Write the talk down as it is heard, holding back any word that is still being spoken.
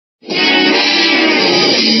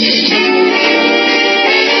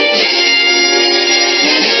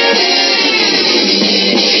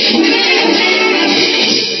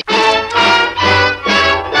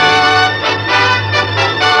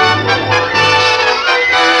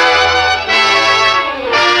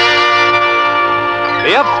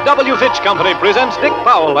W. Fitch Company presents Dick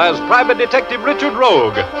Powell as Private Detective Richard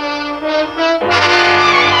Rogue.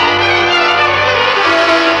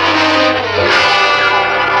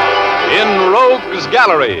 In Rogue's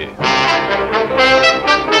Gallery.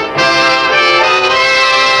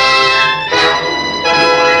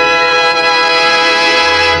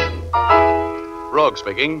 Rogue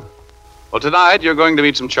speaking. Well, tonight you're going to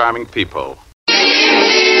meet some charming people.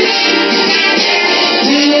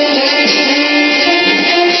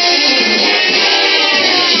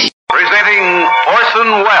 Presenting Orson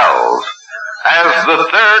Welles as The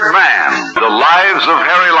Third Man, The Lives of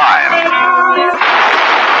Harry Lime.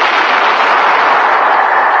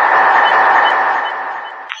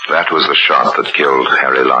 That was the shot that killed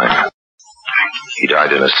Harry Lime. He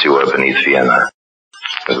died in a sewer beneath Vienna.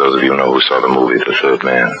 As those of you know who saw the movie The Third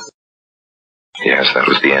Man. Yes, that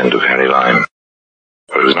was the end of Harry Lime.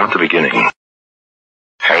 But it was not the beginning.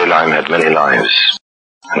 Harry Lime had many lives,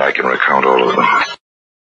 and I can recount all of them.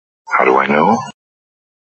 How do I know?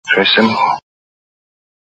 Very simple.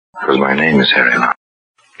 Because my name is Harry Lime.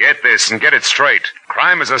 Get this and get it straight.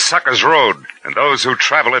 Crime is a sucker's road, and those who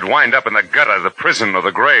travel it wind up in the gutter, the prison, or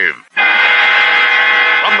the grave.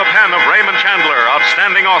 From the pen of Raymond Chandler,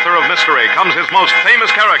 outstanding author of mystery, comes his most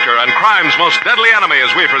famous character and crime's most deadly enemy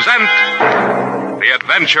as we present The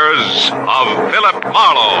Adventures of Philip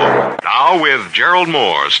Marlowe. Now with Gerald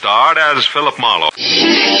Moore, starred as Philip Marlowe.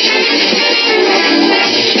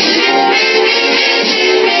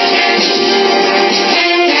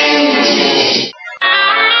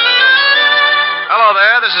 Hello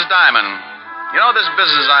there, this is Diamond. You know, this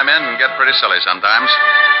business I'm in can get pretty silly sometimes.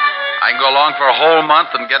 I can go along for a whole month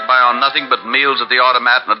and get by on nothing but meals at the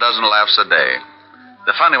automat and a dozen laughs a day.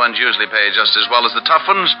 The funny ones usually pay just as well as the tough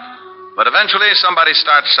ones, but eventually somebody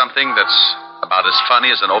starts something that's about as funny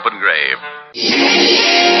as an open grave.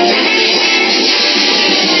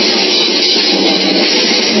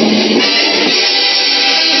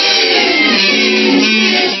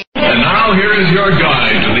 And now here is your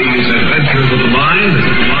guide to these adventures of the mind.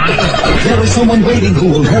 There is someone waiting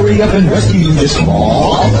who will hurry up and rescue you this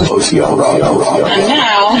small OTR Rob. And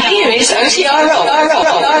now, here is OTR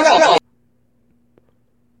Rob.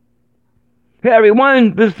 Hey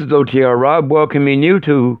everyone, this is OTR Rob welcoming you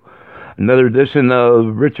to another edition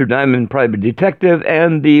of Richard Diamond Private Detective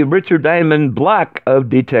and the Richard Diamond block of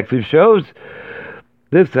detective shows.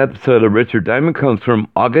 This episode of Richard Diamond comes from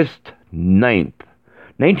August 9th,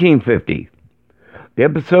 1950. The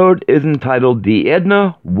episode is entitled The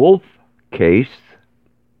Edna Wolfe Case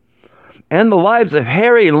and The Lives of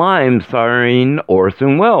Harry Lime, starring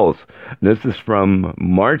Orson Welles. This is from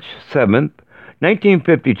March 7th,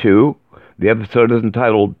 1952. The episode is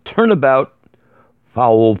entitled Turnabout,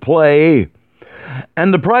 Foul Play,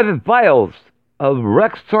 and The Private Files of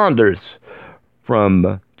Rex Saunders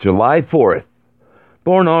from July 4th.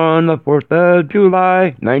 Born on the 4th of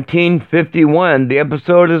July, 1951. The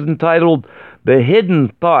episode is entitled The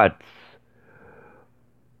Hidden Thoughts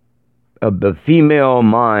of the Female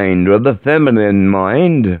Mind, or the Feminine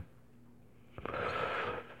Mind,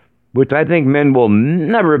 which I think men will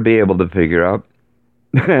never be able to figure out.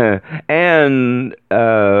 And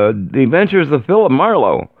The Adventures of Philip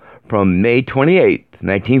Marlowe from May 28th,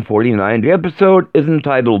 1949. The episode is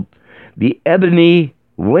entitled The Ebony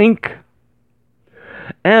Link.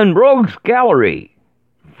 And Rogue's Gallery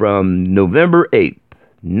from November 8th,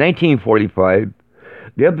 1945.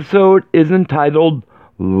 The episode is entitled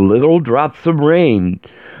Little Drops of Rain.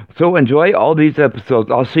 So enjoy all these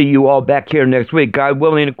episodes. I'll see you all back here next week. God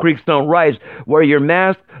willing, the creeks don't rise. Wear your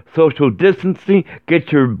mask, social distancing,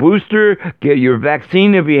 get your booster, get your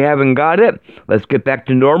vaccine if you haven't got it. Let's get back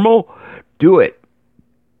to normal. Do it.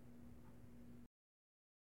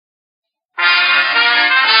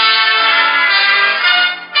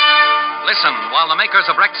 Listen, while the makers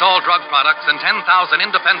of Rexall drug products and 10,000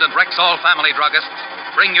 independent Rexall family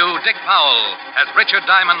druggists bring you Dick Powell as Richard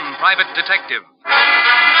Diamond, Private Detective.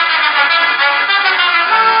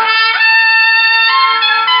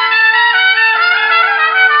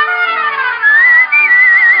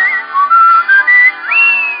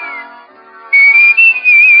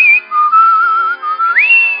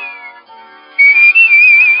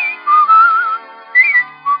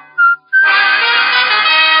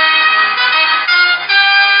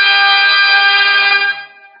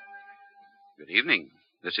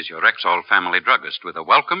 This is your Rexall family druggist with a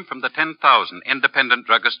welcome from the 10,000 independent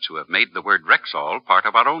druggists who have made the word Rexall part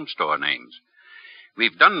of our own store names.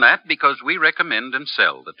 We've done that because we recommend and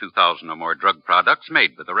sell the 2,000 or more drug products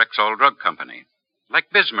made by the Rexall Drug Company. Like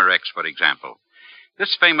Bismarex, for example.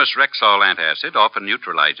 This famous Rexall antacid often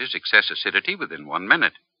neutralizes excess acidity within 1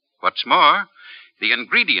 minute. What's more, The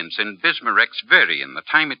ingredients in Bismarex vary in the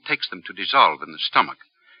time it takes them to dissolve in the stomach.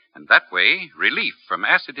 And that way, relief from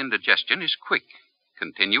acid indigestion is quick,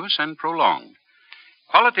 continuous, and prolonged.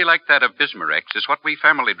 Quality like that of Bismarex is what we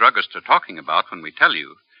family druggists are talking about when we tell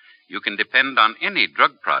you can depend on any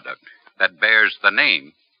drug product that bears the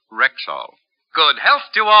name Rexall. Good health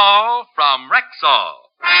to all from Rexall.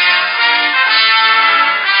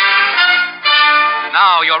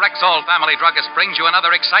 Now, your Rexall family druggist brings you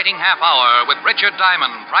another exciting half hour with Richard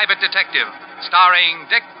Diamond, Private Detective, starring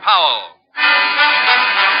Dick Powell.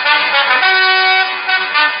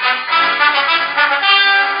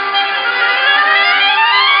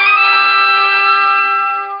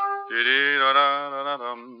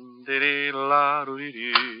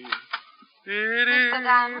 Mr.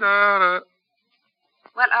 Diamond?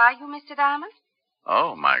 Well, are you Mr. Diamond?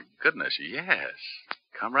 Oh, my goodness, yes.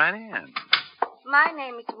 Come right in. My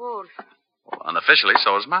name is Wolf. Well, unofficially,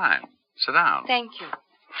 so is mine. Sit down. Thank you.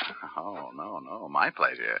 Oh, no, my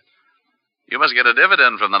pleasure. You must get a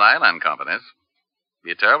dividend from the Nylon companies.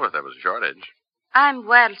 Be terrible if there was a shortage. I'm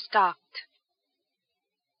well stocked.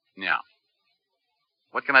 Yeah.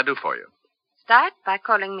 What can I do for you? Start by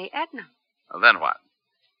calling me Edna. Then what?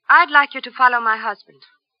 I'd like you to follow my husband.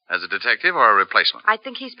 As a detective or a replacement? I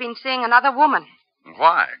think he's been seeing another woman.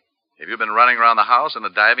 Why? Have you been running around the house in a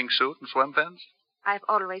diving suit and swim fins? I've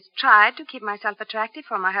always tried to keep myself attractive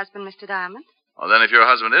for my husband, Mr. Diamond. Well, then if your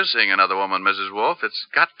husband is seeing another woman, Mrs. Wolf, it's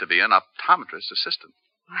got to be an optometrist assistant.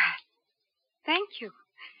 Well, thank you.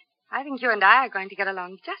 I think you and I are going to get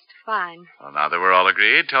along just fine. Well, now that we're all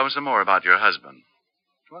agreed, tell me some more about your husband.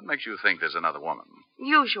 What makes you think there's another woman?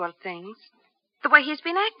 Usual things. The way he's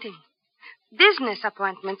been acting. Business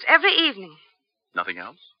appointments every evening. Nothing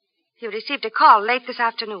else? He received a call late this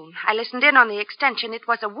afternoon. I listened in on the extension. It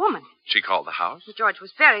was a woman. She called the house? George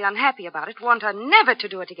was very unhappy about it, warned her never to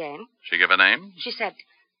do it again. She give a name? She said,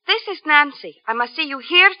 "This is Nancy. I must see you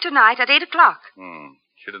here tonight at 8 o'clock.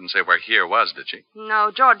 She didn't say where here was, did she? No,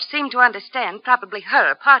 George seemed to understand. Probably her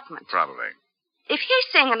apartment. Probably. If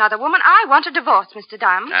he's seeing another woman, I want a divorce, Mr.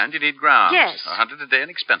 Diamond. And you need grounds. Yes. $100 a day in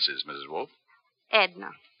expenses, Mrs. Wolf. Edna.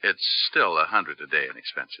 It's still $100 a day in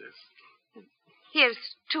expenses.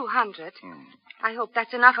 Here's 200. I hope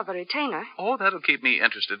that's enough of a retainer. Oh, that'll keep me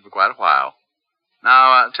interested for quite a while.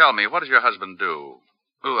 Now, tell me, what does your husband do?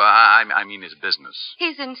 I mean his business.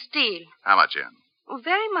 He's in steel. How much in? Oh,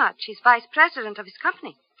 very much. He's vice president of his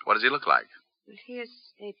company. What does he look like?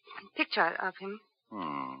 Here's a picture of him.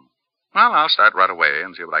 Well, I'll start right away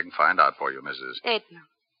and see what I can find out for you, Mrs. Edna.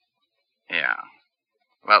 Yeah.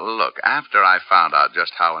 Well, look, after I found out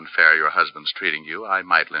just how unfair your husband's treating you, I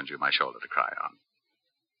might lend you my shoulder to cry on.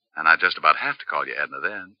 And I'd just about have to call you Edna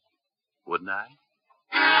then, wouldn't I?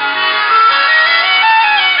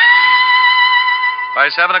 By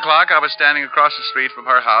 7 o'clock, I was standing across the street from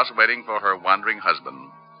her house waiting for her wandering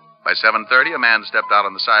husband. By 7:30, a man stepped out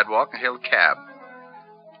on the sidewalk and hailed a cab.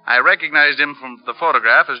 I recognized him from the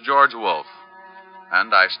photograph as George Wolf,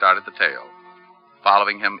 and I started the tale,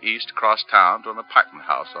 following him east across town to an apartment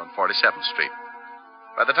house on 47th Street.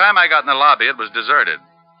 By the time I got in the lobby, it was deserted.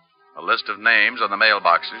 A list of names on the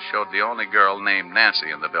mailboxes showed the only girl named Nancy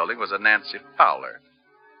in the building was a Nancy Fowler.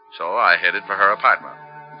 So I headed for her apartment.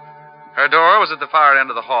 Her door was at the far end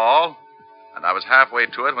of the hall, and I was halfway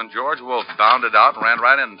to it when George Wolf bounded out and ran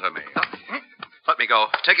right into me. Let me go.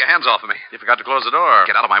 Take your hands off of me. You forgot to close the door.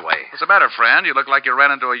 Get out of my way. What's the matter, friend? You look like you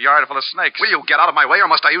ran into a yard full of snakes. Will you get out of my way, or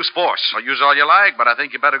must I use force? Well, use all you like, but I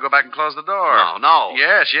think you better go back and close the door. No.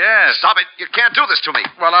 Yes. Stop it. You can't do this to me.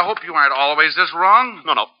 Well, I hope you aren't always this wrong.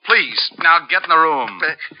 No, please. Now get in the room.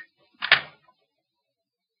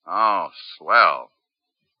 Oh, swell.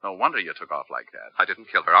 No wonder you took off like that. I didn't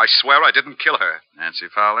kill her. I swear I didn't kill her. Nancy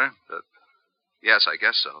Fowler? Yes, I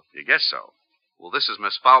guess so. You guess so? Well, this is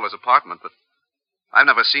Miss Fowler's apartment, but I've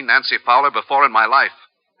never seen Nancy Fowler before in my life.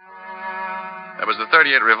 There was the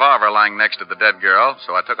 .38 revolver lying next to the dead girl,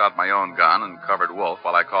 so I took out my own gun and covered Wolf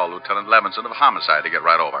while I called Lieutenant Levinson of Homicide to get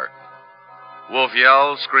right over. Wolf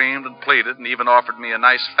yelled, screamed, and pleaded, and even offered me a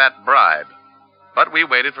nice fat bribe. But we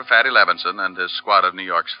waited for Fatty Levinson and his squad of New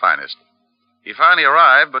York's finest. He finally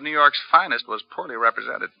arrived, but New York's finest was poorly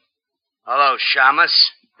represented. Hello, Shamus.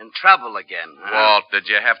 In trouble again, huh? Walt, did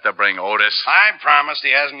you have to bring Otis? I promised he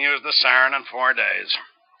hasn't used the siren in 4 days.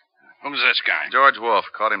 Who's this guy? George Wolf.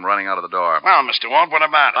 Caught him running out of the door. Well, Mr. Wolf, what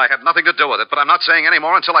about it? I had nothing to do with it, but I'm not saying any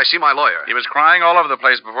more until I see my lawyer. He was crying all over the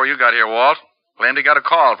place before you got here, Walt. Claimed he got a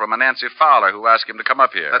call from a Nancy Fowler who asked him to come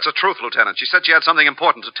up here. That's the truth, Lieutenant. She said she had something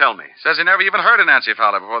important to tell me. Says he never even heard of Nancy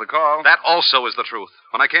Fowler before the call. That also is the truth.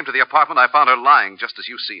 When I came to the apartment, I found her lying just as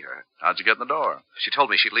you see her. How'd you get in the door? She told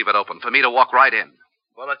me she'd leave it open for me to walk right in.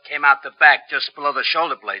 Bullet came out the back just below the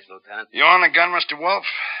shoulder blades, Lieutenant. You on the gun, Mr. Wolf?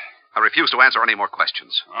 I refuse to answer any more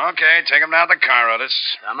questions. Okay, take him down to the car, Otis.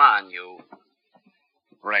 Come on, you.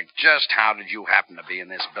 Rick, just how did you happen to be in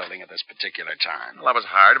this building at this particular time? Well, I was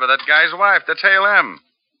hired by that guy's wife to tail him.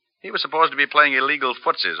 He was supposed to be playing illegal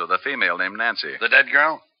footsies with a female named Nancy. The dead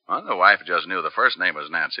girl? Well, the wife just knew the first name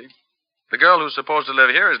was Nancy. The girl who's supposed to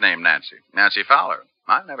live here is named Nancy. Nancy Fowler.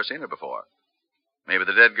 I've never seen her before. Maybe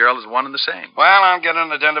the dead girl is one and the same. Well, I'll get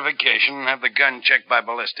an identification and have the gun checked by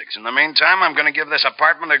ballistics. In the meantime, I'm going to give this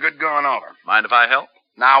apartment a good going over. Mind if I help?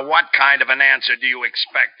 Now, what kind of an answer do you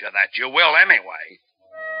expect to that? You will anyway.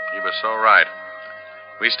 He was so right.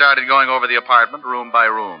 We started going over the apartment room by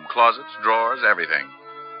room, closets, drawers, everything.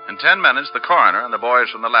 In 10 minutes, the coroner and the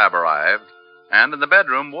boys from the lab arrived, and in the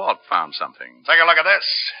bedroom, Walt found something. Take a look at this.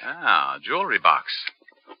 Ah, jewelry box.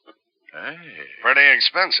 Hey. Pretty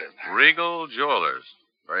expensive. Regal Jewelers.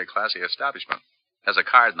 Very classy establishment. Has a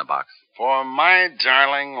card in the box. For my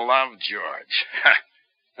darling, love, George.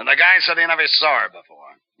 And the guy said he never saw her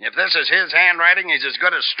before. If this is his handwriting, he's as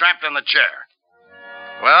good as strapped in the chair.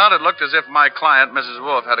 Well, it looked as if my client, Mrs.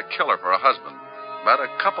 Wolf, had a killer for a husband. But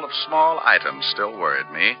a couple of small items still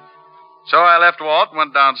worried me. So I left Walt and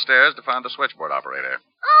went downstairs to find the switchboard operator.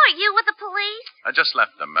 Oh, are you with the police? I just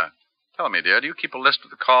left them. Tell me, dear, do you keep a list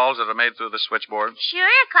of the calls that are made through the switchboard? Sure,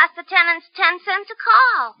 it costs the tenants 10 cents a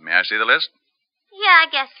call. May I see the list? Yeah,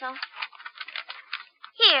 I guess so.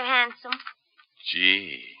 Here, handsome.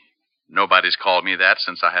 Gee, nobody's called me that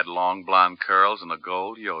since I had long blonde curls and a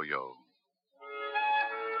gold yo-yo.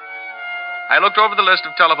 I looked over the list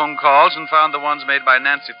of telephone calls and found the ones made by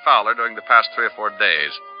Nancy Fowler during the past 3 or 4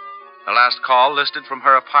 days. The last call listed from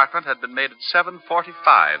her apartment had been made at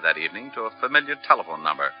 7:45 that evening to a familiar telephone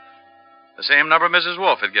number. The same number Mrs.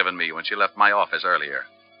 Wolf had given me when she left my office earlier.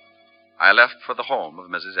 I left for the home of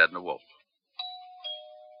Mrs. Edna Wolf.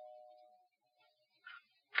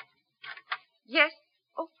 Yes?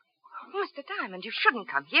 Oh, Mr. Diamond, you shouldn't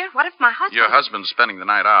come here. What if my husband... Your husband's spending the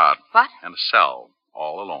night out. What? In a cell,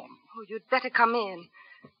 all alone. Oh, you'd better come in.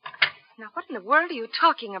 Now, what in the world are you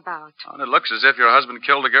talking about? And it looks as if your husband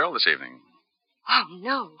killed a girl this evening. Oh,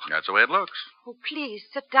 no. That's the way it looks. Oh, please,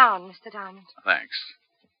 sit down, Mr. Diamond. Thanks.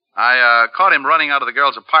 I caught him running out of the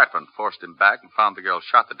girl's apartment, forced him back, and found the girl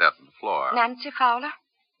shot to death on the floor. Nancy Fowler?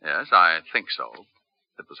 Yes, I think so.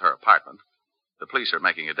 It was her apartment. The police are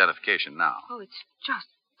making identification now. Oh, it's just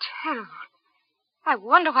terrible. I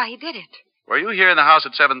wonder why he did it. Were you here in the house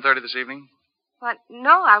at 7:30 this evening? Well,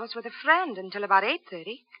 no, I was with a friend until about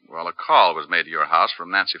 8:30. Well, a call was made to your house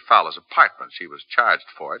from Nancy Fowler's apartment. She was charged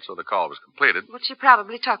for it, so the call was completed. But she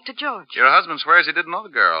probably talked to George. Your husband swears he didn't know the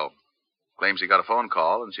girl. Claims he got a phone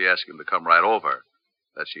call, and she asked him to come right over.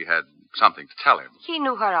 That she had something to tell him. He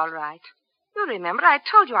knew her all right. You remember, I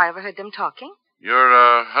told you I overheard them talking.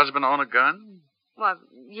 Your husband own a gun? Well,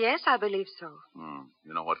 yes, I believe so.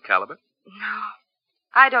 You know what caliber? No,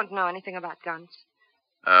 I don't know anything about guns.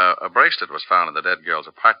 A bracelet was found in the dead girl's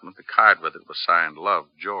apartment. The card with it was signed Love,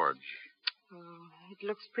 George. Oh, it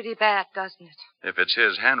looks pretty bad, doesn't it? If it's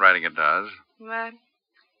his handwriting, it does. Well,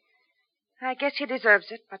 I guess he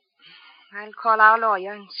deserves it, but I'll call our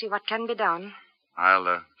lawyer and see what can be done.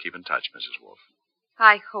 I'll keep in touch, Mrs. Wolf.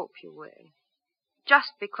 I hope you will.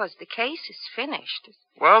 Just because the case is finished.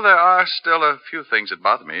 Well, there are still a few things that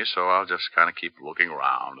bother me, so I'll just kind of keep looking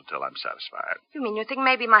around until I'm satisfied. You mean you think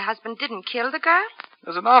maybe my husband didn't kill the girl?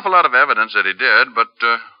 There's an awful lot of evidence that he did, but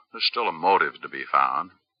there's still a motive to be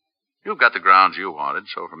found. You've got the grounds you wanted,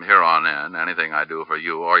 so from here on in, anything I do for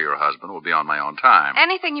you or your husband will be on my own time.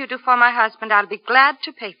 Anything you do for my husband, I'll be glad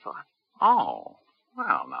to pay for. Oh,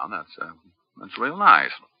 well, now, that's real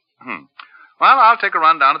nice. Well, I'll take a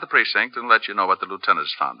run down at the precinct and let you know what the lieutenant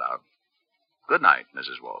has found out. Good night,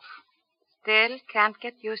 Mrs. Wolf. Still can't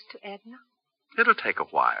get used to Edna? It'll take a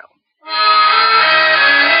while.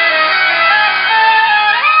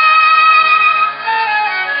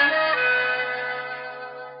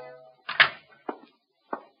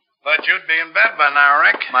 But you'd be in bed by now,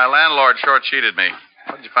 Rick. My landlord short-cheated me.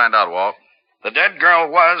 What did you find out, Walt? The dead girl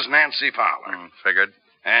was Nancy Fowler. Figured.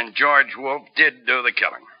 And George Wolf did do the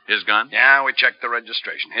killing. His gun? Yeah, we checked the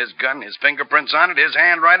registration. His gun, his fingerprints on it, his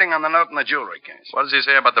handwriting on the note in the jewelry case. What does he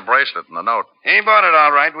say about the bracelet and the note? He bought it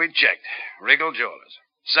all right. We checked. Regal Jewelers.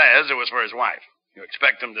 Says it was for his wife. You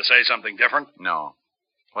expect him to say something different? No.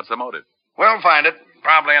 What's the motive? We'll find it.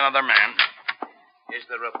 Probably another man. Here's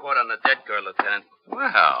the report on the dead girl, Lieutenant.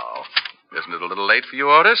 Well, Isn't it a little late for you,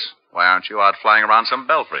 Otis? Why aren't you out flying around some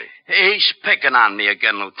belfry? He's picking on me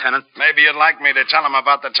again, Lieutenant. Maybe you'd like me to tell him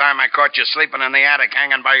about the time I caught you sleeping in the attic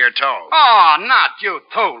hanging by your toe. Oh, not you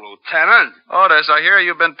too, Lieutenant. Otis, I hear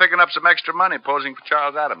you've been picking up some extra money posing for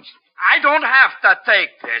Charles Adams. I don't have to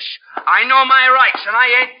take this. I know my rights, and I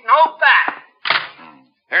ain't no bat.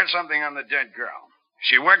 Here's something on the dead girl.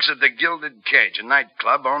 She works at the Gilded Cage, a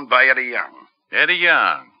nightclub owned by Eddie Young. Eddie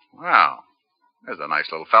Young. Wow. There's a nice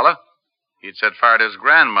little fella. He'd set fire to his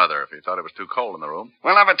grandmother if he thought it was too cold in the room.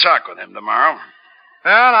 We'll have a talk with him tomorrow.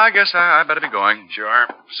 Well, I guess I better be going. Sure.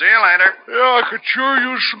 See you later. Yeah, I could sure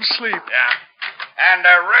use some sleep. Yeah. And,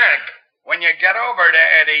 Rick, when you get over to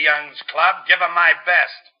Eddie Young's club, give him my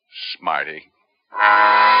best. Smarty.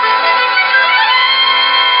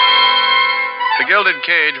 The Gilded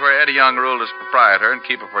Cage, where Eddie Young ruled as proprietor and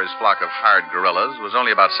keeper for his flock of hired gorillas, was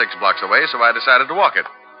only about 6 blocks away, so I decided to walk it.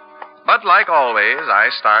 But like always, I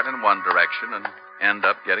start in one direction and end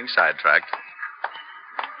up getting sidetracked.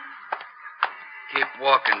 Keep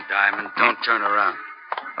walking, Diamond. Don't turn around.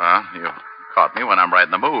 You caught me when I'm right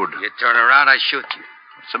in the mood. You turn around, I shoot you.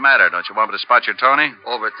 What's the matter? Don't you want me to spot your Tony?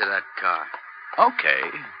 Over to that car. Okay.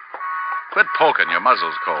 Quit poking. Your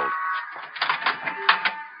muzzle's cold.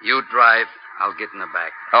 You drive. I'll get in the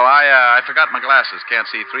back. Oh, I forgot my glasses. Can't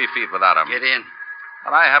see 3 feet without them. Get in.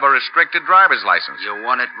 But I have a restricted driver's license. You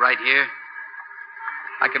want it right here?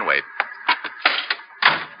 I can wait.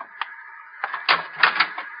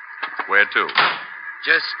 Where to?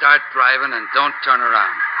 Just start driving and don't turn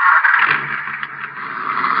around.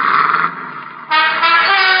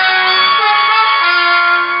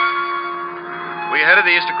 We headed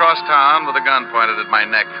east across town with a gun pointed at my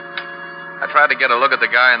neck. I tried to get a look at the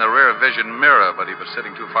guy in the rear vision mirror, but he was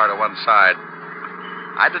sitting too far to one side.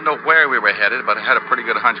 I didn't know where we were headed, but I had a pretty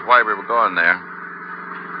good hunch why we were going there.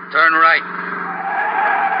 Turn right.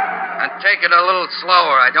 And take it a little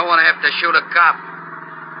slower. I don't want to have to shoot a cop.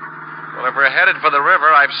 Well, if we're headed for the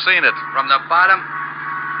river, I've seen it. From the bottom?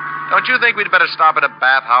 Don't you think we'd better stop at a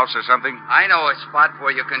bathhouse or something? I know a spot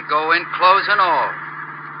where you can go in, clothes and all.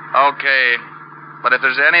 Okay. But if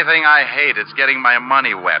there's anything I hate, it's getting my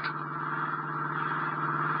money wet.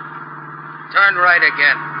 Turn right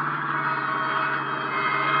again.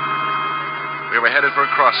 We were headed for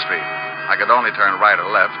a cross street. I could only turn right or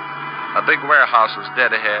left. A big warehouse was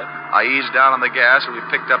dead ahead. I eased down on the gas, and we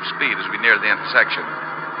picked up speed as we neared the intersection.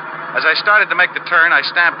 As I started to make the turn, I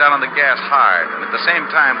stamped down on the gas hard, and at the same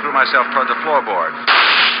time threw myself toward the floorboard.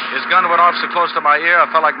 His gun went off so close to my ear, I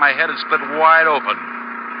felt like my head had split wide open.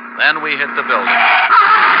 Then we hit the building.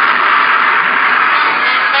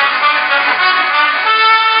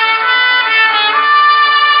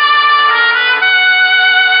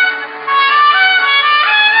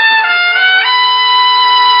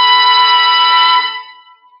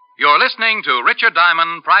 You're listening to Richard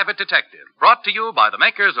Diamond, Private Detective, brought to you by the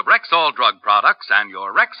makers of Rexall Drug Products and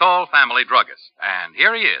your Rexall family druggist. And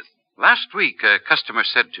here he is. Last week, a customer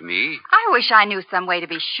said to me, I wish I knew some way to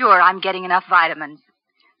be sure I'm getting enough vitamins.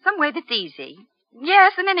 Some way that's easy.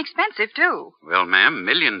 Yes, and inexpensive, too. Well, ma'am,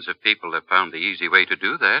 millions of people have found the easy way to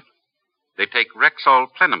do that. They take Rexall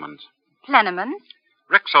Plenamins. Plenamins?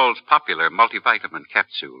 Rexall's popular multivitamin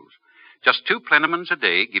capsules. Just 2 Plenamins a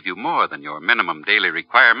day give you more than your minimum daily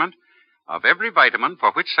requirement of every vitamin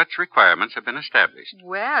for which such requirements have been established.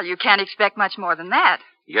 Well, you can't expect much more than that.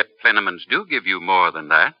 Yet Plenamins do give you more than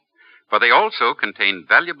that, for they also contain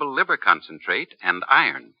valuable liver concentrate and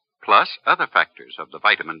iron, plus other factors of the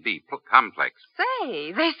vitamin B complex.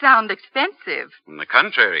 Say, they sound expensive. On the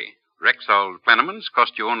contrary, Rexall Plenamins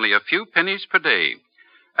cost you only a few pennies per day.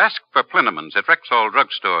 Ask for Plenamins at Rexall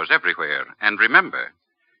drugstores everywhere, and remember,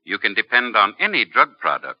 you can depend on any drug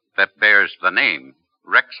product that bears the name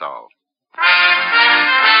Rexall.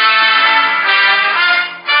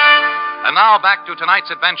 And now back to tonight's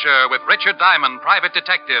adventure with Richard Diamond, Private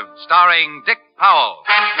Detective, starring Dick Powell.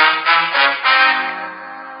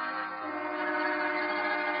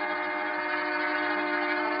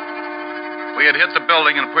 We had hit the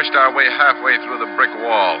building and pushed our way halfway through the brick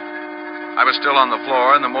wall. I was still on the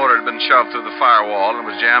floor, and the motor had been shoved through the firewall and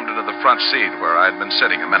was jammed into the front seat where I had been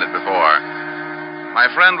sitting a minute before. My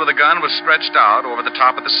friend with the gun was stretched out over the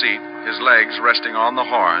top of the seat, his legs resting on the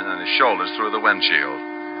horn and his shoulders through the windshield.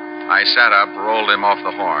 I sat up, rolled him off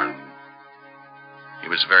the horn. He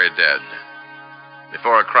was very dead.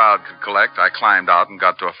 Before a crowd could collect, I climbed out and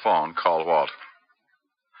got to a phone, called Walt.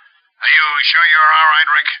 Are you sure you're all right,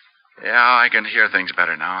 Rick? Yeah, I can hear things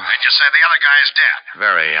better now. And you say the other guy's dead.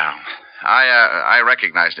 Very, I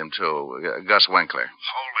recognized him, too. Gus Winkler.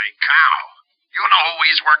 Holy cow. You know who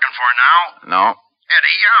he's working for now? No.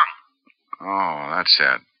 Eddie Young. Oh, that's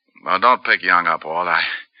it. Well, don't pick Young up, Walt.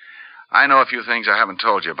 I know a few things I haven't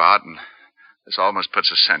told you about, and this almost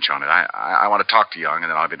puts a cinch on it. I want to talk to Young,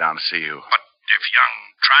 and then I'll be down to see you. But if Young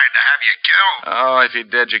tried to have you killed... Oh, if he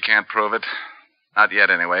did, you can't prove it. Not yet,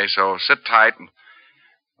 anyway, so sit tight, and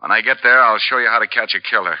when I get there, I'll show you how to catch a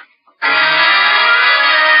killer.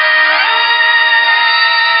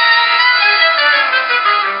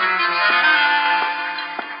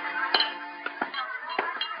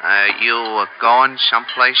 You going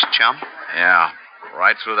someplace, chum? Yeah,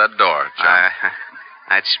 right through that door, chum.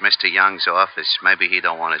 That's Mr. Young's office. Maybe he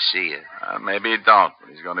don't want to see you. Maybe he don't, but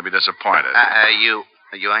he's going to be disappointed.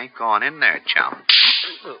 You ain't going in there, chum.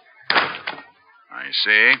 I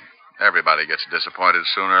see. Everybody gets disappointed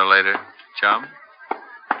sooner or later, chum.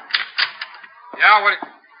 Yeah, what...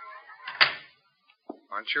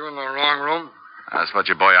 Aren't you in the wrong room? That's what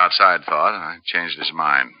your boy outside thought. I changed his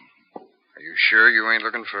mind. Are you sure you ain't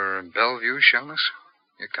looking for Bellevue, Shamus?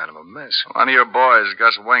 You're kind of a mess. One of your boys,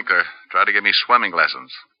 Gus Winkler, tried to give me swimming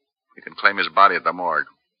lessons. He can claim his body at the morgue.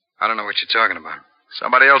 I don't know what you're talking about.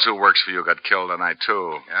 Somebody else who works for you got killed tonight,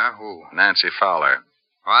 too. Yeah, who? Nancy Fowler.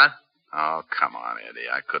 What? Oh, come on, Eddie.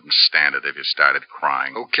 I couldn't stand it if you started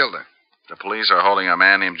crying. Who killed her? The police are holding a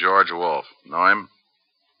man named George Wolf. Know him?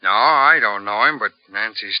 No, I don't know him, but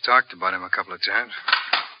Nancy's talked about him a couple of times.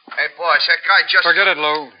 Hey, boss, that guy just... Forget it,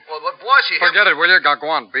 Lou. Well, boss, he... Forget it, will you? Go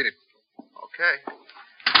on, beat it. Okay.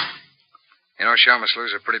 You know, Shamus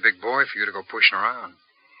Lou's a pretty big boy for you to go pushing around.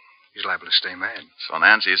 He's liable to stay mad. So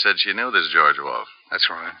Nancy said she knew this George Wolf. That's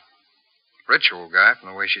right. Ritual guy, from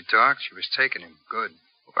the way she talked, she was taking him good.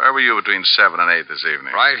 Where were you between 7 and 8 this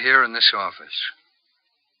evening? Right here in this office.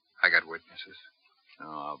 I got witnesses.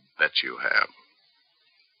 Oh, I'll bet you have.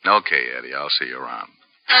 Okay, Eddie, I'll see you around.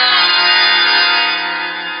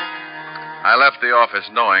 I left the office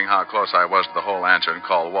knowing how close I was to the whole answer and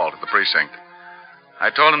called Walt at the precinct. I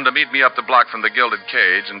told him to meet me up the block from the Gilded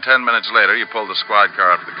Cage, and 10 minutes later, he pulled the squad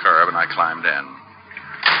car up to the curb, and I climbed in.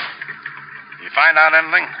 You find out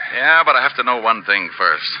anything? Yeah, but I have to know one thing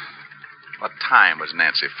first. What time was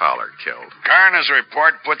Nancy Fowler killed? Coroner's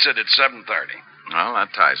report puts it at 7:30. Well,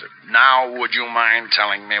 that ties it. Now, would you mind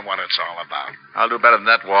telling me what it's all about? I'll do better than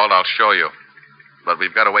that, Walt. I'll show you. But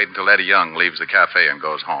we've got to wait until Eddie Young leaves the cafe and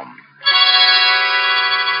goes home.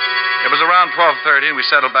 It was around 12:30, and we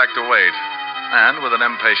settled back to wait. And with an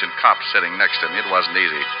impatient cop sitting next to me, it wasn't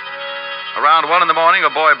easy. Around 1 in the morning, a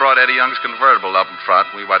boy brought Eddie Young's convertible up in front.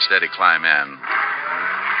 We watched Eddie climb in.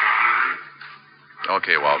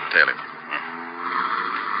 Okay, Walt, tail him.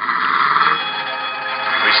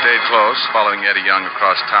 We stayed close, following Eddie Young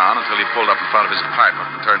across town until he pulled up in front of his apartment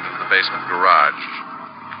and turned into the basement garage.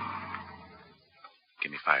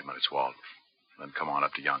 Give me 5 minutes, Walt. Then come on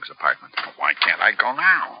up to Young's apartment. Why can't I go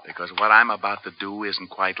now? Because what I'm about to do isn't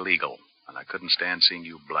quite legal, and I couldn't stand seeing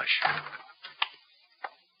you blush.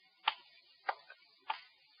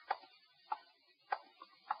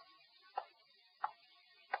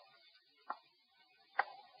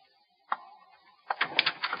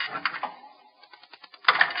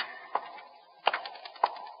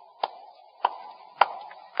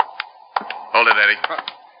 Hold it, Eddie.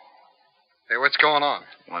 Hey, what's going on?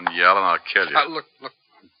 One yell and I'll kill you. Look.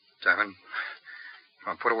 Diamond.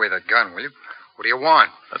 Come on, put away that gun, will you? What do you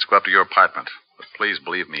want? Let's go up to your apartment. But please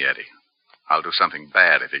believe me, Eddie. I'll do something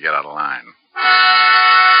bad if you get out of line.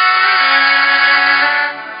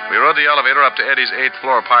 We rode the elevator up to Eddie's 8th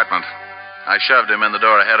floor apartment. I shoved him in the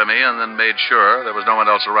door ahead of me and then made sure there was no one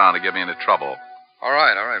else around to give me any trouble. All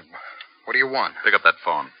right. What do you want? Pick up that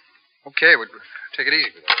phone. Okay, take it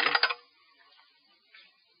easy with that.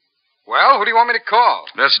 Well, who do you want me to call?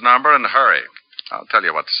 This number and hurry. I'll tell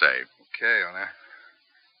you what to say. Okay,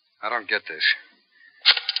 I don't get this.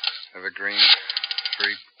 Evergreen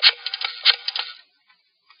Street.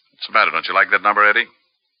 What's the matter? Don't you like that number, Eddie?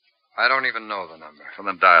 I don't even know the number. Well,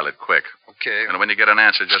 then dial it quick. Okay. And when you get an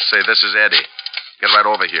answer, just say, "This is Eddie. Get right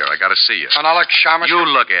over here. I got to see you." And I'll look, Shamus. You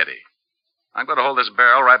look, Eddie. I'm going to hold this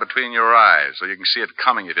barrel right between your eyes so you can see it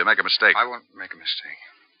coming if you make a mistake. I won't make a mistake.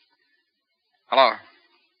 Hello.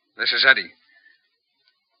 This is Eddie.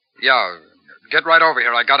 Yeah, get right over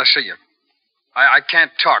here. I got to see you. I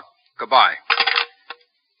can't talk. Goodbye.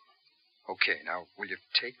 Okay, now, will you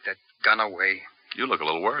take that gun away? You look a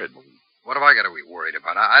little worried. What have I got to be worried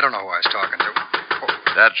about? I don't know who I was talking to. Oh.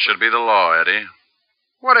 That should be the law, Eddie.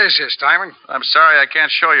 What is this, Diamond? I'm sorry I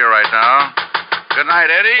can't show you right now. Good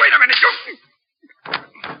night, Eddie. Wait a minute.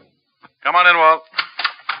 Come on in, Walt.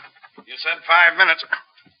 You said 5 minutes.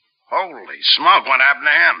 Holy smoke, what happened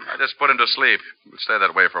to him? I just put him to sleep. He'll stay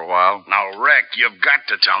that way for a while. Now, Rick, you've got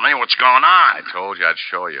to tell me what's going on. I told you I'd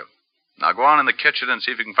show you. Now go on in the kitchen and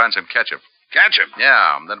see if you can find some ketchup. Ketchup?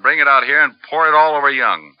 Yeah, then bring it out here and pour it all over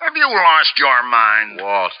Young. Have you lost your mind?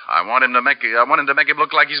 Walt, I want him to make him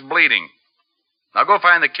look like he's bleeding. Now go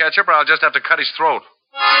find the ketchup or I'll just have to cut his throat.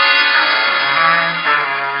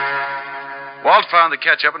 Walt found the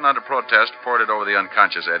ketchup and under protest poured it over the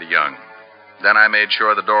unconscious Eddie Young. Then I made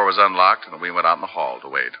sure the door was unlocked and we went out in the hall to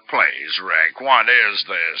wait. Please, Rick, what is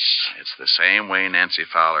this? It's the same way Nancy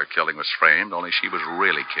Fowler killing was framed, only she was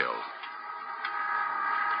really killed.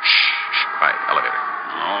 Shh, quiet, elevator.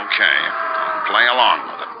 Okay, I'll play along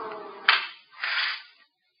with it.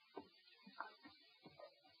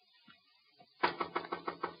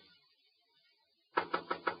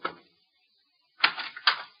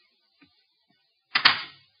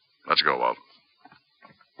 Let's go, Walt.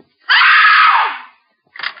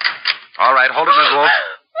 All right, hold it, Miss Wolf.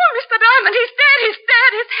 Oh, Mr. Diamond, he's dead. He's dead.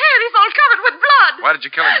 His hair is all covered with blood. Why did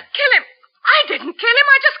you kill him? Kill him? I didn't kill him.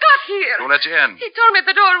 I just got here. Who let you in? He told me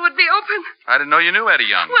the door would be open. I didn't know you knew Eddie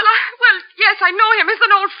Young. Well, yes, I know him. He's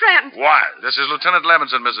an old friend. What? This is Lieutenant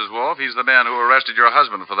Levinson, Mrs. Wolf. He's the man who arrested your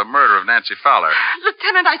husband for the murder of Nancy Fowler.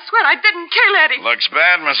 Lieutenant, I swear I didn't kill Eddie. Looks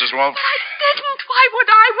bad, Mrs. Wolf. I didn't. Why would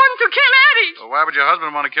I want to kill Eddie? Well, why would your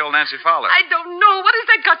husband want to kill Nancy Fowler? I don't know. What has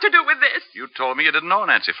that got to do with this? You told me you didn't know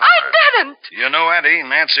Nancy Fowler. I didn't. You know Eddie.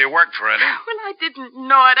 Nancy worked for Eddie. Well, I didn't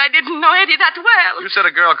know it. I didn't know Eddie that well. You said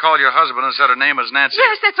a girl called your husband and said her name was Nancy.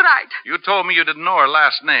 Yes, that's right. You told me you didn't know her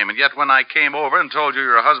last name, and yet when I came over and told you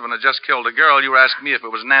your husband had just killed a girl, you asked me if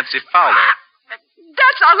it was Nancy Fowler.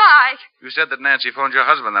 That's a lie. You said that Nancy phoned your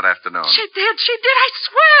husband that afternoon. She did. I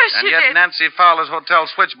swear she did. And yet Nancy Fowler's hotel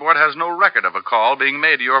switchboard has no record of a call being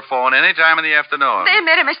made to your phone any time in the afternoon. They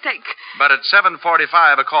made a mistake. But at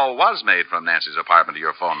 7:45, a call was made from Nancy's apartment to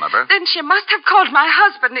your phone number. Then she must have called my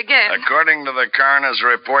husband again. According to the coroner's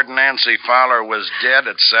report, Nancy Fowler was dead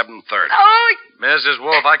at 7:30. Oh, Mrs.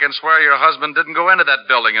 Wolf, I can swear your husband didn't go into that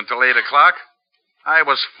building until 8 o'clock. I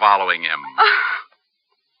was following him.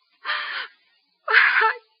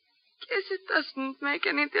 I guess it doesn't make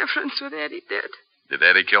any difference what Eddie did. Did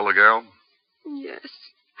Eddie kill the girl? Yes.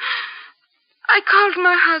 I called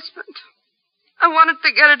my husband. I wanted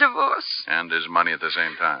to get a divorce. And his money at the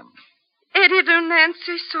same time. Eddie knew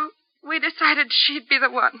Nancy, so we decided she'd be the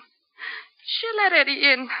one. She let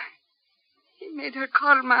Eddie in. He made her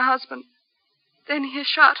call my husband. Then he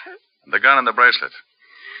shot her. The gun and the bracelet.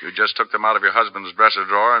 You just took them out of your husband's dresser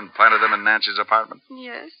drawer and planted them in Nancy's apartment?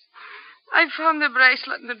 Yes. I found the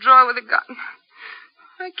bracelet in the drawer with the gun.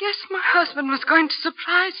 I guess my husband was going to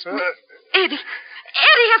surprise me. Eddie!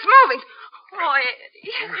 Eddie is moving! Oh, Eddie.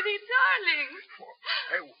 Eddie, darling.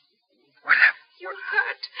 Hey, what happened? You're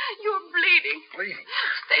hurt. You're bleeding. Bleeding?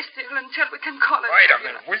 Stay still until we can call it. Wait a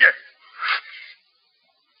minute, will you?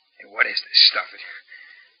 Hey, what is this stuff?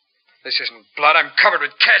 This isn't blood. I'm covered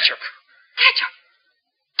with ketchup. Ketchup?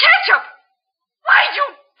 Ketchup! Why,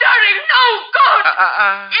 you dirty no good!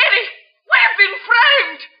 Eddie! We've been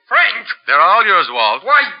framed! Framed? They're all yours, Walt.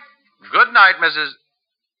 Why? Good night, Mrs.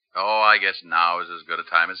 Oh, I guess now is as good a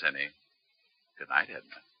time as any. Good night, Edna.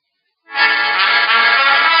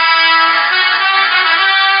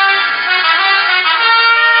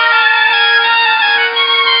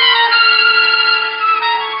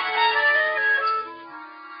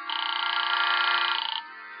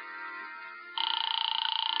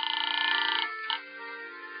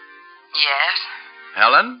 Yes?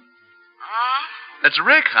 Helen? It's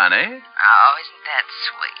Rick, honey. Oh, isn't that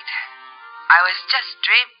sweet? I was just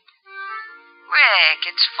dreaming. Rick,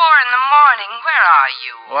 it's 4 a.m. Where are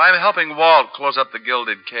you? Well, I'm helping Walt close up the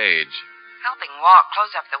Gilded Cage. Helping Walt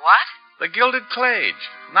close up the what? The Gilded Cage.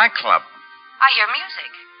 Nightclub. I hear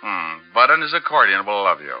music. Bud and his accordion will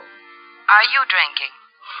love you. Are you drinking?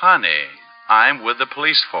 Honey, I'm with the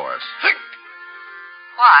police force.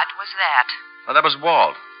 What was that? Oh, that was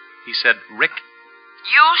Walt. He said, Rick.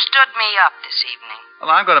 You stood me up this evening. Well,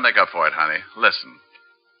 I'm going to make up for it, honey. Listen.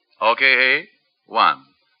 Okay, 1,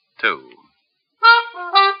 2.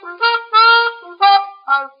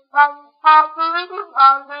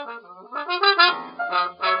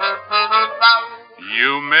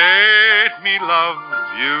 You made me love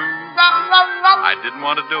you. I didn't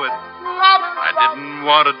want to do it. I didn't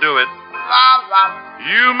want to do it.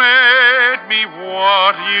 You made me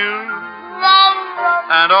want you.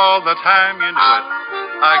 And all the time you knew it.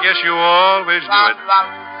 I guess you always knew it.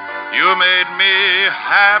 You made me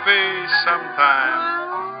happy sometime.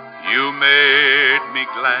 You made me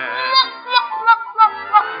glad.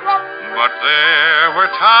 But there were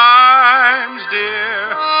times,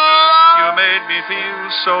 dear, you made me feel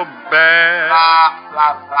so bad.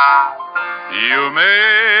 You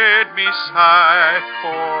made me sigh,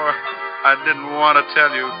 for I didn't want to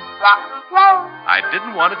tell you. I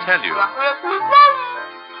didn't want to tell you.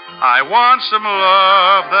 I want some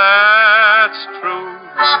love that's true.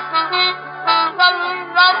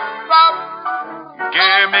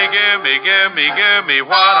 Give me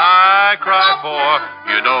what I cry for.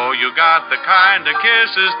 You know you got the kind of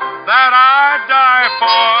kisses that I'd die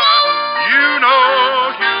for. You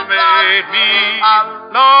know you made me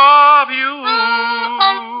love you.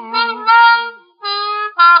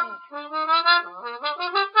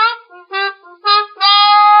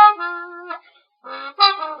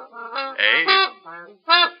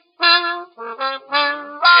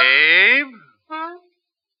 Abe?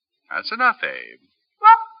 That's enough, Abe.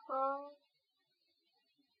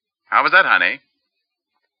 How was that, honey?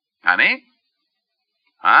 Honey?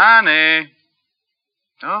 Honey?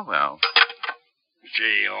 Oh, well.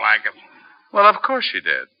 She like him? Well, of course she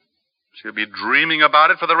did. She'll be dreaming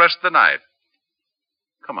about it for the rest of the night.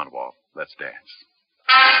 Come on, Walt. Let's dance.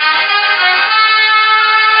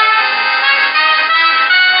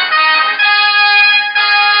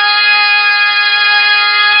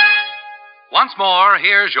 Once more,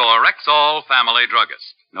 here's your Rexall family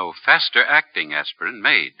druggist. No faster-acting aspirin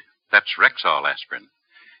made. That's Rexall aspirin.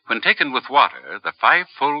 When taken with water, the 5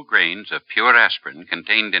 full grains of pure aspirin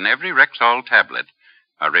contained in every Rexall tablet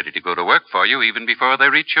are ready to go to work for you even before they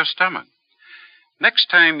reach your stomach. Next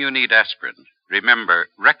time you need aspirin, remember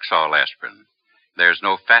Rexall aspirin. There's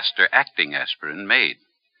no faster-acting aspirin made.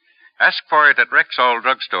 Ask for it at Rexall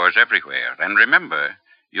drugstores everywhere, and remember,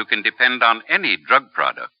 you can depend on any drug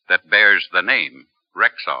product that bears the name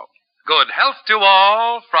Rexall. Good health to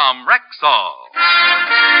all from Rexall.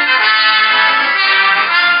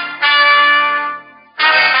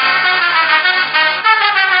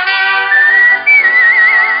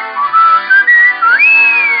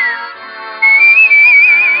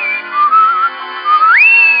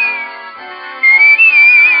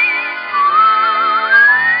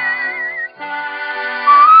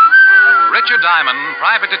 Richard Diamond,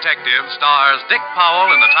 Private Detective, stars Dick Powell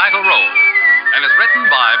in the title role and is written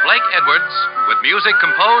by Blake Edwards with music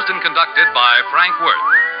composed and conducted by Frank Worth.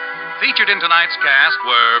 Featured in tonight's cast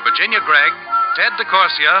were Virginia Gregg, Ted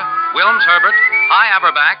DeCorsia, Wilms Herbert, Hy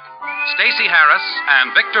Averback, Stacey Harris,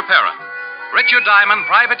 and Victor Perrin. Richard Diamond,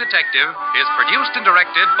 Private Detective is produced and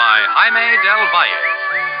directed by Jaime Del Valle.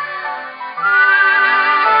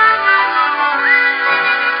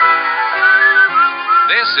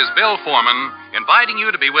 This is Bill Foreman inviting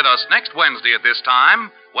you to be with us next Wednesday at this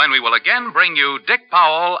time when we will again bring you Dick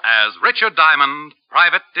Powell as Richard Diamond,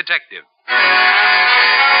 Private Detective.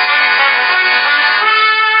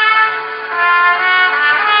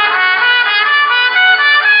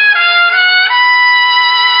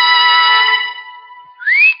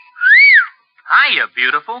 Hiya,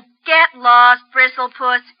 beautiful. Get lost,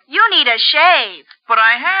 Bristlepuss. You need a shave. But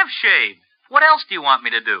I have shaved. What else do you want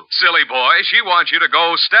me to do? Silly boy, she wants you to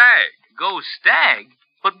go Stag. Go Stag?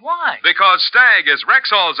 But why? Because Stag is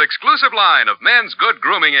Rexall's exclusive line of men's good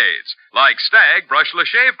grooming aids, like Stag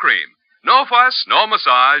Brushless Shave Cream. No fuss, no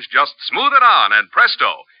massage, just smooth it on, and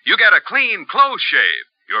presto, you get a clean, close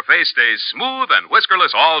shave. Your face stays smooth and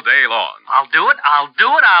whiskerless all day long. I'll do it. I'll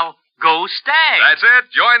go Stag. That's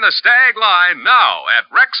it. Join the Stag line now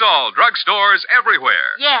at Rexall drugstores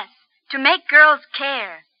everywhere. Yes, to make girls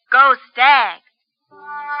care. Go Stag.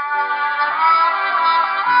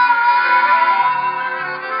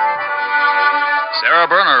 Sarah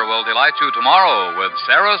Berner will delight you tomorrow with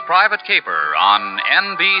Sarah's Private Caper on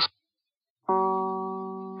NBC.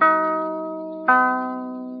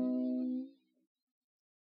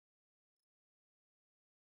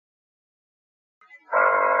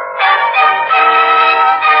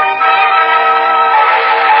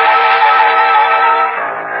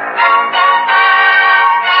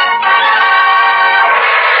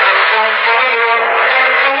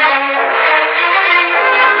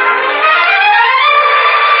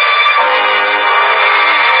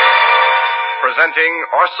 Presenting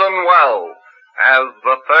Orson Welles as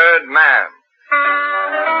the Third Man.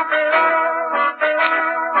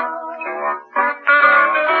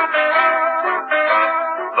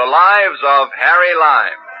 The Lives of Harry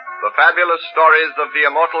Lime, the fabulous stories of the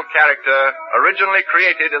immortal character originally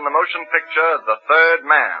created in the motion picture The Third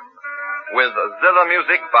Man, with zither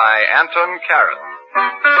music by Anton Karas.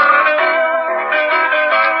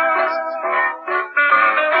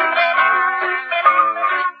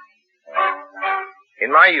 In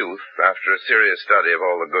my youth, after a serious study of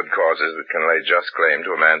all the good causes that can lay just claim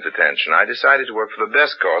to a man's attention, I decided to work for the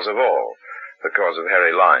best cause of all, the cause of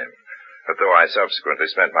Harry Lime. But though I subsequently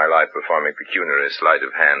spent my life performing pecuniary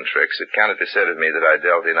sleight-of-hand tricks, it cannot be said of me that I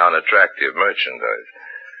dealt in unattractive merchandise.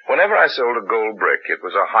 Whenever I sold a gold brick, it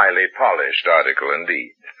was a highly polished article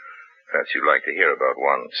indeed. Perhaps you'd like to hear about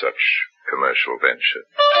one such commercial venture.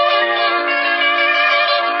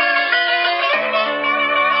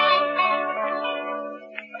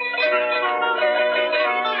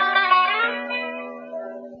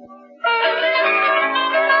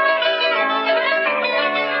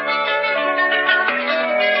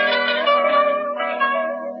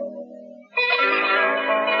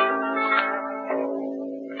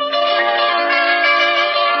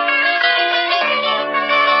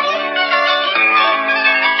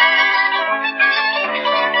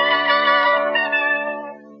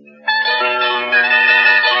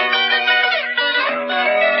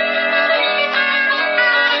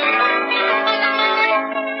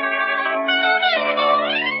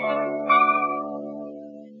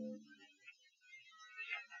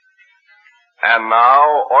 And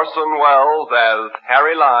now, Orson Welles as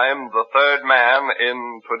Harry Lime, the third man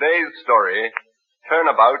in today's story,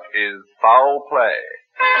 Turnabout is Foul Play.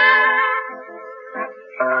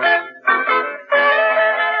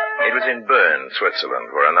 It was in Bern,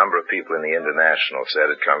 Switzerland, where a number of people in the International said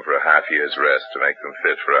had come for a half-year's rest to make them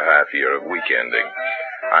fit for a half-year of weekending.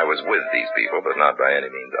 I was with these people, but not by any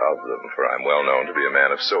means of them, for I'm well known to be a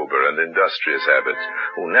man of sober and industrious habits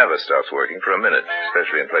who never stops working for a minute,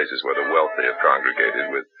 especially in places where the wealthy have congregated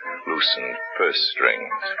with loosened purse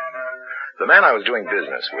strings. The man I was doing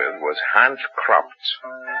business with was Hans Kropt,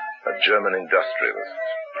 a German industrialist.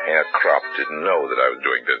 Herr Kropt didn't know that I was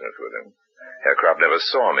doing business with him. Herr Kropt never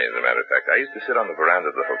saw me, as a matter of fact. I used to sit on the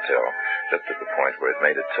veranda of the hotel, just at the point where it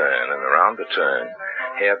made a turn, and around the turn,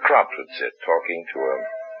 Herr Kropt would sit talking to a,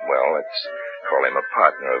 well, let's call him a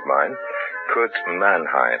partner of mine, Kurt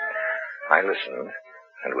Mannheim. I listened,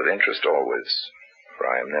 and with interest always, for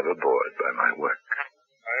I am never bored by my work.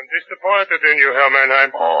 I'm disappointed in you, Herr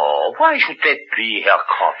Mannheim. Oh, why should that be, Herr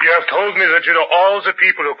Kropp? You have told me that you know all the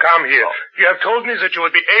people who come here. You have told me that you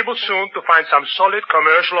will be able soon to find some solid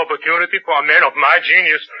commercial opportunity for a man of my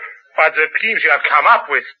genius. But the schemes you have come up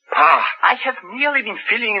with... I have merely been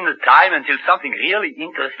filling in the time until something really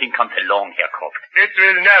interesting comes along, Herr Kropp. It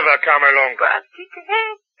will never come along. But it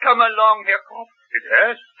has come along, Herr Kropp. It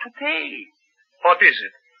has? Today. What is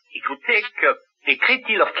it? It would take a great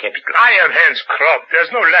deal of capital. I am Hans Kropp.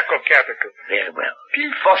 There's no lack of capital. Very well.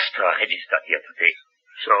 Bill Foster registered here today.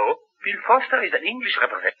 So? Bill Foster is an English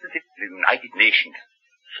representative of the United Nations.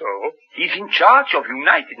 So? He's in charge of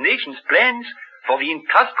United Nations plans for the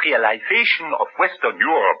industrialization of Western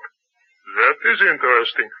Europe. That is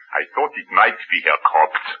interesting. I thought it might be, Herr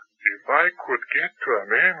Kropp. If I could get to a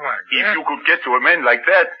man like that... If you could get to a man like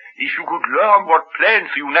that, if you could learn what plans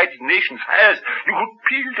the United Nations has, you could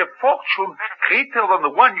build a fortune greater than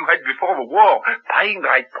the one you had before the war, buying the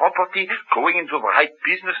right property, going into the right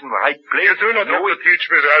business in the right place. You do not have to teach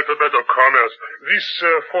me the alphabet of commerce. This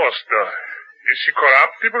Foster, is he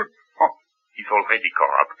corruptible? Oh, he's already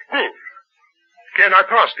corrupt. Who? Can I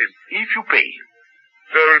trust him? If you pay.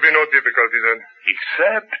 There will be no difficulty then.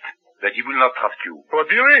 Except that he will not trust you.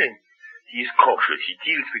 What do you mean? He is cautious. He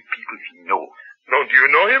deals with people he knows. Don't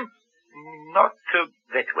you know him? Not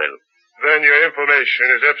that well. Then your information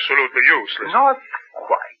is absolutely useless. Not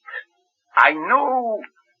quite. I know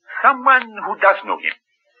someone who does know him.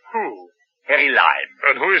 Who? Harry Lime.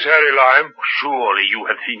 And who is Harry Lime? Surely you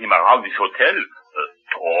have seen him around this hotel.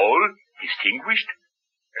 Tall, distinguished.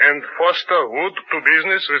 And Foster would do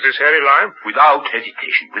business with this Harry Lime? Without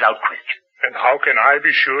hesitation, without question. And how can I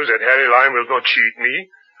be sure that Harry Lime will not cheat me?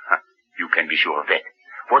 You can be sure of that.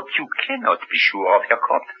 What you cannot be sure of, Herr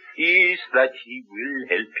Kropp, is that he will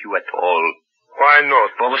help you at all. Why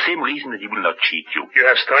not? For the same reason that he will not cheat you. You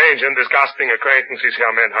have strange and disgusting acquaintances,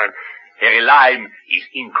 Herr Mannheim. Harry Lime is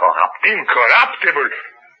incorruptible. Incorruptible?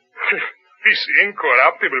 This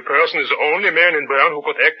incorruptible person is the only man in Bern who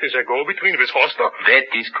could act as a go-between with Foster? That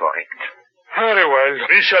is correct. Very well.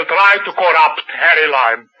 We shall try to corrupt Harry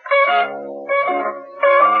Lime.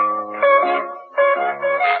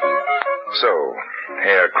 So,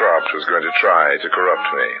 Herr Kropt was going to try to corrupt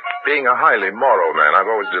me. Being a highly moral man, I've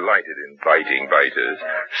always delighted in biting biters,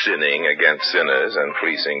 sinning against sinners, and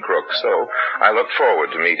fleecing crooks. So, I looked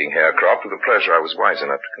forward to meeting Herr Kropt with a pleasure I was wise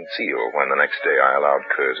enough to conceal when the next day I allowed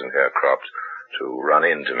Kurt and Herr Kropt to run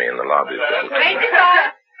into me in the lobby of the hotel.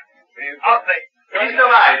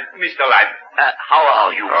 Mr. Lime. How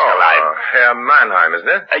are you, Mr. Lime? Herr Mannheim, isn't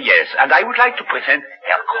it? Yes, and I would like to present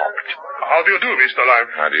Herr Kropt. How do you do, Mr. Lime?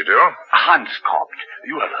 How do you do? Hans Kropt.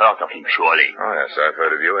 You have heard of him, surely. Oh, yes, I've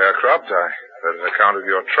heard of you, Herr Kropt. I heard an account of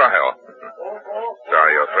your trial.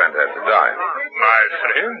 Sorry your friend had to die. My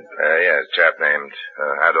friend? Yes, chap named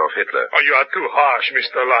Adolf Hitler. Oh, you are too harsh,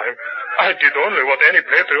 Mr. Lime. I did only what any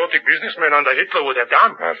patriotic businessman under Hitler would have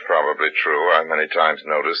done. That's probably true. I've many times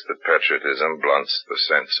noticed that patriotism blunts the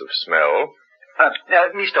sense of smell.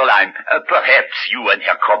 Mr. Lime, perhaps you and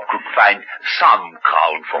Herr Kropp could find some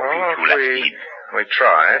ground for mutual esteem. We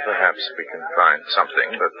try. Perhaps we can find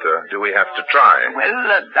something, but do we have to try?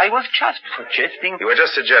 Well, I was just suggesting... You were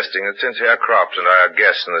just suggesting that since Herr Kropp and I are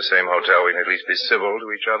guests in the same hotel, we can at least be civil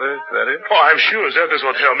to each other? Is that it? Oh, I'm sure that is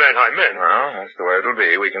what Herr Mannheim meant. Well, that's the way it'll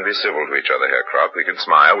be. We can be civil to each other, Herr Kropp. We can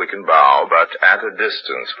smile, we can bow, but at a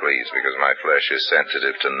distance, please, because my flesh is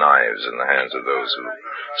sensitive to knives in the hands of those who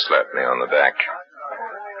slap me on the back.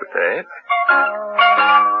 Prepared?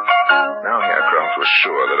 Now Herr Kropp was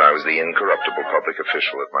sure that I was the incorruptible public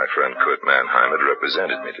official that my friend Kurt Mannheim had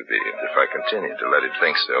represented me to be. And if I continued to let him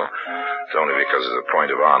think so, it's only because as a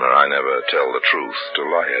point of honor I never tell the truth to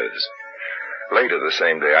liars. Later the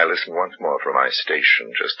same day I listened once more from my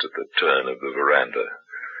station just at the turn of the veranda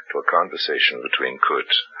to a conversation between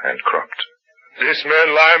Kurt and Kropp. This man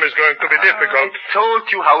Lime is going to be difficult. I told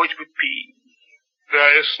you how it would be.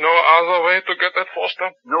 There is no other way to get at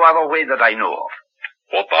Foster? No other way that I know of.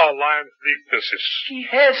 What are Lime's weaknesses? He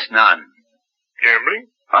has none. Gambling?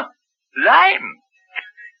 Huh? Lime?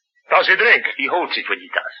 Does he drink? He holds it when he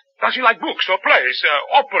does. Does he like books or plays,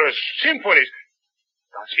 operas, symphonies?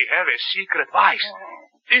 Does he have a secret vice?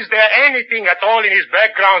 Is there anything at all in his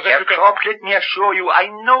background that Herr Kropp, let me assure you, I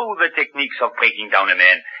know the techniques of breaking down a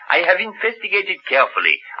man. I have investigated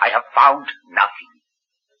carefully. I have found nothing.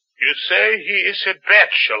 You say he is a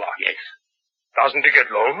bachelor? Yes. Doesn't he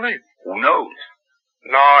get lonely? Who knows?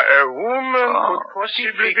 Now, a woman could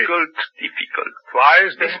possibly difficult. Why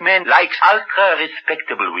is this man likes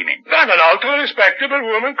ultra-respectable women. Then an ultra-respectable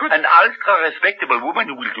woman could... An ultra-respectable woman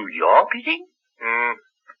who will do your bidding?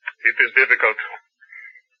 It is difficult.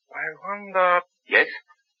 I wonder... Yes?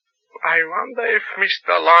 I wonder if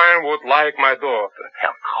Mr. Lime would like my daughter.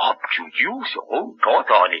 Herr Kropp, you use your own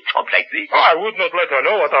daughter on a job like this? Oh, I would not let her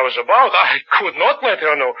know what I was about. I could not let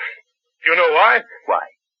her know. You know why? Why?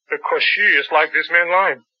 Because she is like this man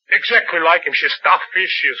Lime. Exactly like him. She is stuffy,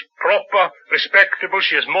 she is proper, respectable,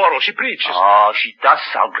 she is moral, she preaches. Oh, she does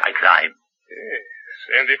sound like Lime.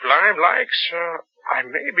 Yes, and if Lime likes her, I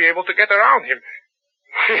may be able to get around him.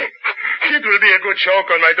 It will be a good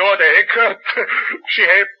joke on my daughter, eh, Kurt? She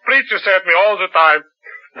preaches at me all the time.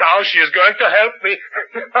 Now she is going to help me.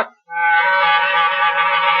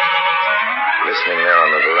 Listening there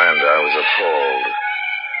on the veranda, I was appalled.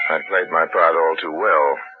 I'd played my part all too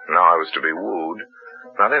well. Now I was to be wooed.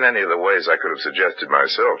 Not in any of the ways I could have suggested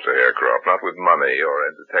myself to Herr Kropp, not with money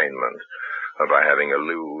or entertainment, or by having a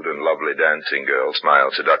lewd and lovely dancing girl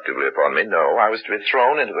smile seductively upon me. No, I was to be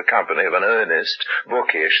thrown into the company of an earnest,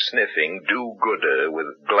 bookish, sniffing do-gooder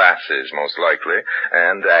with glasses, most likely,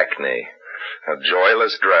 and acne. A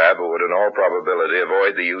joyless drab who would in all probability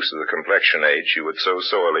avoid the use of the complexion aid she would so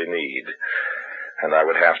sorely need. And I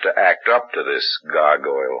would have to act up to this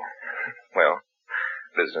gargoyle. Well,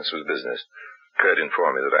 business was business. Kurt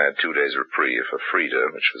informed me that I had 2 days reprieve, for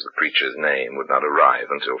Frida, which was the creature's name, would not arrive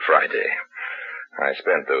until Friday. I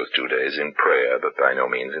spent those 2 days in prayer, but by no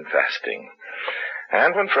means in fasting.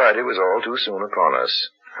 And when Friday was all too soon upon us,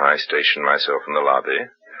 I stationed myself in the lobby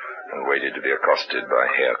and waited to be accosted by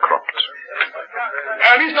Herr Kropp.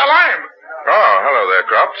 Mr. Lime! Oh, hello there,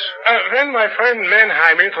 Kropp. When my friend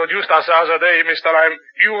Mannheim introduced us the other day, Mr. Lime,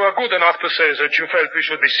 you were good enough to say that you felt we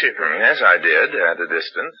should be civil. Yes, I did, at a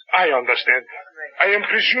distance. I understand. I am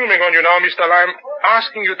presuming on you now, Mr. Lime,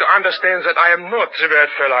 asking you to understand that I am not the bad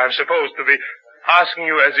fellow I am supposed to be. Asking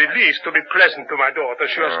you as at least to be pleasant to my daughter.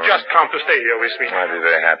 She has just come to stay here with me. I'd be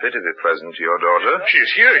very happy to be pleasant to your daughter. She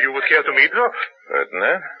is here. You would care to meet her?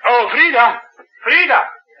 Certainly. Oh, Frida! Frida!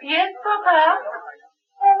 Yes, Papa?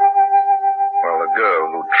 Well, the girl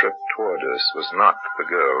who tripped toward us was not the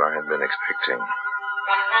girl I had been expecting.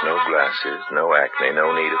 No glasses, no acne,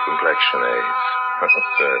 no need of complexion aids.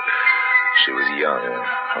 She was young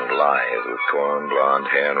and lithe, with corn blonde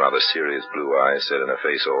hair and rather serious blue eyes set in a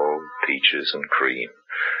face all peaches and cream.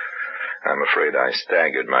 I'm afraid I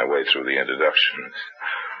staggered my way through the introductions.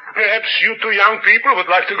 Perhaps you two young people would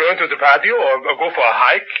like to go into the patio or go for a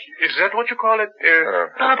hike? Is that what you call it?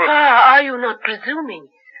 Papa, are you not presuming?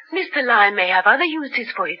 Mr. Lime may have other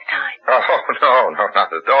uses for his time. Oh, no, not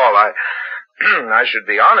at all. I should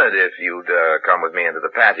be honored if you'd come with me into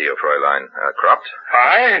the patio, Fräulein Kropp.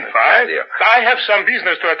 Fine. Patio. I have some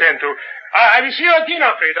business to attend to. I will see you at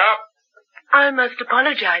dinner, Frida. I must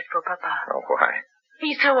apologize for Papa. Oh, why?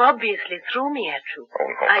 He so obviously threw me at you. Oh,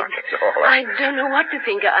 no, not at all. I don't know what to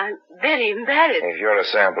think. I'm very embarrassed. If you're a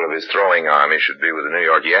sample of his throwing arm, he should be with the New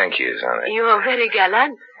York Yankees, honey. You're very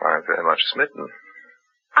gallant. I'm very much smitten.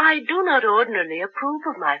 I do not ordinarily approve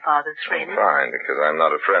of my father's friends. Fine, because I'm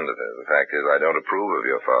not a friend of his. The fact is, I don't approve of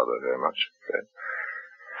your father very much. Fred.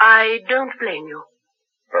 I don't blame you.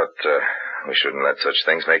 But we shouldn't let such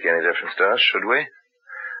things make any difference to us, should we?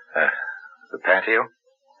 The patio?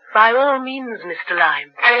 By all means, Mr.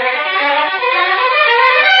 Lime.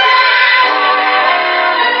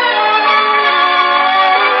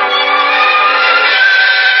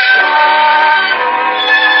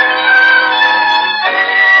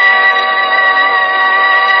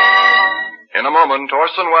 In a moment,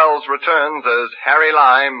 Orson Welles returns as Harry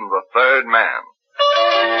Lime, the third man.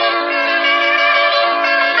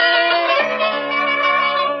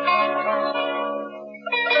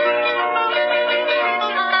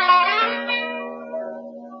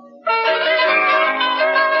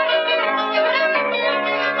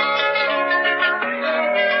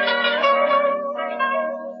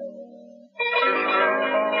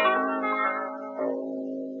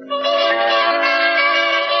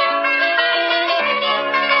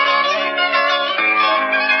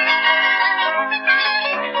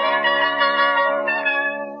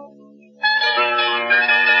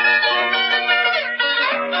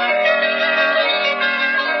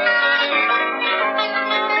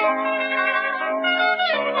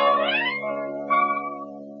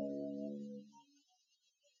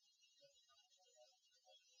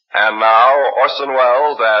 And now, Orson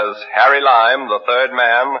Welles as Harry Lime, the third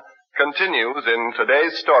man, continues in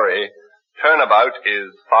today's story, Turnabout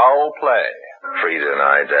is Foul Play. Frida and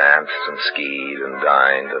I danced and skied and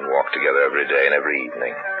dined and walked together every day and every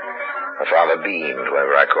evening. My father beamed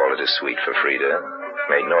whenever I called at his suite for Frida,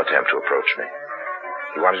 made no attempt to approach me.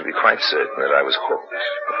 He wanted to be quite certain that I was hooked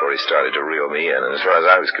before he started to reel me in, and as far as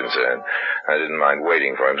I was concerned, I didn't mind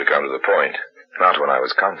waiting for him to come to the point. Not when I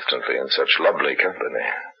was constantly in such lovely company.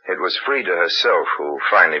 It was Frida herself who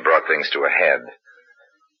finally brought things to a head.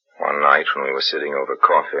 One night when we were sitting over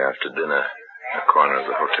coffee after dinner in a corner of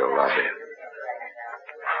the hotel lobby.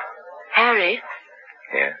 Harry?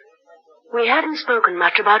 Yeah? We haven't spoken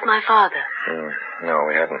much about my father. No,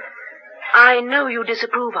 we haven't. I know you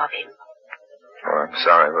disapprove of him. Well, I'm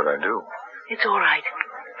sorry, but I do. It's all right.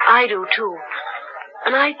 I do, too.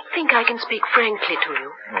 And I think I can speak frankly to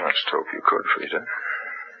you. Well, I just hope you could, Frida.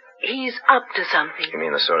 He's up to something. You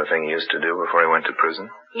mean the sort of thing he used to do before he went to prison?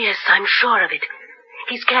 Yes, I'm sure of it.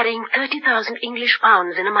 He's carrying 30,000 English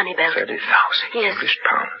pounds in a money belt. 30,000 Yes. English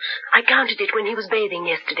pounds? I counted it when he was bathing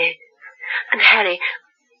yesterday. And, Harry,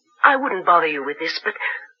 I wouldn't bother you with this, but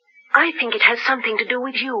I think it has something to do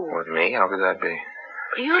with you. With me? How could that be?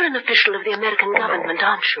 You're an official of the American government,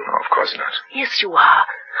 aren't you? No, of course not. Yes, you are.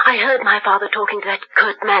 I heard my father talking to that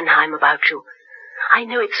Kurt Mannheim about you. I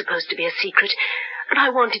know it's supposed to be a secret, but I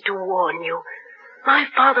wanted to warn you. My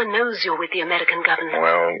father knows you're with the American government.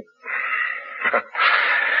 Well,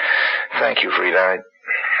 thank you, Frida.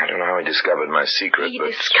 I don't know how he discovered my secret, He but...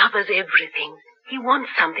 discovers everything. He wants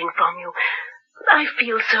something from you. I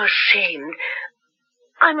feel so ashamed.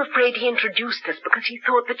 I'm afraid he introduced us because he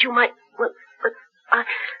thought that you might... Well,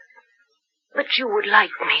 that you would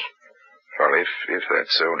like me. Well, if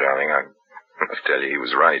that's so, darling, I must tell you he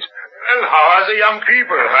was right. Well, how are the young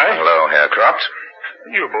people, huh? Hello, Herr Croft.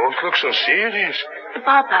 You both look so serious.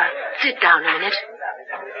 Papa, sit down a minute.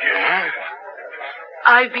 Yeah?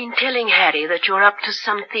 I've been telling Harry that you're up to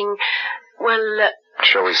something, well...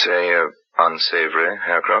 Shall we say, unsavory,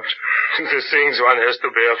 Herr Croft? The things one has to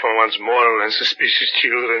bear from one's moral and suspicious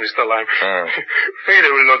children, Mr. Lime. Frida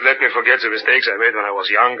will not let me forget the mistakes I made when I was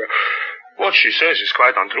younger. What she says is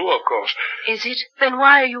quite untrue, of course. Is it? Then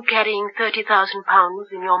why are you carrying 30,000 pounds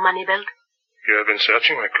in your money belt? You have been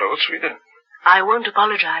searching my clothes, Frida? I won't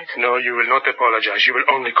apologize. No, you will not apologize. You will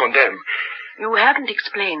only condemn. You haven't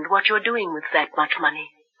explained what you're doing with that much money.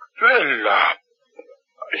 Well,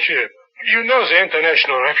 you know the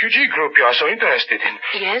International Refugee Group you are so interested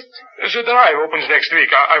in. Yes? The drive opens next week.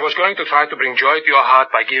 I was going to try to bring joy to your heart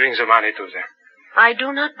by giving the money to them. I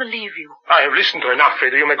do not believe you. I have listened to enough,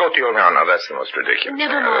 Frida. You may go to your... No, that's the most ridiculous.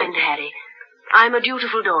 Never mind, Harry. I'm a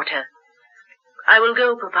dutiful daughter. I will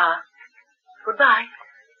go, Papa. Goodbye.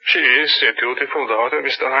 She is a dutiful daughter,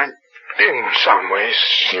 Mr. Lime. In some ways.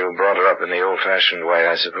 You brought her up in the old-fashioned way,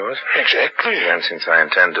 I suppose? Exactly. And since I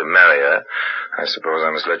intend to marry her, I suppose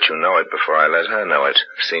I must let you know it before I let her know it.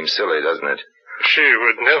 Seems silly, doesn't it? She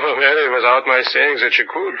would never marry without my saying that she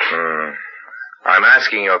could. I'm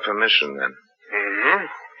asking your permission, then.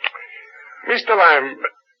 Mm-hmm. Mr. Lime,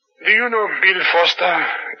 Do you know Bill Foster,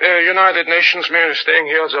 United Nations man staying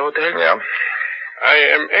here at the hotel? Yeah. I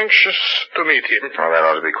am anxious to meet him. Well, that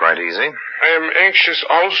ought to be quite easy. I am anxious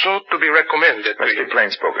also to be recommended. Let's be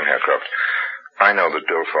plain spoken, Herr Croft. I know that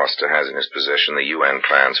Bill Foster has in his possession the UN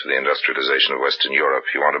plans for the industrialization of Western Europe.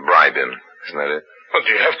 You want to bribe him, isn't that it? Well,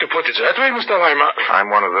 do you have to put it that way, Mr. Lima?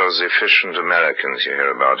 I'm one of those efficient Americans you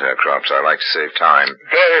hear about, Herr Croft. I like to save time.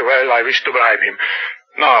 Very well, I wish to bribe him.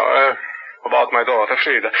 Now, about my daughter,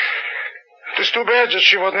 Frida. It is too bad that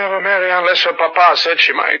she would never marry unless her papa said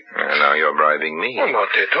she might. Now you're bribing me. Oh, not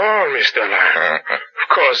at all, Mr. Lime. Of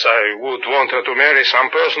course, I would want her to marry some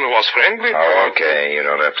person who was friendly. Oh, okay. You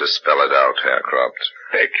don't have to spell it out, Herr Croft.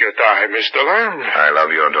 Take your time, Mr. Lime. I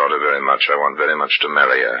love your daughter very much. I want very much to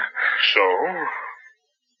marry her. So?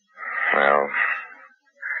 Well,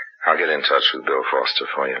 I'll get in touch with Bill Foster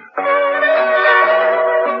for you.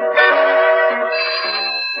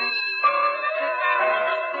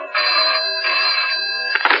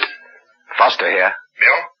 Foster here.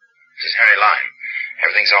 Bill, this is Harry Lime.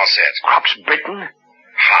 Everything's all set. Crop's bitten?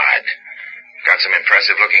 Hard. Got some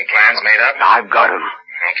impressive-looking plans made up? I've got 'em.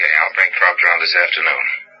 Okay, I'll bring Croft around this afternoon.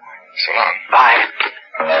 So long. Bye.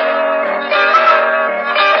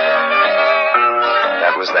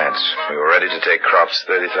 That was that. We were ready to take Crop's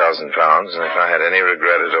 30,000 pounds, and if I had any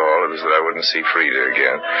regret at all, it was that I wouldn't see Frida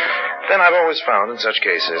again. Then I've always found in such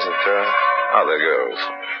cases that there are other girls.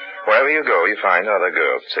 Wherever you go, you find other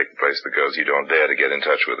girls to take the place of the girls you don't dare to get in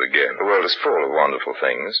touch with again. The world is full of wonderful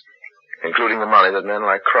things, including the money that men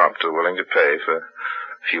like Croft are willing to pay for a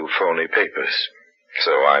few phony papers.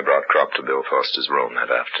 So I brought Croft to Bill Foster's room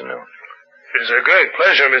that afternoon. It's a great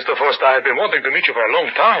pleasure, Mr. Foster. I've been wanting to meet you for a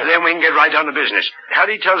long time. Then we can get right down to business.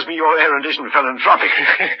 Harry tells me your errand isn't philanthropic.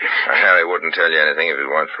 Harry wouldn't tell you anything if it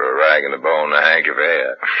weren't for a rag and a bone and a hank of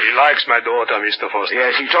hair. He likes my daughter, Mr. Foster.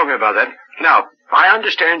 Yes, he told me about that. Now, I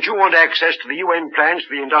understand you want access to the UN plans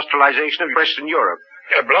for the industrialization of Western Europe.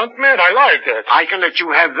 A blunt man, I like that. I can let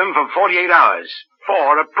you have them for 48 hours.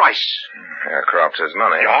 For a price. Herr Croft has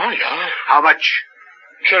money. Yeah. How much?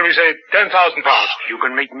 Shall we say 10,000 pounds? You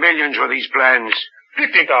can make millions with these plans.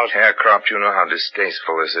 15,000. Herr Croft, you know how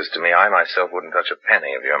distasteful this is to me. I myself wouldn't touch a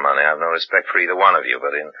penny of your money. I've no respect for either one of you,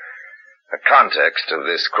 but in the context of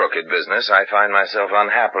this crooked business, I find myself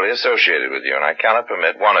unhappily associated with you, and I cannot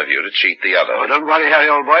permit one of you to cheat the other. Oh, don't worry, Harry,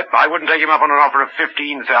 old boy. I wouldn't take him up on an offer of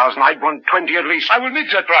 15,000. I'd want 20 at least. I will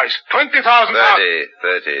meet that price. 20,000 pounds.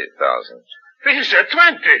 30,000. He said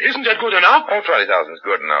 20. Isn't that good enough? Oh, 20,000 is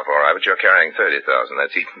good enough, all right, but you're carrying 30,000.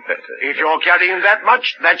 That's even better. If you're carrying that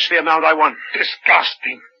much, that's the amount I want.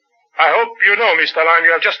 Disgusting. I hope you know, Mr. Lime,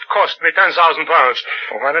 you have just cost me 10,000 pounds.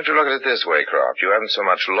 Well, why don't you look at it this way, Croft? You haven't so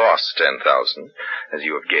much lost 10,000 as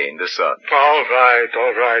you have gained a son. All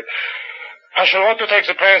right. I shall want to take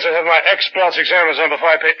the plans and have my experts examine them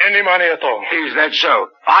before I pay any money at all. Is that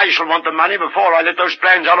so? I shall want the money before I let those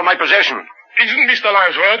plans out of my possession. Isn't Mr.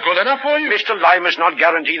 Lime's word good enough for you? Mr. Lime must not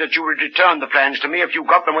guarantee that you will return the plans to me if you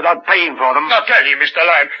got them without paying for them. Now tell him, Mr.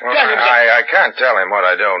 Lime. Well, tell him I can't tell him what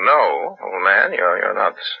I don't know, old man. You're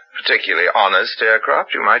not particularly honest, Herr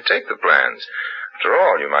Croft. You might take the plans. After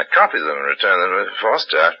all, you might copy them and return them to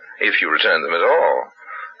Foster, if you return them at all.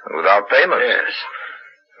 And without payment. Yes.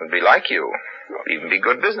 It would be like you. Even be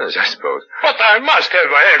good business, I suppose. But I must have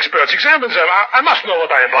my experts examine them. I must know what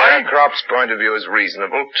I am buying. Croft's point of view is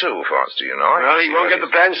reasonable, too, Foster, you know. Well, he won't get the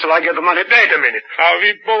plans till I get the money. Wait a minute. Now,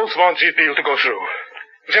 we both want this deal to go through.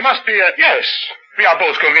 There must be a... Yes. We are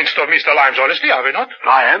both convinced of Mr. Lime's honesty, are we not?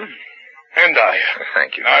 I am. And I.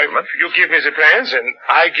 Thank you, gentlemen. You give me the plans, and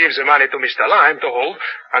I give the money to Mr. Lime to hold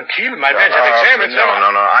until my men have examined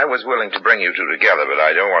them. No. I was willing to bring you two together, but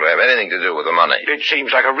I don't want to have anything to do with the money. It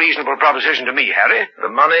seems like a reasonable proposition to me, Harry. The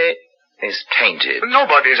money is tainted.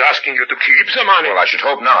 Nobody's asking you to keep the money. Well, I should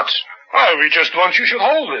hope not. Oh, we just want you should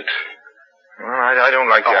hold it. Well, I don't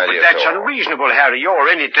like the idea but that's at all. unreasonable, Harry. You're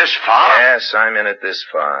in it this far. Yes, I'm in it this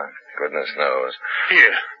far. Goodness knows.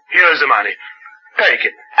 Here's the money. Take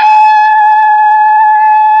it.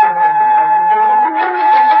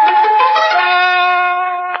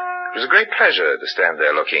 It was a great pleasure to stand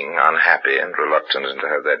there looking unhappy and reluctant and to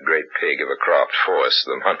have that great pig of a Croft force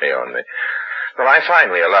the money on me. Well, I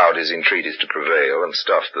finally allowed his entreaties to prevail and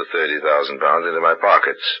stuffed the 30,000 pounds into my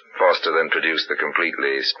pockets. Foster then produced the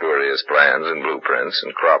completely spurious plans and blueprints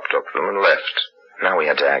and Croft took them and left. Now we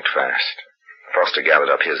had to act fast. Foster gathered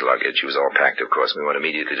up his luggage. He was all packed, of course, and we went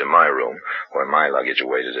immediately to my room, where my luggage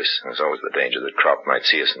awaited us. There was always the danger that Croft might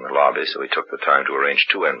see us in the lobby, so we took the time to arrange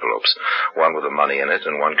 2 envelopes, one with the money in it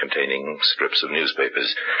and one containing strips of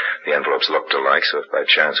newspapers. The envelopes looked alike, so if by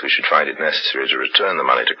chance we should find it necessary to return the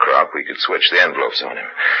money to Croft, we could switch the envelopes on him.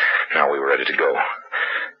 Now we were ready to go.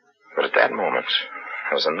 But at that moment,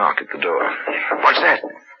 there was a knock at the door. What's that?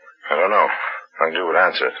 I don't know. Uncle would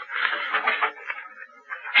answer it.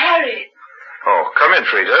 Harry! Oh, come in,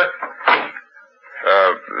 Frida.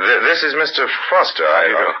 This is Mr. Foster.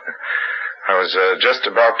 I was just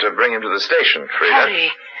about to bring him to the station, Frida.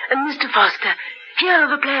 Harry, Mr. Foster, here are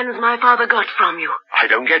the plans my father got from you. I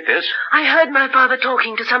don't get this. I heard my father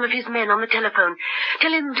talking to some of his men on the telephone,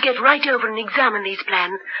 telling them to get right over and examine these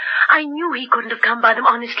plans. I knew he couldn't have come by them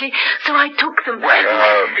honestly, so I took them.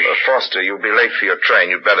 Well, Foster, you'll be late for your train.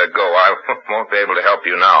 You'd better go. I won't be able to help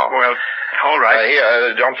you now. Well, all right.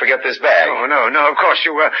 Here, don't forget this bag. Oh, no, of course.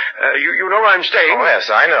 You know where I'm staying. Oh, yes,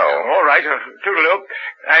 I know. All right. Toodaloo.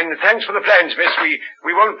 And thanks for the plans, miss.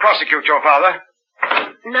 We won't prosecute your father.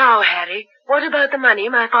 Now, Harry, what about the money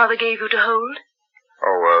my father gave you to hold?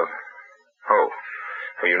 Oh,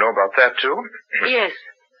 you know about that, too? Yes.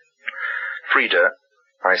 Frida,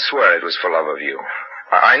 I swear it was for love of you.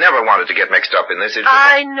 I never wanted to get mixed up in this.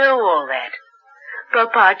 I know all that.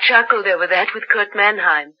 Papa chuckled over that with Kurt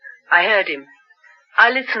Mannheim. I heard him.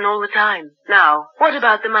 I listen all the time. Now, what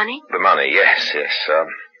about the money? The money, yes.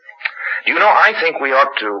 Do you know, I think we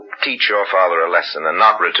ought to teach your father a lesson and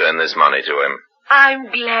not return this money to him.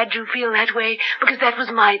 I'm glad you feel that way, because that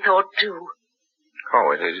was my thought, too.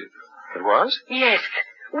 Oh, it was? Yes.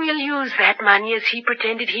 We'll use that money as he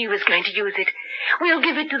pretended he was going to use it. We'll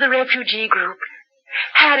give it to the refugee group.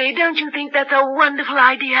 Harry, don't you think that's a wonderful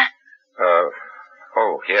idea?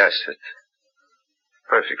 Oh, yes. It's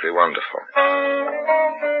perfectly wonderful.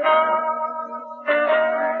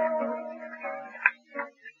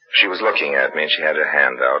 She was looking at me, and she had her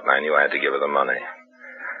hand out, and I knew I had to give her the money.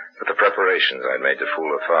 But the preparations I'd made to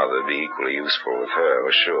fool her father would be equally useful with her, I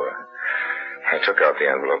was sure. I took out the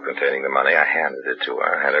envelope containing the money. I handed it to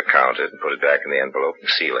her, had her count it, and put it back in the envelope and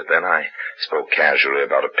seal it. Then I spoke casually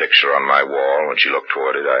about a picture on my wall. When she looked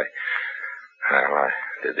toward it, I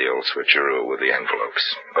did the old switcheroo with the envelopes.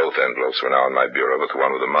 Both envelopes were now in my bureau, but the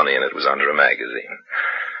one with the money in it was under a magazine.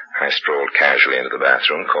 I strolled casually into the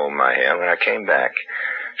bathroom, combed my hair, and when I came back,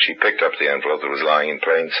 she picked up the envelope that was lying in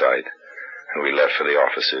plain sight, and we left for the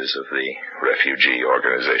offices of the refugee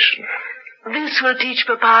organization. This will teach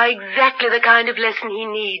Papa exactly the kind of lesson he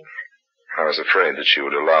needs. I was afraid that she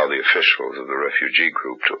would allow the officials of the refugee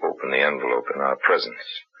group to open the envelope in our presence.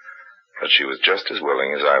 But she was just as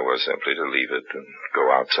willing as I was simply to leave it and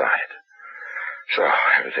go outside. So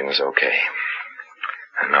everything was okay.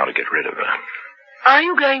 And now to get rid of her. Are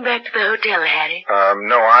you going back to the hotel, Harry?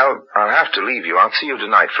 No, I'll have to leave you. I'll see you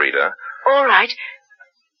tonight, Frida. All right.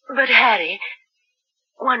 But, Harry,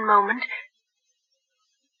 one moment.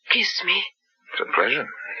 Kiss me. It's a pleasure.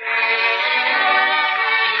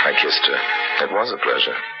 I kissed her. It was a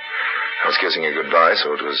pleasure. I was kissing her goodbye,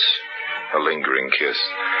 so it was a lingering kiss.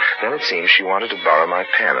 Then it seemed she wanted to borrow my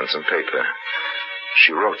pen and some paper.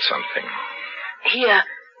 She wrote something. Here,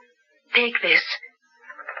 take this.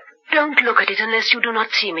 Don't look at it unless you do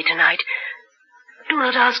not see me tonight. Do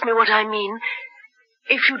not ask me what I mean.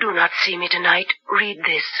 If you do not see me tonight, read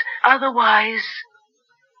this. Otherwise...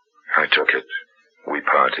 I took it. We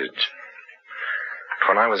parted.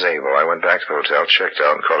 When I was able, I went back to the hotel, checked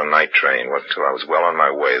out, and caught a night train. It wasn't until I was well on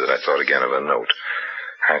my way that I thought again of a note.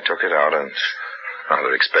 I took it out and,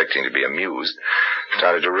 rather expecting to be amused,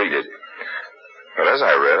 started to read it. But as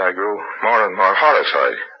I read, I grew more and more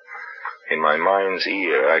horrified. In my mind's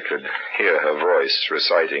ear, I could hear her voice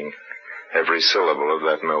reciting every syllable of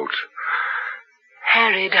that note.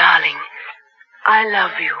 Harry, darling, I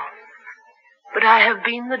love you. But I have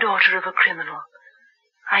been the daughter of a criminal.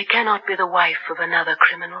 I cannot be the wife of another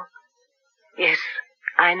criminal. Yes,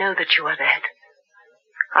 I know that you are that.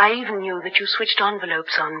 I even knew that you switched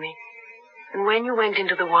envelopes on me. And when you went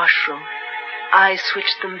into the washroom, I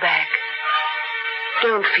switched them back.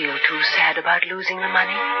 Don't feel too sad about losing the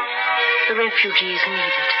money. The refugees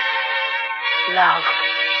need it. Love.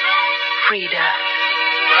 Frida.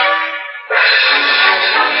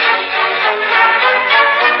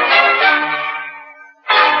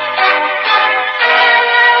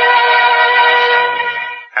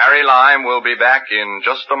 Harry Lime will be back in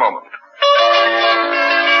just a moment.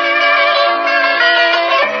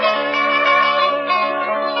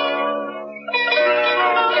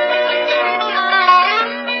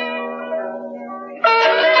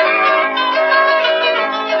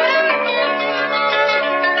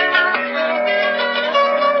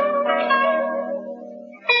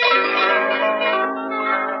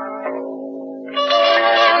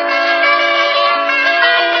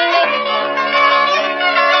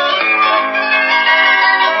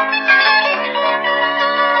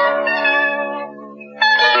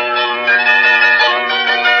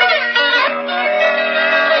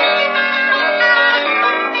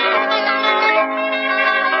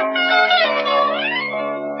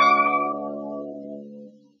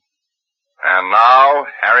 now,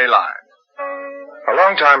 Harry Lime. A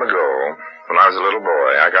long time ago, when I was a little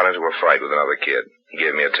boy, I got into a fight with another kid. He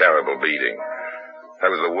gave me a terrible beating.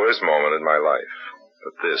 That was the worst moment in my life.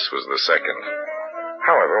 But this was the second.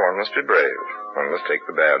 However, one must be brave. One must take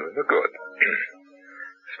the bad with the good.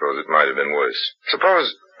 Suppose it might have been worse.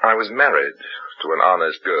 Suppose I was married to an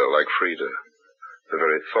honest girl like Frida. The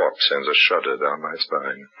very thought sends a shudder down my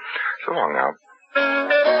spine. So long now.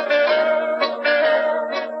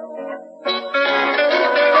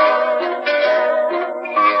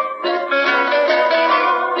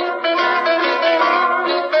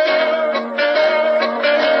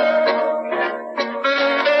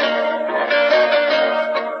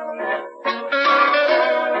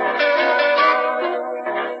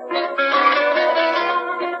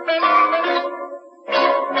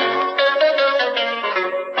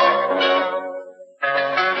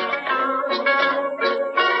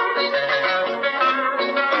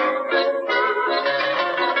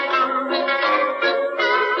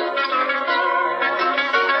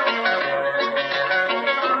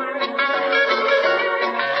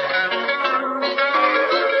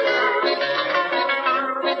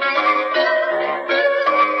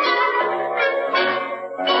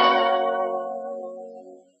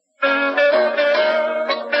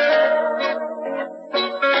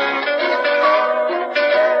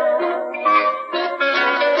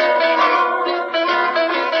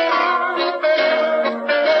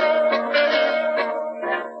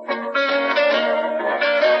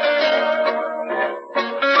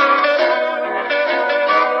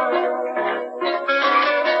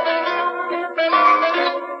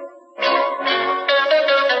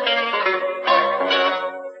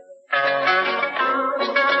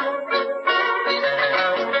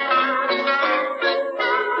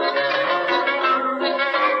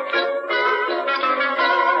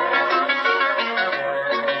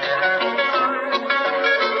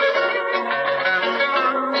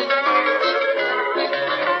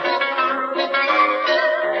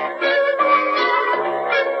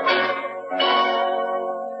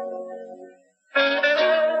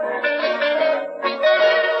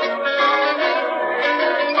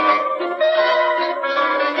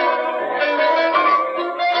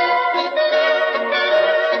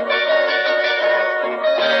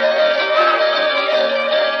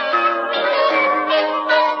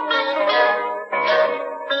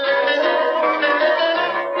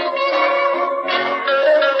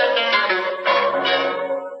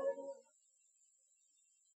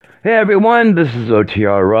 Hey everyone, this is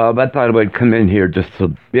OTR Rob. I thought I would come in here just a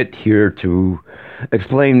bit here to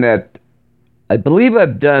explain that I believe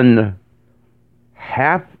I've done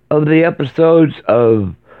half of the episodes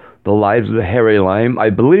of The Lives of Harry Lime.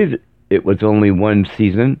 I believe it was only one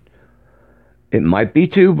season. It might be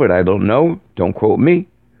two, but I don't know. Don't quote me.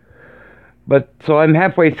 But so I'm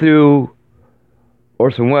halfway through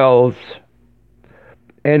Orson Welles.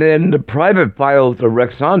 And in the private files of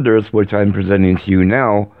Rex Saunders, which I'm presenting to you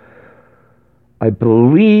now, I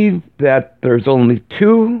believe that there's only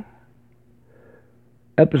 2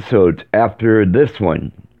 episodes after this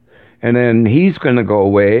one. And then he's going to go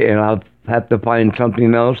away, and I'll have to find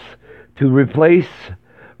something else to replace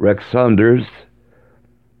Rex Saunders.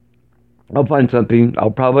 I'll find something. I'll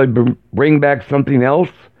probably bring back something else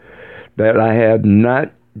that I have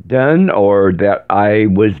not done or that I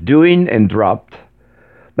was doing and dropped.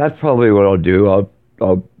 That's probably what I'll do.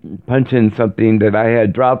 I'll punch in something that I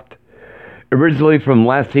had dropped originally from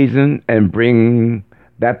last season and bring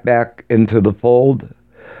that back into the fold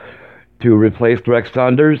to replace Rex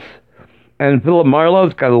Saunders. And Philip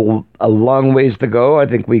Marlowe's got a long ways to go. I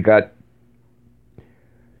think we got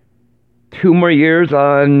 2 more years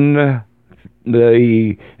on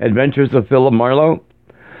the adventures of Philip Marlowe.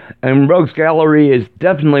 And Rogues Gallery is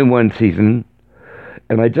definitely 1 season.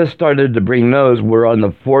 And I just started to bring those. We're on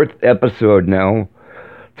the 4th episode now.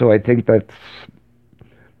 So I think that's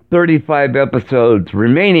 35 episodes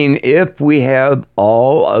remaining if we have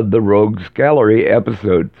all of the Rogues Gallery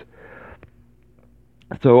episodes.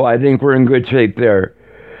 So I think we're in good shape there.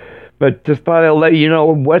 But just thought I'd let you know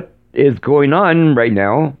what is going on right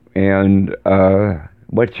now and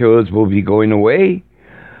what shows will be going away.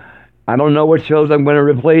 I don't know what shows I'm going to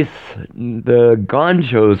replace the gone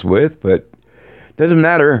shows with, but doesn't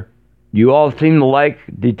matter. You all seem to like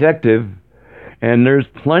Detective, and there's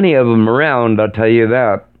plenty of them around, I'll tell you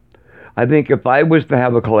that. I think if I was to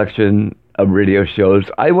have a collection of radio shows,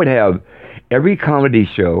 I would have every comedy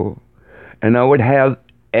show, and I would have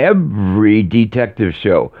every detective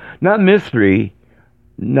show. Not mystery,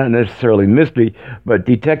 not necessarily mystery, but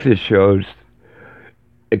detective shows,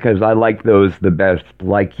 because I like those the best,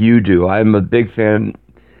 like you do. I'm a big fan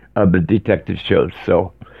of the detective shows.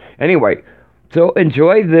 So, anyway, so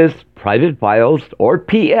enjoy this Private Files, or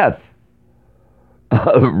PF,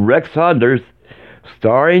 Rex Saunders,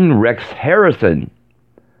 starring Rex Harrison.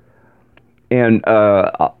 And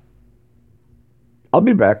I'll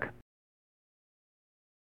be back.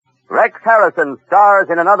 Rex Harrison stars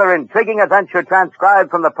in another intriguing adventure transcribed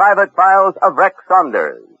from the Private Files of Rex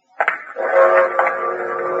Saunders.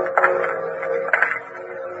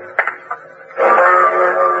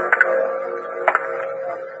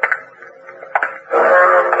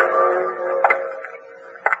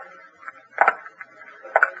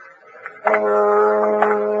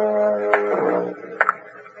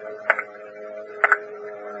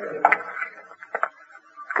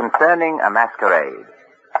 Concerning a masquerade.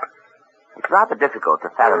 It's rather difficult to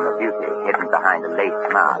fathom the beauty hidden behind a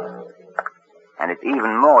lace mask. And it's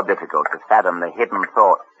even more difficult to fathom the hidden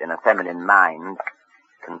thoughts in a feminine mind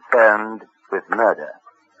concerned with murder.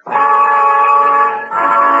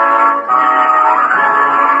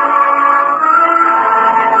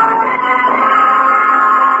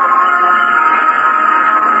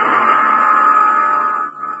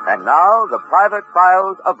 And now, the Private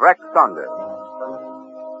Files of Rex Saunders.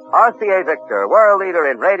 RCA Victor, world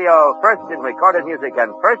leader in radio, first in recorded music,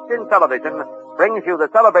 and first in television, brings you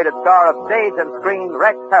the celebrated star of stage and screen,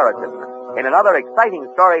 Rex Harrison, in another exciting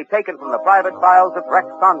story taken from the Private Files of Rex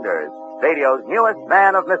Saunders, radio's newest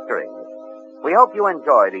man of mystery. We hope you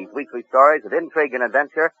enjoy these weekly stories of intrigue and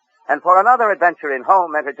adventure, and for another adventure in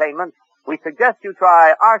home entertainment, we suggest you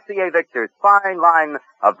try RCA Victor's fine line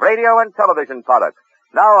of radio and television products,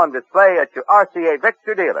 now on display at your RCA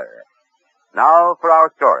Victor dealer. Now for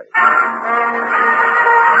our story.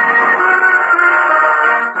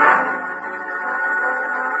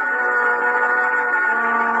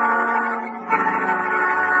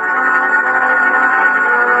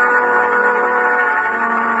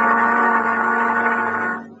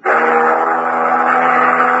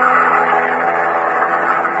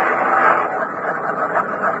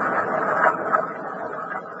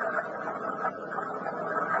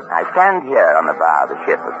 I stand here on the bow of the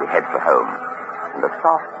ship as we head for home, and a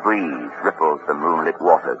soft breeze ripples the moonlit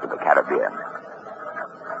waters of the Caribbean.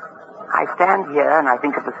 I stand here and I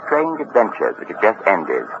think of the strange adventures which have just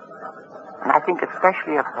ended, and I think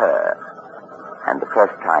especially of her and the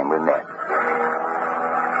first time we met.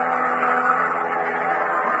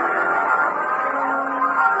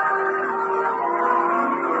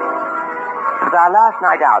 It was our last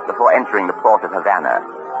night out before entering the port of Havana,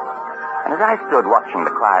 and as I stood watching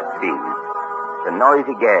the quiet seas, the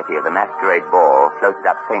noisy gaiety of the masquerade ball floated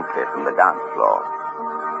up faintly from the dance floor.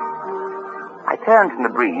 I turned from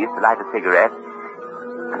the breeze to light a cigarette,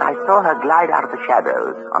 and I saw her glide out of the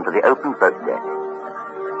shadows onto the open boat deck.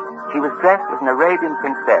 She was dressed as an Arabian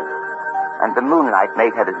princess, and the moonlight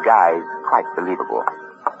made her disguise quite believable.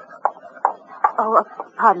 Oh,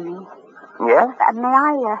 pardon me. Yes? May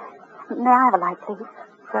I have a light, please?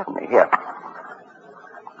 Certainly. Here.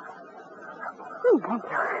 Thank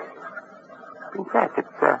you. Princess,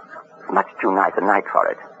 it's much too nice a night for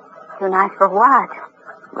it. Too nice for what?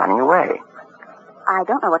 Running away. I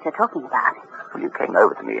don't know what you're talking about. Well, you came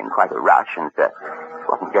over to me in quite a rush, and it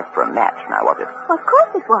wasn't just for a match, now, was it? Well, of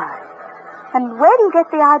course it was. And where do you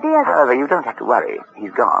get the idea that... However, you don't have to worry.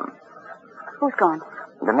 He's gone. Who's gone?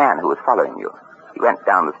 The man who was following you. He went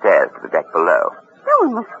down the stairs to the deck below. No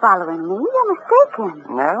one was following me. You're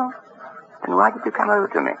mistaken. No? Then why did you come over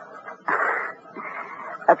to me?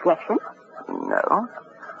 Objection? No.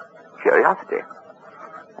 Curiosity.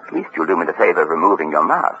 At least you'll do me the favor of removing your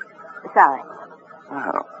mask. Sorry.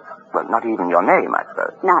 Oh. Well, not even your name, I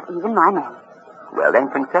suppose. Not even my name. Well then,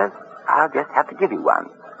 Princess, I'll just have to give you one.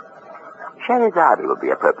 Scheherazade will be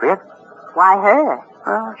appropriate. Why her?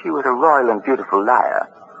 Well, she was a royal and beautiful liar.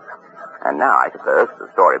 And now, I suppose, the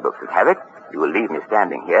storybooks would have it, you will leave me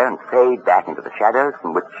standing here and fade back into the shadows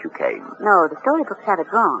from which you came. No, the storybooks have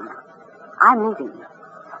it wrong. I'm leaving.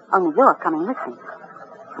 Only you're coming with me.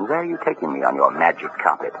 And where are you taking me on your magic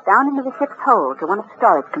carpet? Down into the ship's hold to one of the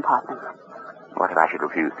storage compartments. What if I should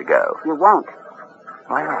refuse to go? You won't.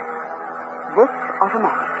 Why not? This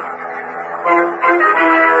automatic.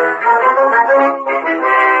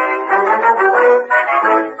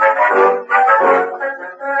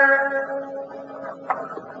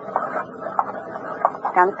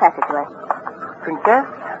 Down the passageway. Princess,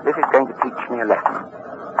 this is going to teach me a lesson.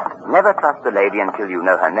 Never trust a lady until you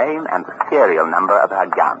know her name and the serial number of her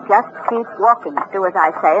gun. Just keep walking. Do as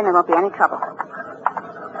I say, and there won't be any trouble.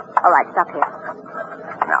 All right, stop here.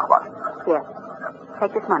 Now what? Here.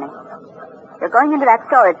 Take this money. You're going into that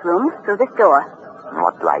storage room through this door.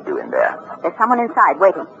 What do I do in there? There's someone inside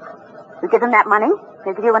waiting. You give them that money,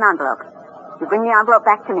 they'll give you an envelope. You bring the envelope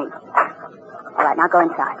back to me. All right, now go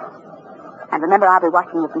inside. And remember, I'll be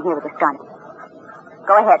watching you from here with this gun.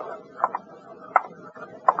 Go ahead.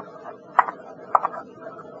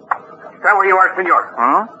 Stay where you are, senor.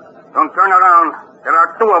 Huh? Don't turn around. There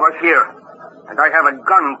are two of us here. And I have a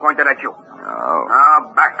gun pointed at you. Oh.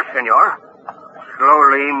 Now, back, senor.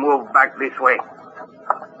 Slowly move back this way.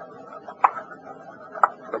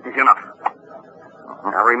 That is enough.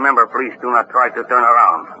 Now remember, please do not try to turn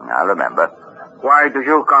around. I'll remember. Why did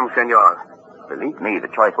you come, senor? Believe me, the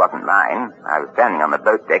choice wasn't mine. I was standing on the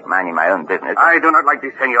boat deck minding my own business. I do not like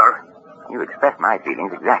this, senor. You express my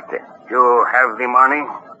feelings exactly. You have the money?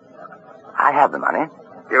 I have the money.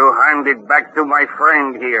 You hand it back to my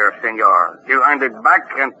friend here, senor. You hand it back,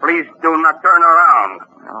 and please do not turn around.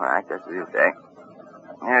 All right, just as you say.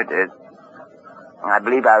 Here it is. I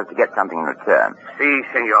believe I was to get something in return. Si,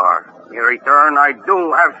 senor. In return, I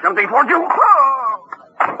do have something for you.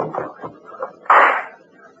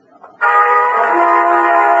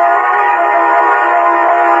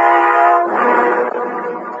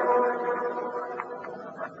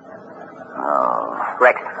 Oh,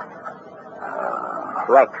 Rex.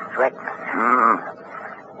 Rex. Oh,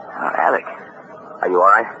 Alec. Are you all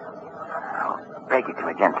right? Oh, break it to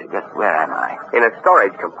me gently. Just where am I? In a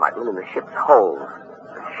storage compartment in the ship's hold.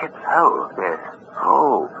 The ship's hold? Yes.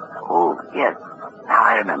 Oh, yes. Now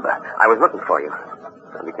I remember. I was looking for you.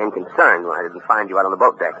 I became concerned when I didn't find you out on the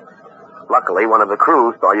boat deck. Luckily, one of the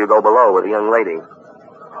crew saw you go below with a young lady.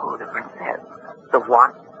 Oh, the princess. The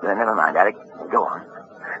what? Never mind, Alec. Go on.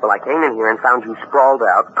 Well, I came in here and found you sprawled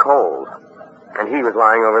out, cold. And he was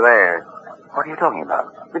lying over there. What are you talking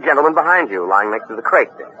about? The gentleman behind you, lying next to the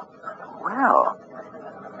crate there. Well,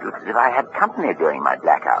 it looks as if I had company during my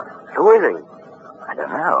blackout. Who is he? I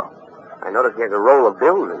don't know. I noticed he has a roll of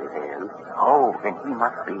bills in his hand. Oh, then he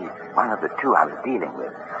must be one of the two I was dealing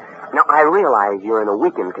with. Now, I realize you're in a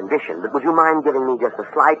weakened condition, but would you mind giving me just a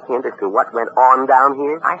slight hint as to what went on down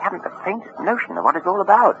here? I haven't the faintest notion of what it's all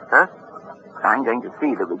about. Huh? I'm going to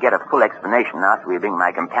see that we get a full explanation after we bring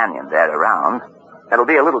my companion there around. That'll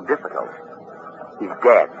be a little difficult. He's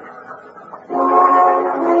dead.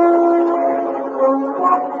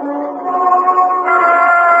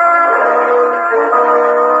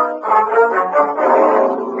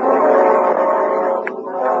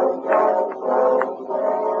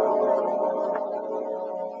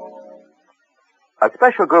 A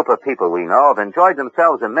special group of people we know have enjoyed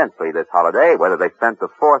themselves immensely this holiday, whether they spent the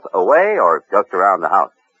 4th away or just around the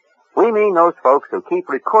house. We mean those folks who keep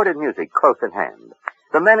recorded music close at hand.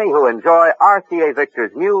 The many who enjoy RCA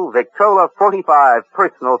Victor's new Victrola 45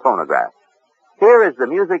 personal phonograph. Here is the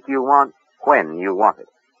music you want when you want it,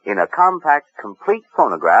 in a compact, complete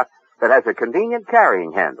phonograph that has a convenient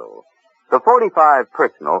carrying handle. The 45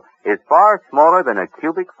 personal is far smaller than a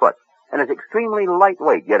cubic foot and is extremely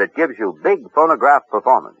lightweight, yet it gives you big phonograph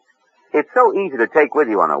performance. It's so easy to take with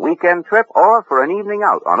you on a weekend trip or for an evening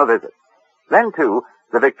out on a visit. Then, too,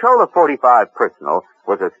 the Victrola 45 Personal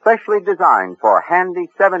was especially designed for handy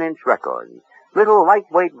 7-inch records, little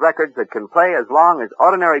lightweight records that can play as long as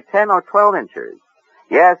ordinary 10 or 12 inches.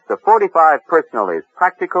 Yes, the 45 Personal is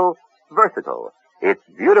practical, versatile. It's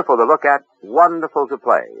beautiful to look at, wonderful to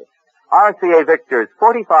play. RCA Victor's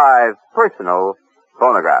 45 Personal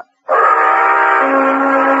phonograph.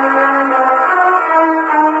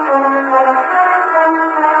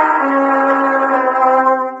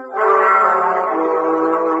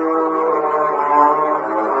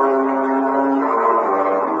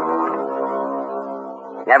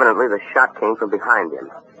 Evidently, the shot came from behind him.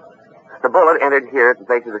 The bullet entered here at the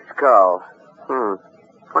base of the skull.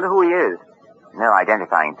 Wonder who he is. No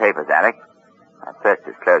identifying papers, Alec. I searched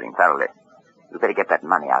his clothing thoroughly. You better get that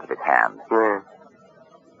money out of his hand. Yeah.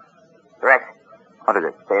 Rex. What is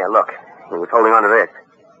it? Here, look. He was holding on to this.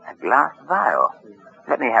 A glass vial.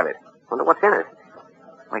 Let me have it. Wonder what's in it.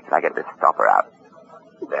 Wait till I get this stopper out.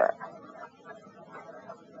 There.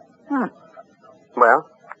 Well?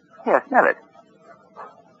 Here, smell it.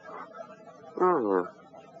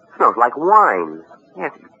 Smells like wine.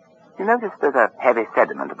 Yes. You notice there's a heavy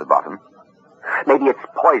sediment at the bottom? Maybe it's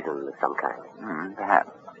poison of some kind.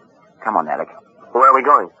 Perhaps. Come on, Alec. Where are we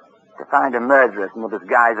going? To find a murderess in the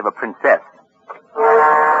disguise of a princess.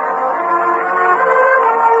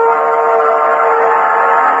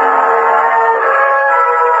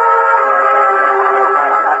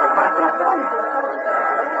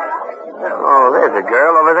 Oh, there's a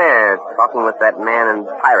girl over there talking with that man in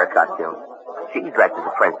pirate costume. She's dressed as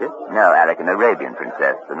a princess. No, Alec, an Arabian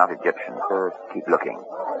princess, but not Egyptian. Keep looking.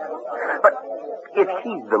 But if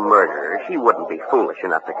he's the murderer, she wouldn't be foolish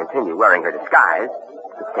enough to continue wearing her disguise.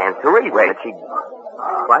 It stands to reason that she...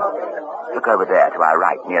 What? Look over there to our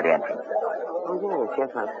right, near the entrance. Oh, yes,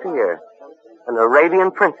 I see her. An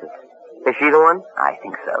Arabian princess. Is she the one? I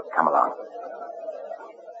think so. Come along.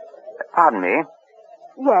 Pardon me.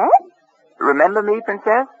 Yes? Remember me,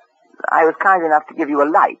 Princess? I was kind enough to give you a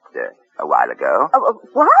light a while ago.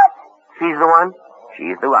 What? She's the one?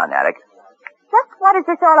 She's the one, Alex. Just what is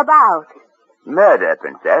this all about? Murder,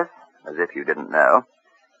 Princess. As if you didn't know.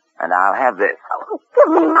 And I'll have this. Oh,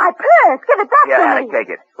 give me my purse. Give it back Here, to Alex, me. take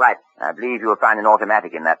it. Right. I believe you'll find an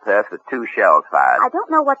automatic in that purse with 2 shells fired. I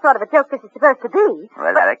don't know what sort of a joke this is supposed to be.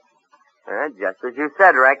 Well, Alex? Just as you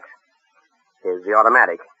said, Rex. Here's the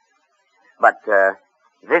automatic. But,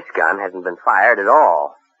 this gun hasn't been fired at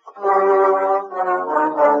all.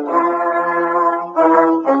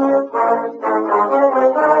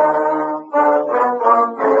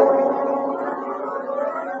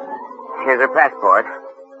 Here's her passport.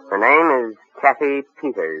 Her name is Kathy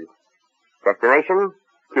Peters. Destination,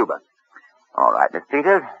 Cuba. All right, Miss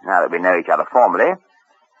Peters. Now that we know each other formally,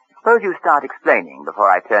 suppose you start explaining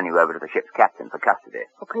before I turn you over to the ship's captain for custody.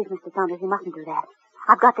 Oh, please, Mr. Saunders, you mustn't do that.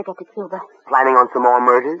 I've got to get to Cuba. Planning on some more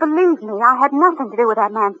murders? Believe me, I had nothing to do with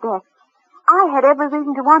that man's death. I had every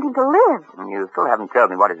reason to want him to live. You still haven't told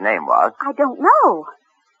me what his name was. I don't know.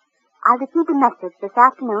 I received a message this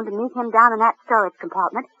afternoon to meet him down in that storage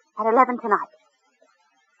compartment at 11 tonight.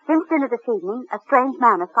 Since dinner this evening, a strange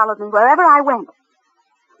man has followed me wherever I went.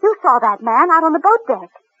 You saw that man out on the boat deck.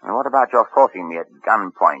 And what about your forcing me at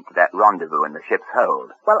gunpoint to that rendezvous in the ship's hold?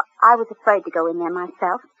 Well, I was afraid to go in there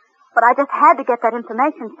myself, but I just had to get that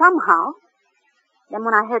information somehow. Then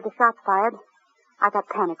when I heard the shots fired, I got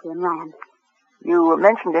panicky and ran. You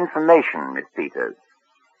mentioned information, Miss Peters.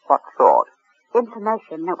 What sort?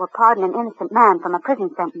 Information that would pardon an innocent man from a prison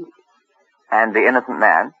sentence. And the innocent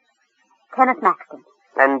man? Kenneth Maxton.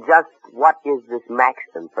 And just what is this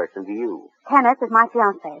Maxton person to you? Kenneth is my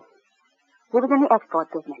fiancé. He was in the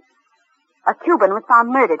export business. A Cuban was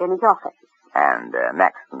found murdered in his office. And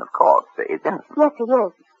Maxton, of course, is innocent. Yes, he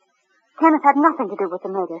is. Kenneth had nothing to do with the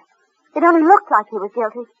murder. It only looked like he was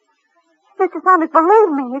guilty. Mr. Saunders,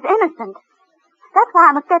 believe me, he's innocent. That's why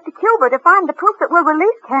I must get to Cuba to find the proof that will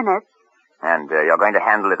release Kenneth. And you're going to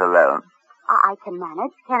handle it alone? I can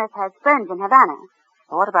manage. Kenneth has friends in Havana.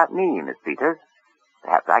 Well, what about me, Miss Peters?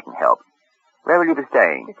 Perhaps I can help. Where will you be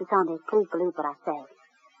staying? Mr. Saunders, please believe what I say.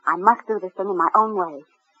 I must do this thing in my own way.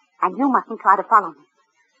 And you mustn't try to follow me.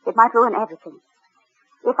 It might ruin everything.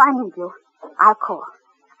 If I need you, I'll call.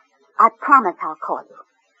 I promise I'll call you.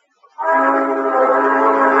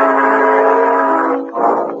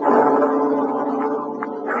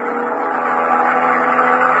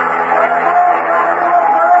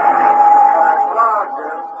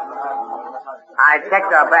 I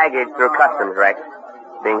checked our baggage through customs, Rex.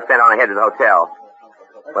 Being sent on ahead to the hotel.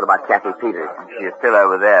 What about Kathy Peters? She is still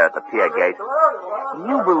over there at the pier gate. Do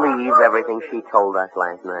you believe everything she told us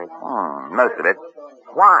last night? Most of it.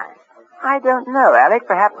 Why? I don't know, Alec.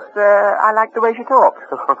 Perhaps I like the way she talks.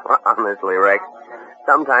 Honestly, Rex,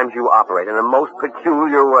 sometimes you operate in a most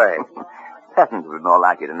peculiar way. Peasants would more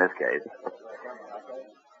like it in this case.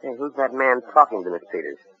 Hey, who's that man talking to Miss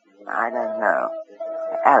Peters? I don't know.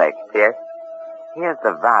 Alec. Yes? Here's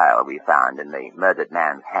the vial we found in the murdered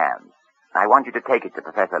man's hands. I want you to take it to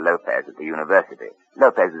Professor Lopez at the university.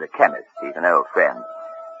 Lopez is a chemist. He's an old friend.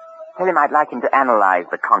 Tell him I'd like him to analyze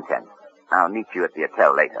the contents. I'll meet you at the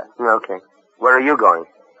hotel later. Okay. Where are you going?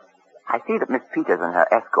 I see that Miss Peters and her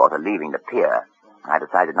escort are leaving the pier. I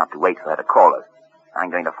decided not to wait for her to call us. I'm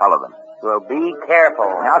going to follow them. Well, be careful.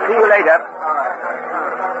 I'll see you later.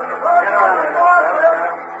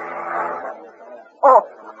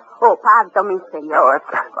 Oh, pardon me, senor. Oh, that's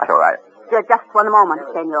quite all right. Just one moment,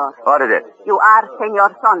 senor. What is it? You are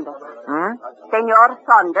Senor Saunders. Senor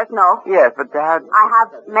Saunders, no? Yes, but I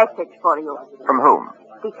have a message for you. From whom?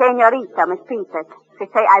 The senorita, Miss Peters. She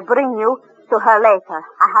say I bring you to her later.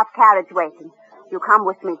 I have carriage waiting. You come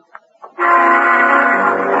with me.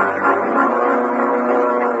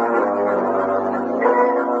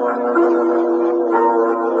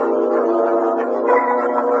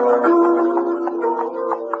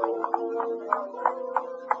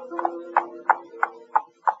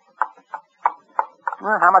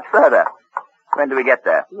 Well, how much further? When do we get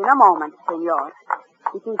there? In a moment, senor.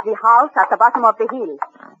 It is the house at the bottom of the hill.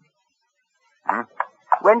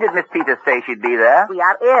 When did Miss Peters say she'd be there? We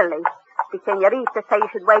are early. The senorita say you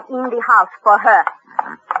should wait in the house for her.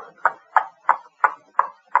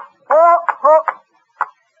 Ho, ho.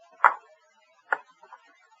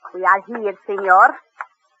 We are here, senor.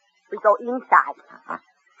 We go inside.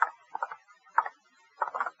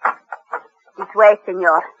 This way,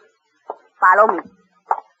 senor. Follow me.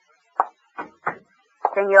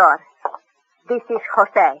 Senor, this is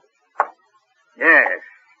Jose. Yes.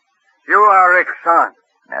 You are Rick's son.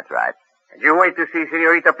 That's right. And you wait to see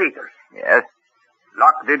Senorita Peters. Yes?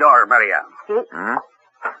 Lock the door, Maria. Si. Hmm?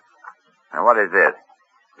 And what is this?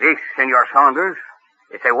 This, Senor Saunders,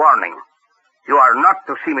 is a warning. You are not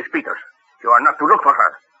to see Miss Peters. You are not to look for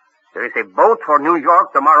her. There is a boat for New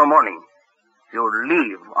York tomorrow morning. You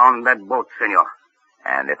leave on that boat, senor.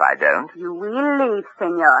 And if I don't? You will leave,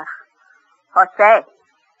 senor. Jose,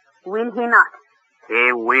 will he not?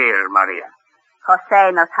 He will, Maria.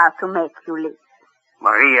 Jose knows how to make you leave.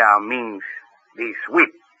 Maria means this whip.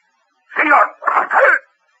 Senor!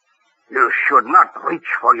 You should not reach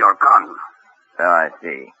for your gun. So I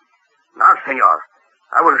see. Now, senor,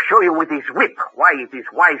 I will show you with this whip why it is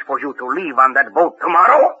wise for you to leave on that boat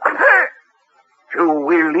tomorrow. You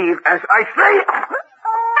will leave as I say.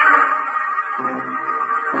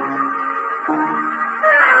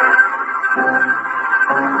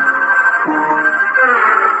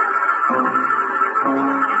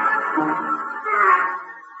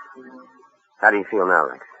 How do you feel now,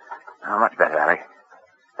 Rex? How much better, Alec?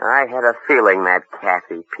 I had a feeling that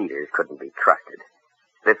Kathy Peters couldn't be trusted.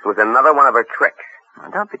 This was another one of her tricks.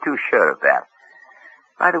 Well, don't be too sure of that.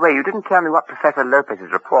 By the way, you didn't tell me what Professor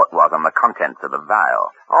Lopez's report was on the contents of the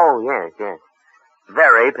vial. Oh, yes.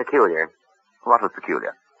 Very peculiar. What was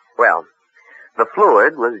peculiar? Well, the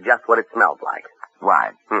fluid was just what it smelled like.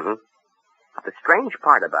 Why? Mm-hmm. The strange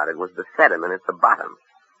part about it was the sediment at the bottom.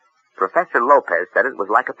 Professor Lopez said it was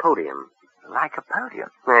lycopodium. Lycopodium?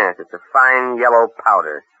 Yes, it's a fine yellow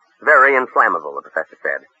powder. Very inflammable, the professor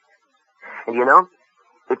said. And you know,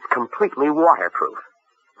 it's completely waterproof.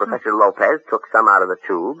 Professor Lopez took some out of the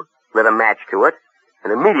tube, lit a match to it,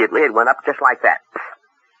 and immediately it went up just like that.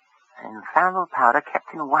 Inflammable powder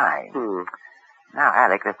kept in wine. Now,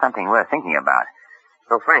 Alec, there's something worth thinking about.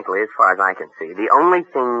 Well, frankly, as far as I can see, the only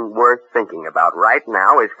thing worth thinking about right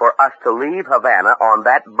now is for us to leave Havana on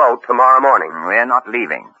that boat tomorrow morning. We're not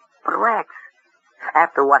leaving. But, Rex,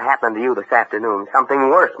 after what happened to you this afternoon, something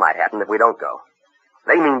worse might happen if we don't go.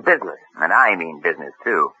 They mean business. And I mean business,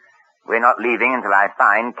 too. We're not leaving until I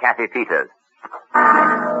find Kathy Peters.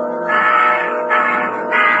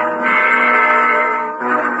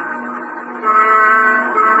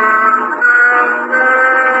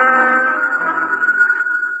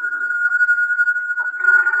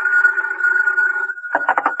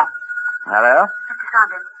 Hello? Mr.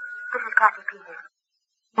 Saunders, this is Kathy Peters.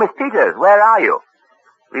 Miss Peters, where are you?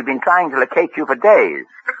 We've been trying to locate you for days.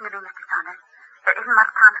 Listen to me, Mr. Saunders. There isn't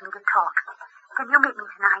much time for me to talk. Can you meet me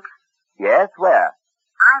tonight? Yes, where?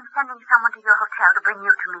 I'm sending someone to your hotel to bring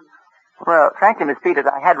you to me. Well, frankly, Miss Peters,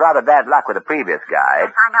 I had rather bad luck with the previous guy.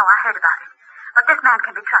 Yes, I know. I heard about it. But this man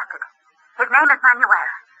can be trusted. His name is Manuel.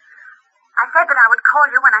 I said that I would call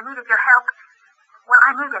you when I needed your help. Well,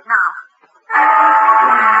 I need it now.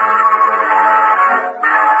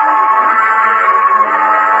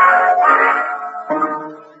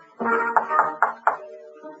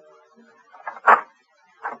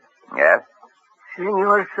 Yes?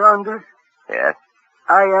 Senor Saunders? Yes?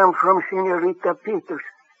 I am from Senorita Peters.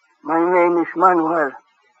 My name is Manuel.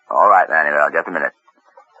 All right, Manuel, just a minute.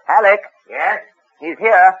 Alec? Yes? He's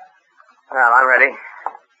here. Well, I'm ready.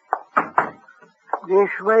 This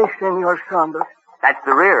way, Senor Saunders. That's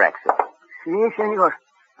the rear exit. Si, senor.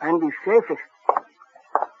 And the safest.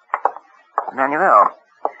 Manuel.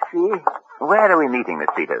 Si. Where are we meeting, Miss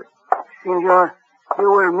Peters? Senor,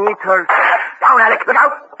 you will meet her. Down, Alec, look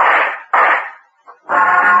out!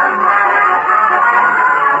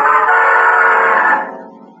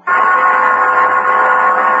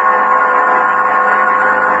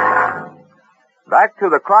 Back to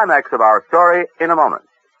the climax of our story in a moment.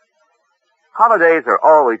 Holidays are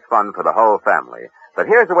always fun for the whole family, but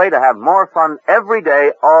here's a way to have more fun every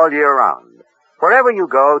day, all year round. Wherever you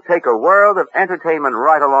go, take a world of entertainment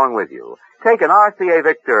right along with you. Take an RCA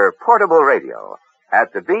Victor portable radio.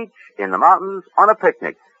 At the beach, in the mountains, on a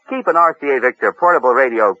picnic, keep an RCA Victor portable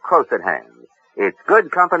radio close at hand. It's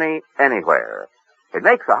good company anywhere. It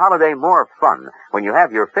makes a holiday more fun when you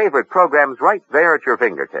have your favorite programs right there at your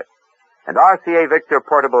fingertips. And RCA Victor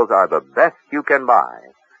portables are the best you can buy.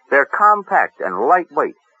 They're compact and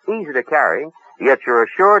lightweight, easy to carry, yet you're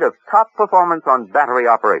assured of top performance on battery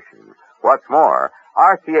operation. What's more,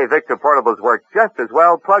 RCA Victor portables work just as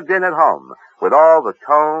well plugged in at home, with all the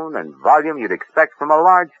tone and volume you'd expect from a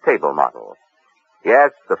large table model.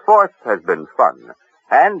 Yes, the 4th has been fun,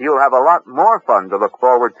 and you'll have a lot more fun to look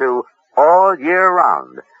forward to all year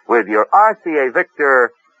round with your RCA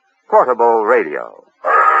Victor portable radio.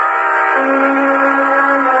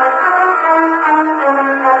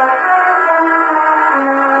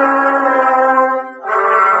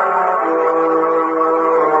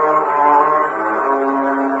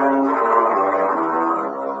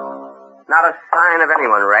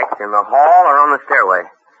 In the hall or on the stairway?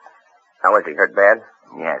 How is he? Hurt bad?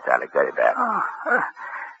 Yes, Alec, very bad.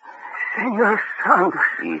 Senor Saunders.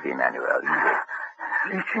 Easy, Manuel,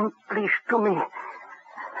 easy. Listen, please, to me.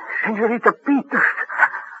 Senorita Peters.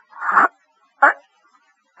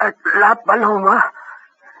 At La Paloma.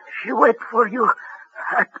 She wait for you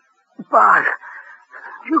at bar.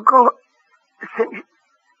 You go...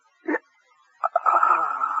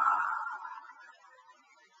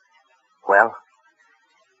 Well,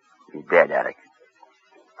 he's dead, Alec.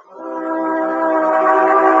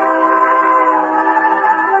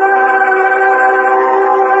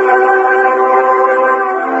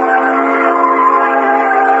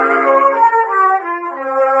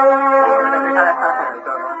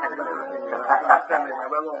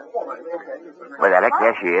 Well, Alec,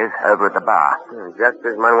 there she is, over at the bar. Just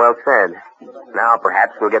as Manuel said. Now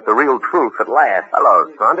perhaps we'll get the real truth at last. Hello,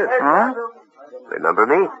 Saunders. Huh? Remember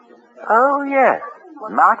me? Oh, yes.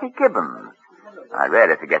 Marty Gibbons. I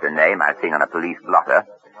rarely forget a name I've seen on a police blotter.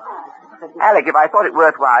 Alec, if I thought it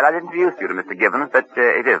worthwhile, I'd introduce you to Mr. Gibbons, but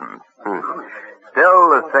it isn't. Still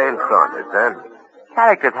the same Saunders, huh?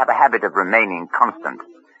 Characters have a habit of remaining constant.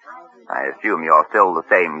 I assume you're still the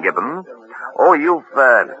same Gibbons. Oh, you've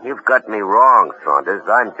got me wrong, Saunders.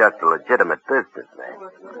 I'm just a legitimate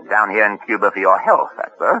businessman. Down here in Cuba for your health, I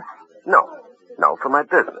suppose? No, for my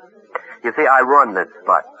business. You see, I run this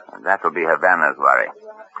spot. And that will be Havana's worry.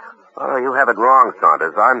 Oh, you have it wrong,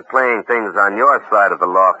 Saunders. I'm playing things on your side of the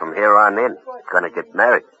law from here on in. Gonna get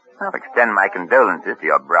married. I'll extend my condolences to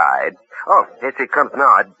your bride. Oh, here she comes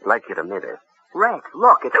now. I'd like you to meet her. Rex,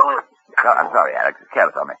 look, it's... Oh, I'm sorry, Alex. It's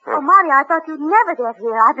careless of me. Oh, Marty, I thought you'd never get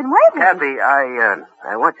here. I've been waiting. Kathy,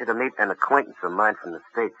 I want you to meet an acquaintance of mine from the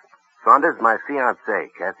States. Saunders, my fiancée,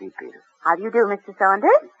 Kathy Peters. How do you do, Mr.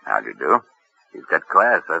 Saunders? How do you do? You've got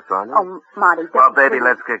class, huh, Saunders? Oh, Marty, don't... Well, baby,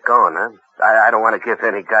 let's get going, huh? I don't want to give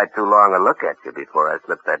any guy too long a look at you before I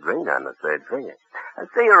slip that ring on the third finger. I'll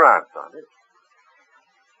see you around, Saunders.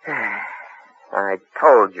 I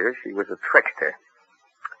told you she was a trickster.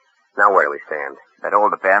 Now, where do we stand? That all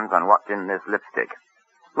depends on what's in this lipstick.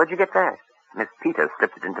 Where'd you get that? Miss Peters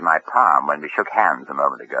slipped it into my palm when we shook hands a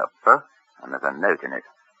moment ago. Huh? And there's a note in it.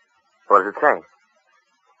 What does it say?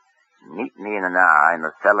 Meet me in an hour in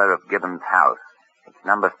the cellar of Gibbons' house. It's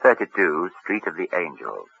number 32, Street of the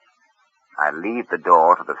Angels. I leave the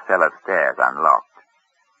door to the cellar stairs unlocked.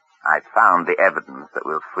 I found the evidence that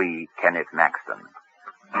will free Kenneth Maxton.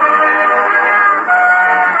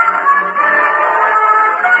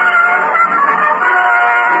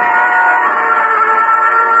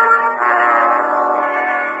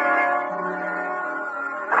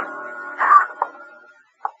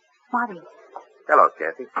 Marty. Hello,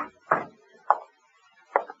 Kathy.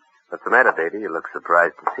 What's the matter, baby? You look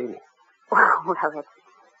surprised to see me. Well,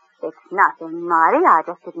 it's nothing, Marty. I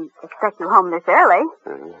just didn't expect you home this early.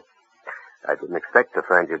 Mm-hmm. I didn't expect to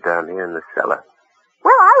find you down here in the cellar.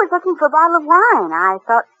 Well, I was looking for a bottle of wine. I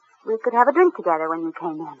thought we could have a drink together when you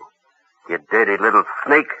came in. You dirty little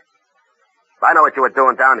sneak. I know what you were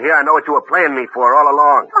doing down here. I know what you were playing me for all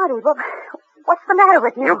along. Marty, but what's the matter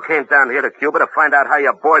with you? You came down here to Cuba to find out how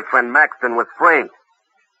your boyfriend Maxton was framed.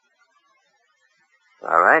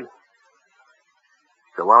 All right.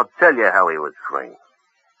 So I'll tell you how he was framed.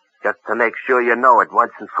 Just to make sure you know it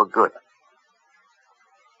once and for good.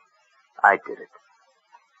 I did it.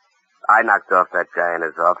 I knocked off that guy in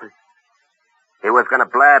his office. He was going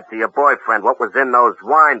to blab to your boyfriend what was in those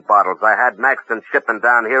wine bottles I had Maxton shipping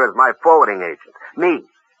down here as my forwarding agent. Me.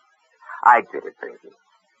 I did it, baby.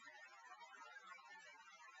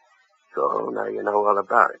 So now you know all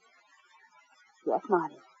about it. Yes,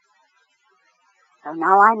 Marty. So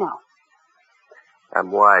now I know.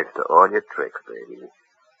 I'm wise to all your tricks, baby.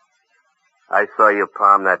 I saw you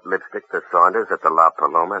palm that lipstick to Saunders at the La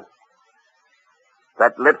Paloma.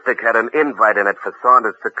 That lipstick had an invite in it for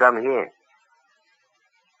Saunders to come here.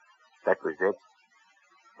 That was it,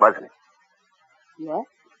 wasn't it? Yes.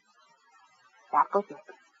 That was it.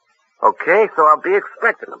 Okay, so I'll be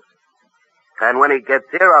expecting him. And when he gets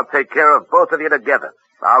here, I'll take care of both of you together.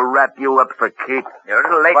 I'll wrap you up for keeps. You're a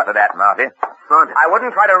little late for that, Marty. Saunders. I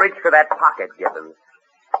wouldn't try to reach for that pocket, Gibbons.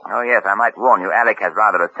 Oh, yes, I might warn you, Alec has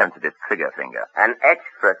rather a sensitive trigger finger. And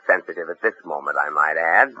extra sensitive at this moment, I might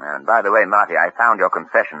add. And by the way, Marty, I found your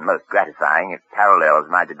confession most gratifying. It parallels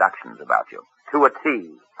my deductions about you. To a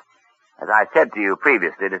T. As I said to you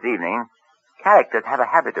previously this evening, characters have a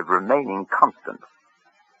habit of remaining constant.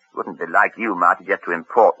 It wouldn't be like you, Marty, just to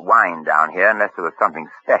import wine down here unless there was something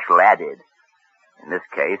special added. In this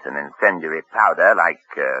case, an incendiary powder like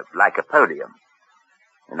lycopodium.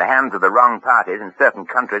 In the hands of the wrong parties in certain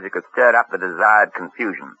countries, it could stir up the desired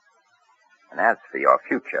confusion. And as for your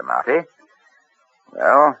future, Marty,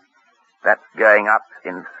 well, that's going up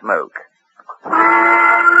in smoke.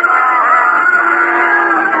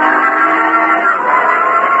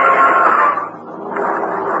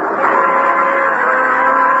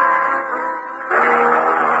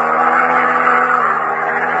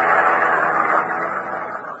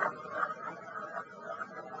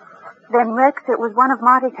 Then, Rex, it was one of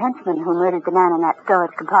Marty's henchmen who murdered the man in that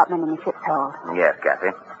storage compartment in the ship's hold. Yes,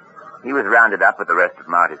 Kathy. He was rounded up with the rest of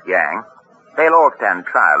Marty's gang. They'll all stand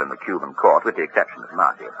trial in the Cuban court, with the exception of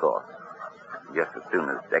Marty, of course. Just as soon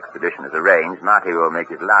as extradition is arranged, Marty will make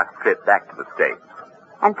his last trip back to the States.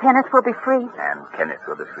 And Kenneth will be free? And Kenneth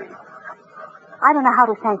will be free. I don't know how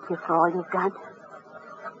to thank you for all you've done.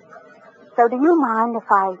 So do you mind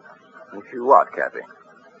if I... If you what, Kathy?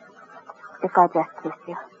 If I just kiss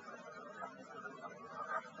you?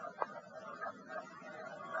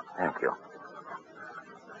 Thank you.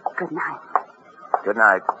 Good night. Good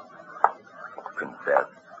night, Princess.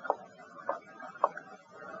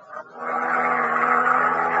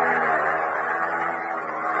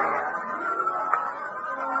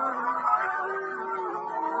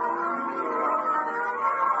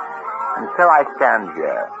 And so I stand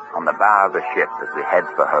here on the bow of the ship as we head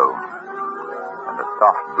for home, and the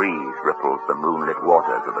soft breeze ripples the moonlit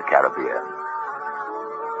waters of the Caribbean.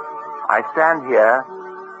 I stand here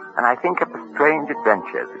and I think of the strange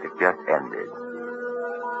adventures that have just ended.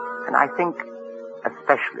 And I think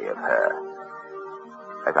especially of her,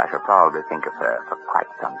 as I shall probably think of her for quite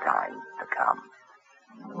some time to come.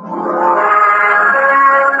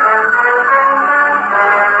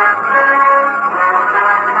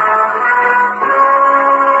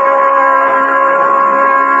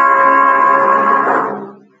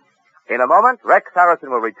 In a moment, Rex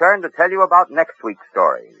Harrison will return to tell you about next week's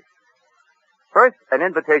story. First, an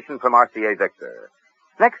invitation from RCA Victor.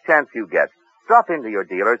 Next chance you get, drop into your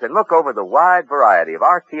dealers and look over the wide variety of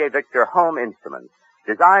RCA Victor home instruments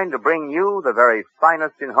designed to bring you the very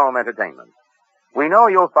finest in home entertainment. We know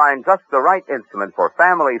you'll find just the right instrument for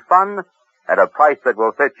family fun at a price that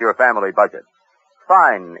will fit your family budget.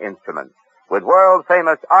 Fine instruments with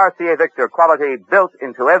world-famous RCA Victor quality built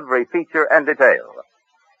into every feature and detail.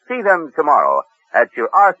 See them tomorrow at your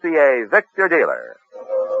RCA Victor dealer.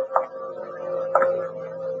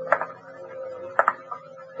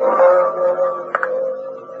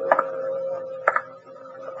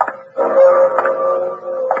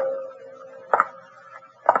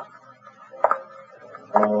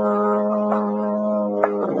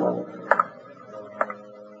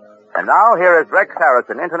 And now, here is Rex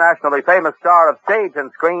Harrison, internationally famous star of stage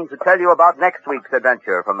and screen, to tell you about next week's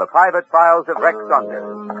adventure from the private files of Rex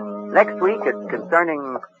Saunders. Next week, it's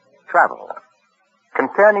concerning travel.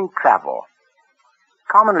 Concerning travel.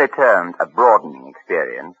 Commonly termed a broadening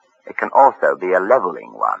experience, it can also be a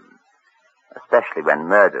leveling one, especially when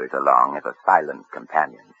murder is along as a silent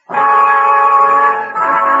companion.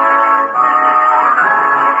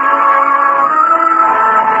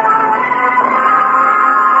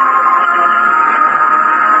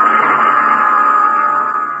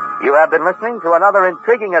 You have been listening to another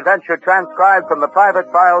intriguing adventure transcribed from the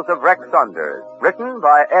private files of Rex Saunders, written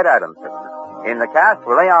by Ed Adamson. In the cast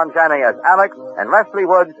were Leon Janney as Alex and Leslie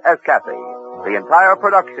Woods as Kathy. The entire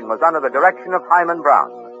production was under the direction of Hyman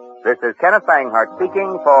Brown. This is Kenneth Banghart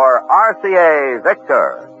speaking for RCA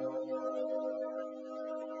Victor.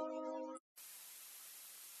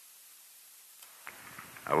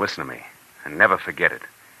 Now listen to me, and never forget it.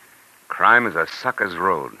 Crime is a sucker's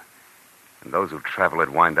road, and those who travel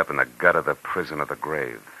it wind up in the gut of the prison or the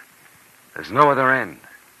grave. There's no other end,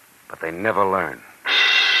 but they never learn.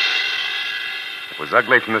 It was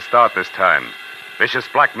ugly from the start this time. Vicious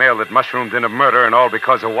blackmail that mushroomed into murder, and all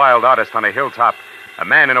because a wild artist on a hilltop, a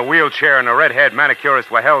man in a wheelchair, and a red-haired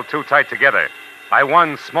manicurist were held too tight together by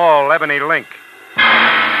one small ebony link.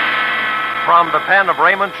 From the pen of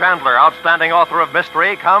Raymond Chandler, outstanding author of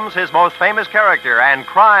mystery, comes his most famous character and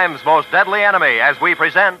crime's most deadly enemy, as we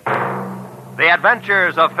present The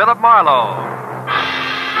Adventures of Philip Marlowe.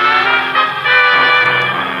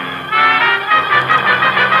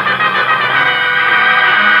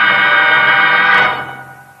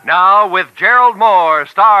 Now, with Gerald Moore,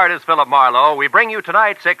 starred as Philip Marlowe, we bring you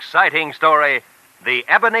tonight's exciting story, The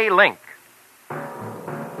Ebony Link.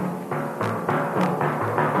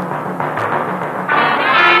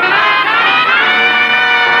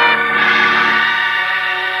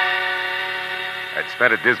 I'd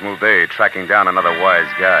spent a dismal day tracking down another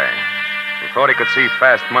wise guy who thought he could see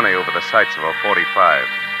fast money over the sights of a 45,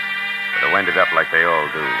 but who ended up like they all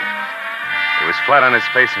do. He was flat on his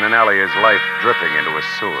face in an alley, his life dripping into a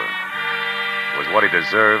sewer. It was what he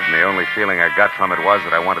deserved, and the only feeling I got from it was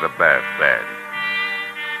that I wanted a bath bad.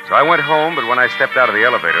 So I went home, but when I stepped out of the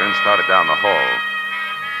elevator and started down the hall,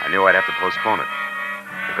 I knew I'd have to postpone it.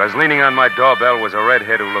 Because leaning on my doorbell was a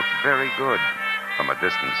redhead who looked very good from a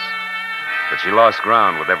distance. But she lost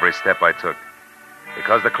ground with every step I took.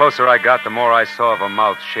 Because the closer I got, the more I saw of a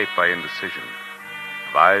mouth shaped by indecision.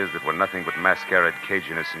 Of eyes that were nothing but mascaraed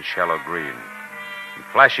caginess and shallow green. And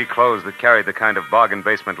flashy clothes that carried the kind of bargain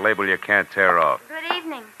basement label you can't tear off. Good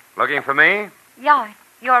evening. Looking for me? Yeah,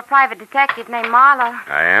 you're a private detective named Marlowe.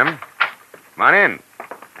 I am. Come on in.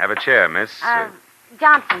 Have a chair, miss.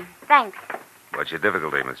 Johnson, thanks. What's your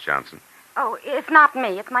difficulty, Miss Johnson? Oh, it's not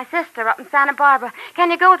me. It's my sister up in Santa Barbara. Can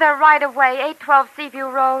you go there right away, 812 Seaview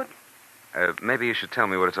Road? Maybe you should tell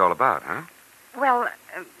me what it's all about, huh? Well,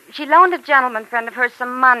 she loaned a gentleman friend of hers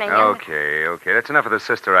some money. Okay. That's enough of the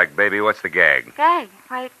sister act, baby. What's the gag? Gag?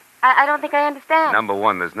 Wait, I don't think I understand. Number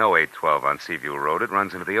one, there's no 812 on Seaview Road. It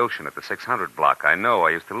runs into the ocean at the 600 block. I know.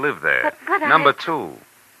 I used to live there. But Number two,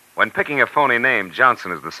 when picking a phony name,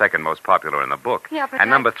 Johnson is the second most popular in the book. Yeah, but and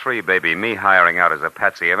number three, baby, me hiring out as a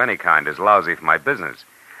patsy of any kind is lousy for my business.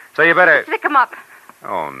 So you better... Stick 'em up.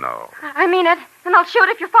 Oh, no. I mean it, and I'll shoot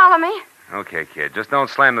if you follow me. Okay, kid. Just don't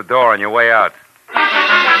slam the door on your way out.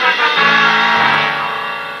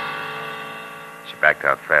 She backed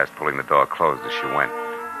out fast, pulling the door closed as she went.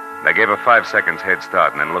 And I gave her 5 seconds head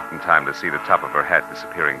start and then looked in time to see the top of her hat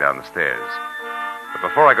disappearing down the stairs. But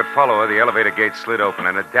before I could follow her, the elevator gate slid open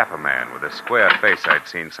and a dapper man with a square face I'd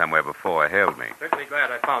seen somewhere before hailed me. Certainly glad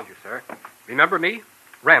I found you, sir. Remember me?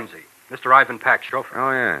 Ramsey, Mr. Ivan Pack's chauffeur.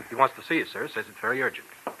 Oh, yeah. He wants to see you, sir. Says it's very urgent.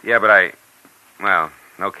 Yeah, but well,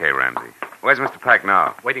 okay, Ramsey. Where's Mr. Pack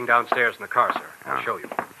now? Waiting downstairs in the car, sir. I'll show you.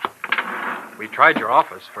 We tried your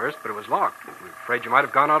office first, but it was locked. We're afraid you might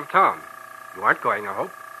have gone out of town. You aren't going, I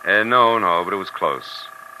hope. No, but it was close.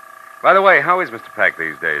 By the way, how is Mr. Pack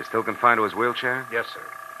these days? Still confined to his wheelchair? Yes, sir.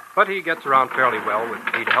 But he gets around fairly well with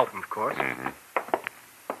me to help him, of course. Mm-hmm.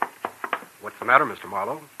 What's the matter, Mr.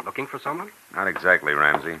 Marlowe? Looking for someone? Not exactly,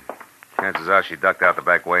 Ramsey. Chances are she ducked out the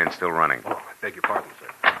back way and still running. Oh, I beg your pardon, sir.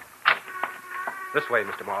 This way,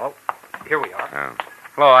 Mr. Marlowe. Here we are. Oh.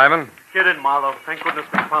 Hello, Ivan. Get in, Marlowe. Thank goodness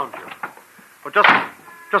we found you. Well,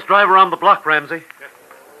 just drive around the block, Ramsey.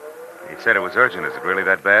 He said it was urgent. Is it really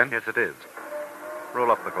that bad? Yes, it is.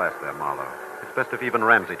 Roll up the glass there, Marlowe. It's best if even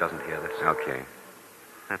Ramsey doesn't hear this. Okay.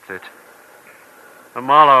 That's it.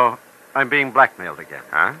 Marlowe, I'm being blackmailed again.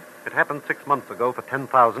 Huh? It happened 6 months ago for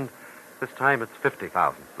 $10,000. This time it's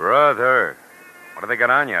 $50,000. Brother. What have they got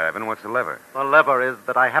on you, Ivan? What's the lever? The lever is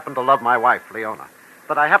that I happen to love my wife, Leona.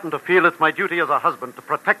 That I happen to feel it's my duty as a husband to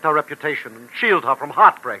protect her reputation and shield her from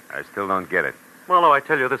heartbreak. I still don't get it. Marlowe, I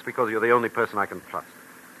tell you this because you're the only person I can trust.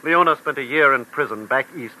 Leona spent a year in prison back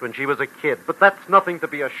east when she was a kid, but that's nothing to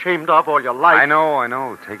be ashamed of all your life. I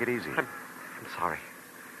know. Take it easy. I'm sorry.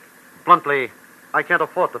 Bluntly, I can't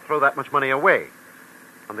afford to throw that much money away.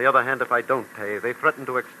 On the other hand, if I don't pay, they threaten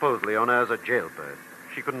to expose Leona as a jailbird.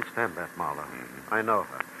 She couldn't stand that, Marlowe. Mm-hmm. I know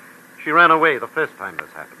her. She ran away the first time this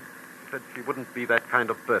happened. She said she wouldn't be that kind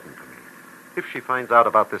of burden to me. If she finds out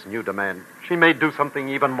about this new demand, she may do something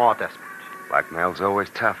even more desperate. Blackmail's always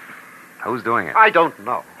tough. Who's doing it? I don't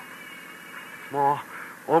know.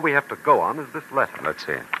 All we have to go on is this letter. Let's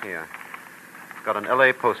see it. Here. It's got an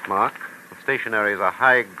L.A. postmark. The stationery is a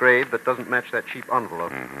high grade that doesn't match that cheap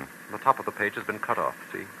envelope. Mm-hmm. The top of the page has been cut off,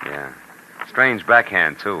 see? Yeah. Strange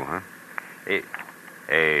backhand, too, huh?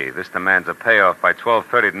 Hey, this demands a payoff by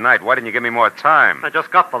 12:30 tonight. Why didn't you give me more time? I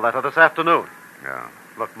just got the letter this afternoon. Yeah.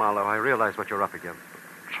 Look, Marlowe, I realize what you're up against.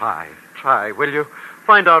 Try, will you?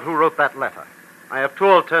 Find out who wrote that letter. I have two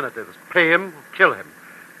alternatives. Pay him or kill him.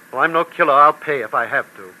 Well, I'm no killer. I'll pay if I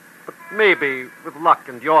have to. But maybe, with luck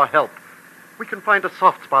and your help, we can find a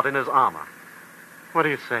soft spot in his armor. What do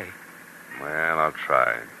you say? Well, I'll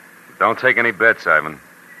try. Don't take any bets, Ivan.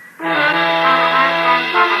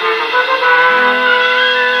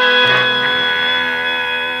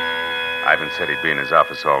 Ivan said he'd be in his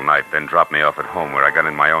office all night, then dropped me off at home where I got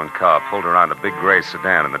in my own car, pulled around a big gray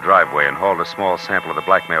sedan in the driveway, and hauled a small sample of the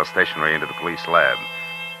blackmail stationery into the police lab.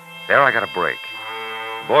 There I got a break.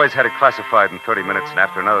 The boys had it classified in 30 minutes, and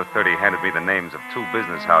after another 30, handed me the names of 2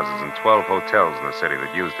 business houses and 12 hotels in the city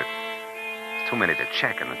that used it. It's too many to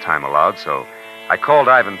check in the time allowed, so I called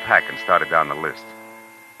Ivan Pack and started down the list.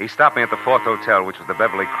 He stopped me at the 4th hotel, which was the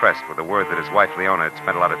Beverly Crest, with the word that his wife Leona had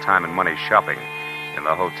spent a lot of time and money shopping in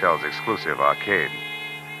the hotel's exclusive arcade.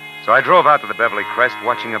 So I drove out to the Beverly Crest,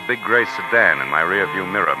 watching a big gray sedan in my rearview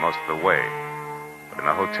mirror most of the way. But in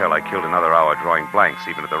the hotel, I killed another hour drawing blanks,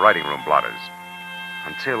 even at the writing room blotters.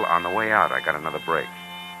 Until, on the way out, I got another break.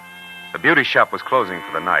 The beauty shop was closing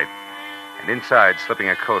for the night, And inside, slipping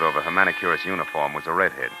a coat over her manicurist's uniform, was a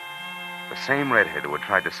redhead. The same redhead who had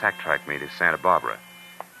tried to sack-track me to Santa Barbara.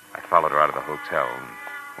 I followed her out of the hotel, and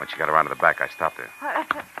when she got around to the back, I stopped her.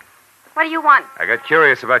 What do you want? I got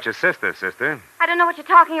curious about your sister. I don't know what you're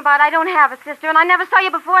talking about. I don't have a sister, and I never saw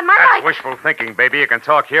you before in my That's life. wishful thinking, baby. You can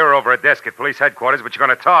talk here or over a desk at police headquarters, but you're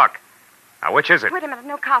going to talk. Now, which is it? Wait a minute,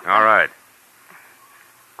 no cops. All right.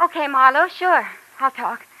 Okay, Marlo, sure. I'll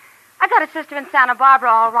talk. I got a sister in Santa Barbara,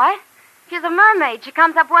 all right. She's a mermaid. She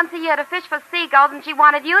comes up once a year to fish for seagulls, and she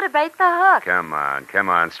wanted you to bait the hook. Come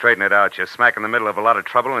on. Straighten it out. You're smack in the middle of a lot of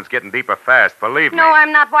trouble, and it's getting deeper fast. Believe me. No,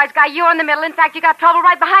 I'm not, wise guy. You're in the middle. In fact, you got trouble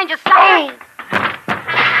right behind you. Stop.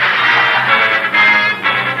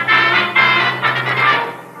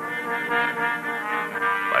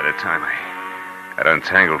 By the time I got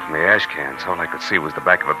untangled from the ash cans, all I could see was the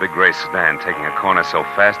back of a big gray sedan taking a corner so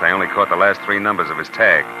fast I only caught the last 3 numbers of his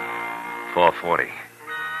tag. 440.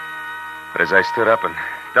 But as I stood up and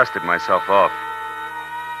dusted myself off,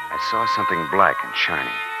 I saw something black and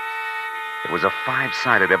shiny. It was a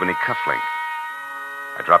 5-sided ebony cufflink.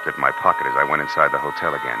 I dropped it in my pocket as I went inside the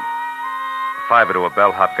hotel again. A 5 to a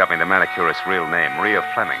bellhop got me the manicurist's real name, Rhea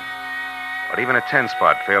Fleming. But even a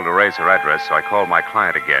 10-spot failed to raise her address, so I called my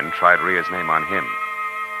client again, tried Rhea's name on him.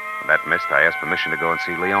 When that missed, I asked permission to go and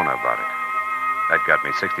see Leona about it. That got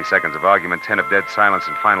me 60 seconds of argument, 10 of dead silence,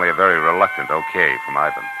 and finally a very reluctant okay from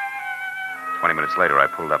Ivan. 20 minutes later, I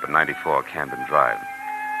pulled up at 94 Camden Drive.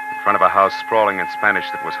 In front of a house sprawling in Spanish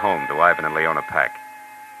that was home to Ivan and Leona Pack.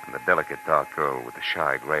 And the delicate dark girl with the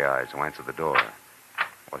shy gray eyes who answered the door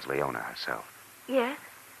was Leona herself. Yes?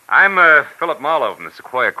 I'm Philip Marlowe from the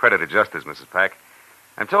Sequoia Credit Adjusters, Mrs. Pack.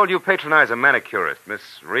 I'm told you patronize a manicurist,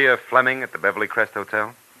 Miss Rhea Fleming at the Beverly Crest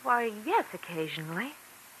Hotel. Why, yes, occasionally.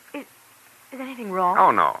 Is anything wrong?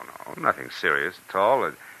 Oh, no. Nothing serious at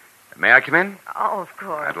all. May I come in? Oh, of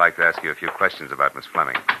course. I'd like to ask you a few questions about Miss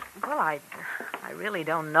Fleming. Well, I really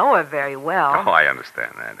don't know her very well. Oh, I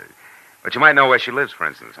understand that. But you might know where she lives, for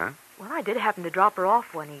instance, huh? Well, I did happen to drop her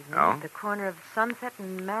off one evening Oh? at the corner of Sunset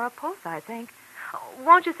and Mariposa, I think. Oh,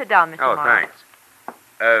 won't you sit down, Mr. Oh, Morrow?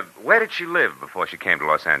 thanks. Where did she live before she came to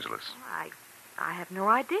Los Angeles? I have no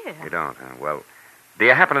idea. You don't, huh? Well, do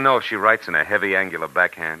you happen to know if she writes in a heavy, angular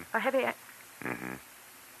backhand? A heavy... Mm-hmm.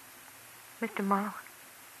 Mr. Morrow,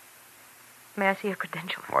 may I see your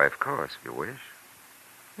credentials? Why, of course, if you wish.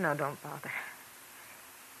 No, don't bother.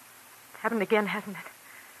 It's happened again, hasn't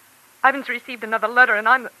it? Ivan's received another letter, and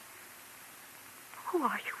I'm... Who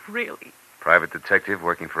are you, really? Private detective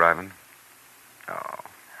working for Ivan? Oh,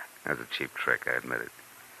 that's a cheap trick, I admit it.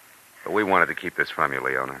 But we wanted to keep this from you,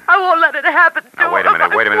 Leona. I won't let it happen. Now, wait a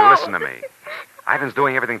minute. Listen to me. Ivan's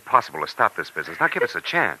doing everything possible to stop this business. Now, give us a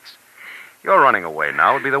chance. You're running away now.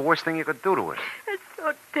 It would be the worst thing you could do to it. It's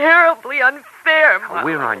so terribly unfair, Marlowe.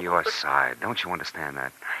 We're on your side. Don't you understand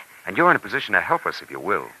that? And you're in a position to help us if you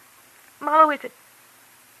will. Marlowe, is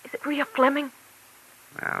it Rhea Fleming?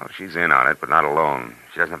 Well, she's in on it, but not alone.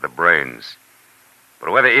 She doesn't have the brains. But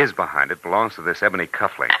whoever is behind it belongs to this ebony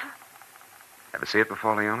cufflink. Ever see it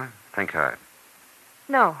before, Leona? Think hard.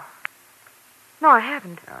 No, I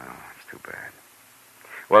haven't. Oh, it's too bad.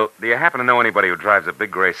 Well, do you happen to know anybody who drives a big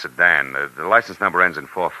gray sedan? The license number ends in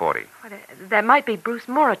 440. That might be Bruce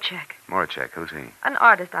Moracek. Moracek, who's he? An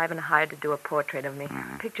artist Ivan hired to do a portrait of me.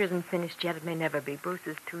 Picture isn't finished yet. It may never be. Bruce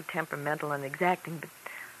is too temperamental and exacting, but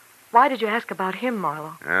why did you ask about him,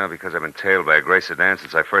 Marlowe? Oh, because I've been tailed by a gray sedan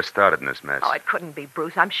since I first started in this mess. Oh, it couldn't be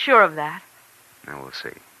Bruce. I'm sure of that. Now, we'll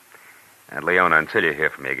see. And, Leona, until you hear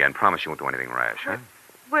from me again, promise you won't do anything rash, huh?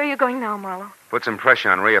 Where are you going now, Marlowe? Put some pressure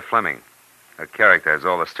on Rhea Fleming. Her character has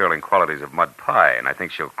all the sterling qualities of mud pie, and I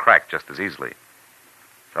think she'll crack just as easily.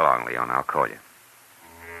 So long, Leona. I'll call you.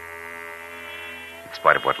 In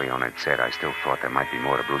spite of what Leona had said, I still thought there might be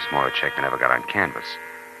more to Bruce Moracek than ever got on canvas.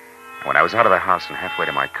 And when I was out of the house and halfway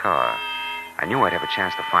to my car, I knew I'd have a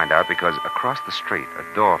chance to find out because across the street,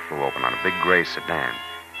 a door flew open on a big gray sedan.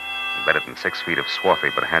 Better than 6 feet of swarthy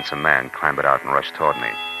but handsome man clambered out and rushed toward me.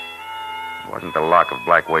 It wasn't the lock of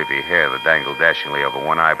black wavy hair that dangled dashingly over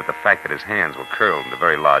one eye, but the fact that his hands were curled into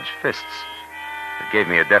very large fists. It gave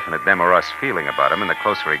me a definite them or us feeling about him, and the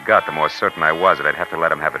closer he got, the more certain I was that I'd have to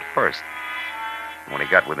let him have it first. And when he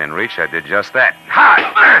got within reach, I did just that.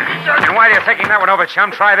 Ha! And while you're taking that one over,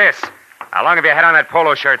 chum, try this. How long have you had on that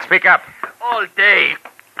polo shirt? Speak up. All day.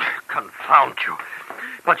 Confound you.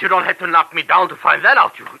 But you don't have to knock me down to find that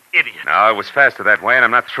out, you idiot. No, it was faster that way, and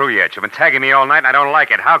I'm not through yet. You've been tagging me all night, and I don't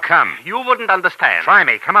like it. How come? You wouldn't understand. Try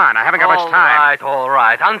me. Come on. I haven't got much time. All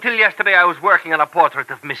right. Until yesterday, I was working on a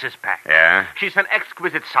portrait of Mrs. Pack. Yeah? She's an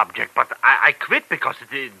exquisite subject, but I quit because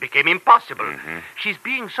it became impossible. Mm-hmm. She's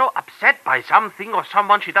being so upset by something or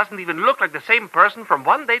someone she doesn't even look like the same person from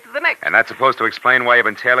one day to the next. And that's supposed to explain why you've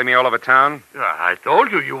been tailing me all over town? I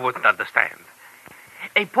told you wouldn't understand.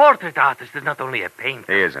 A portrait artist is not only a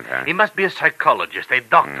painter. He isn't, huh? He must be a psychologist, a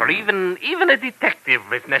doctor, even a detective,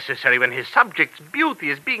 if necessary, when his subject's beauty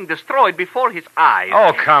is being destroyed before his eyes.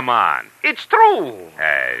 Oh, come on. It's true.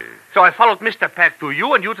 Hey. So I followed Mr. Peck to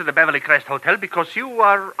you and you to the Beverly Crest Hotel because you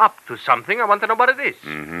are up to something. I want to know what it is.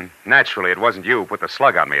 Mm-hmm. Naturally, it wasn't you who put the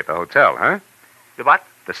slug on me at the hotel, huh? The what?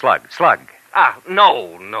 The slug. Slug.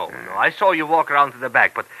 No. I saw you walk around to the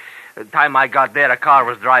back, but the time I got there, a car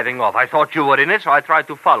was driving off. I thought you were in it, so I tried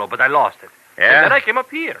to follow, but I lost it. Yeah? And then I came up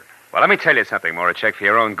here. Well, let me tell you something, Moracek, for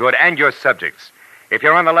your own good and your subjects. If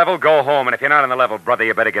you're on the level, go home, and if you're not on the level, brother,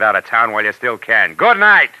 you better get out of town while you still can. Good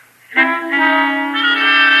night!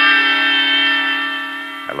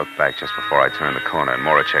 I looked back just before I turned the corner, and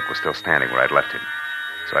Moracek was still standing where I'd left him.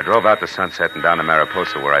 So I drove out to Sunset and down to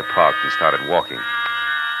Mariposa, where I parked and started walking.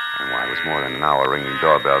 And why, it was more than an hour ringing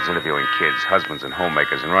doorbells, interviewing kids, husbands, and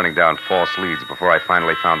homemakers, and running down false leads before I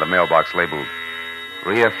finally found the mailbox labeled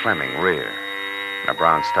Rhea Fleming, rear, in a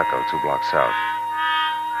brown stucco 2 blocks south.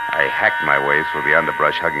 I hacked my way through the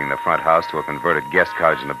underbrush hugging the front house to a converted guest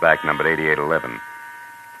cottage in the back numbered 8811.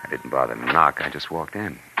 I didn't bother to knock. I just walked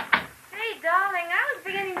in. Hey, darling, I was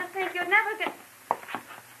beginning to think you'd never get...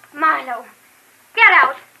 Milo, get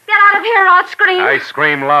out. Get out of here or I'll scream. I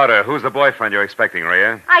scream louder. Who's the boyfriend you're expecting,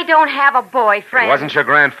 Rhea? I don't have a boyfriend. It wasn't your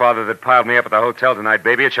grandfather that piled me up at the hotel tonight,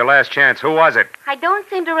 baby. It's your last chance. Who was it? I don't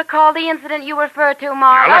seem to recall the incident you refer to,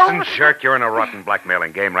 Marlo. Now, listen, jerk. You're in a rotten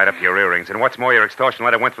blackmailing game right up to your earrings. And what's more, your extortion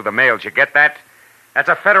letter went through the mail. Did you get that? That's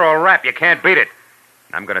a federal rap. You can't beat it.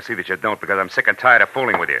 I'm going to see that you don't because I'm sick and tired of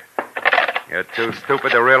fooling with you. You're too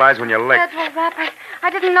stupid to realize when you're licked. Federal rap. I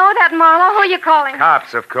didn't know that, Marlo. Who are you calling?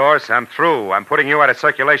 Cops, of course. I'm through. I'm putting you out of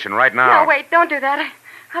circulation right now. No, wait. Don't do that.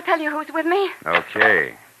 I'll tell you who's with me.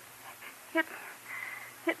 Okay.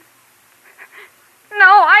 No,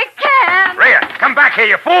 I can't. Rhea, come back here,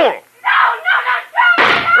 you fool! No!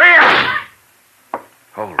 Rhea!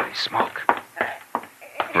 Holy smoke.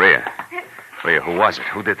 Rhea, who was it?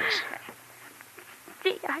 Who did this?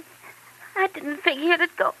 Gee, I didn't figure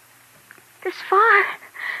it'd go this far.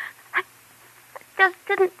 I just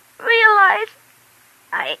didn't realize.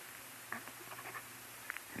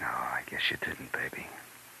 No, I guess you didn't, baby.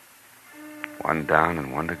 One down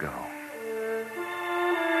and one to go.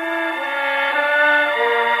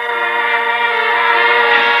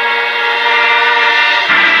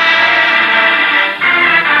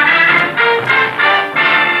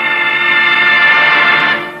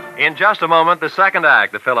 In just a moment, the second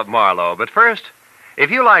act of Philip Marlowe. But first,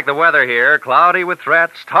 if you like the weather here, cloudy with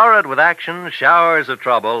threats, torrid with action, showers of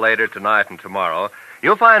trouble later tonight and tomorrow,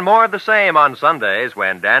 you'll find more of the same on Sundays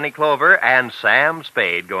when Danny Clover and Sam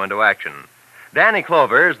Spade go into action. Danny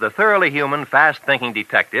Clover is the thoroughly human, fast-thinking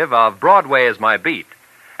detective of Broadway Is My Beat.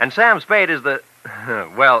 And Sam Spade is the...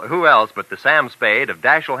 well, who else but the Sam Spade of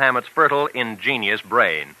Dashiell Hammett's fertile, ingenious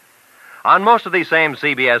brain. On most of these same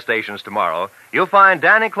CBS stations tomorrow, you'll find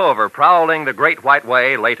Danny Clover prowling the Great White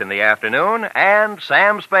Way late in the afternoon and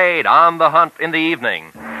Sam Spade on the hunt in the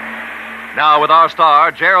evening. Now, with our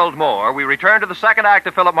star, Gerald Moore, we return to the second act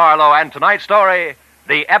of Philip Marlowe and tonight's story,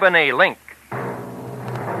 The Ebony Link.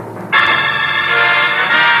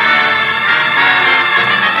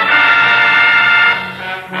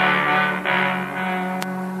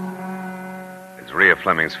 As Rhea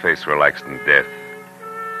Fleming's face relaxed in death,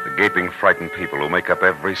 the gaping, frightened people who make up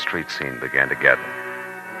every street scene began to gather.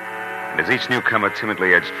 And as each newcomer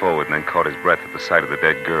timidly edged forward and then caught his breath at the sight of the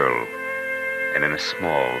dead girl, and in a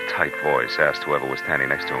small, tight voice asked whoever was standing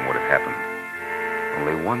next to him what had happened,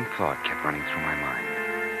 only one thought kept running through my mind.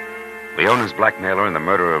 Leona's blackmailer and the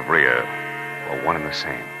murderer of Rhea were one and the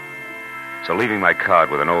same. So leaving my card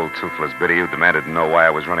with an old, toothless biddy who demanded to know why I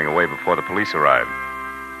was running away before the police arrived,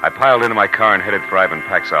 I piled into my car and headed for Ivan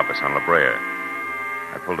Pack's office on La Brea.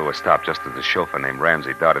 I pulled to a stop just as the chauffeur named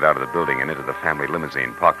Ramsey darted out of the building and into the family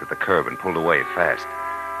limousine, parked at the curb, and pulled away fast.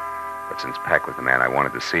 But since Pack was the man I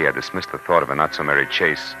wanted to see, I dismissed the thought of a not-so-merry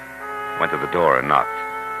chase, went to the door, and knocked.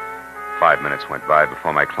 5 minutes went by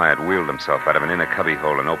before my client wheeled himself out of an inner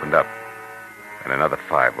cubbyhole and opened up. And another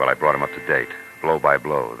 5 while I brought him up to date, blow by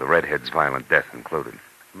blow, the redhead's violent death included.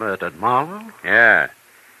 Murdered Marlowe? Yeah.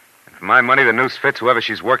 And For my money, the noose fits whoever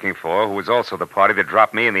she's working for, who was also the party that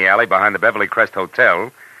dropped me in the alley behind the Beverly Crest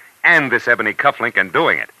Hotel, and this ebony cufflink in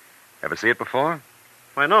doing it. Ever see it before?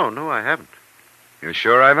 Why, no, I haven't. You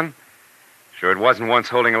sure, Ivan? Sure it wasn't once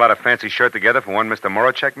holding a lot of fancy shirt together for one Mr.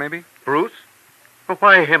 Moracek, maybe? Bruce? Well,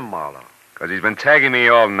 why him, Marlowe? Because he's been tagging me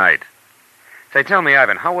all night. Say, tell me,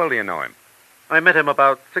 Ivan, how well do you know him? I met him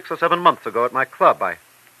about 6 or 7 months ago at my club. I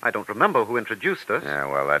don't remember who introduced us.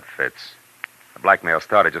 Yeah, well, that fits. The blackmail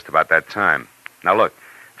started just about that time. Now, look,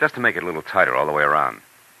 just to make it a little tighter all the way around.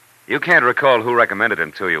 You can't recall who recommended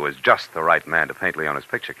him to you as just the right man to paint Leona's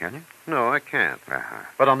picture, can you? No, I can't. Uh-huh.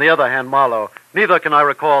 But on the other hand, Marlowe, neither can I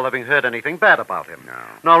recall having heard anything bad about him. No.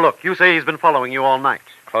 Now, look, you say he's been following you all night.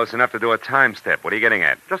 Close enough to do a time step. What are you getting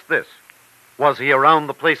at? Just this. Was he around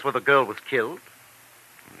the place where the girl was killed?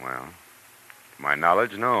 Well, to my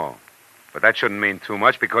knowledge, no. But that shouldn't mean too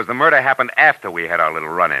much because the murder happened after we had our little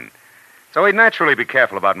run-in. So he'd naturally be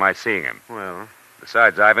careful about my seeing him. Well...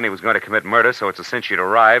 Besides, Ivan, he was going to commit murder, so it's a cinch he'd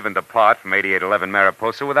arrive and depart from 8811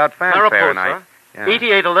 Mariposa without fanfare. Mariposa?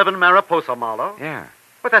 8811 Mariposa, Marlowe? Yeah.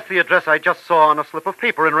 But that's the address I just saw on a slip of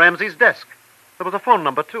paper in Ramsey's desk. There was a phone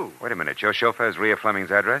number, too. Wait a minute. Your chauffeur's Rhea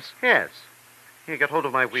Fleming's address? Yes. Here, get hold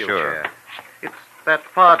of my wheelchair. Sure. It's that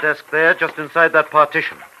far desk there, just inside that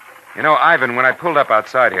partition. You know, Ivan, when I pulled up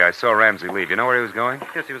outside here, I saw Ramsey leave. You know where he was going?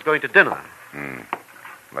 Yes, he was going to dinner.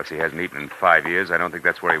 Unless he hasn't eaten in 5 years, I don't think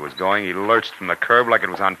that's where he was going. He lurched from the curb like it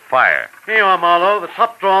was on fire. Here you are, Marlowe. The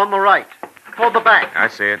top drawer on the right. Toward the back. I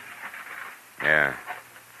see it. Yeah.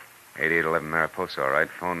 8811 Mariposa, all right.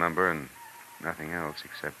 Phone number and nothing else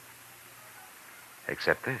except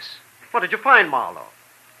this. What did you find, Marlowe?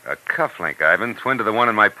 A cufflink, Ivan, twin to the one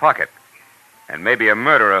in my pocket. And maybe a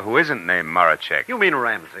murderer who isn't named Moracek. You mean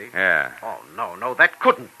Ramsey? Yeah. Oh, no, that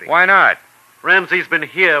couldn't be. Why not? Ramsey's been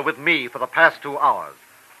here with me for the past 2 hours.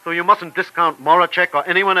 So you mustn't discount Moracek or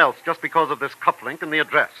anyone else just because of this cufflink and the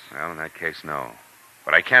address. Well, in that case, no.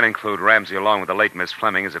 But I can include Ramsey along with the late Miss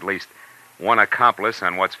Fleming as at least one accomplice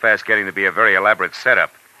on what's fast getting to be a very elaborate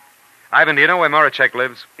setup. Ivan, do you know where Moracek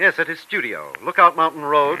lives? Yes, at his studio. Lookout Mountain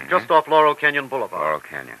Road, just off Laurel Canyon Boulevard. Laurel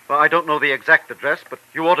Canyon. Well, I don't know the exact address, but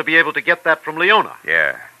you ought to be able to get that from Leona.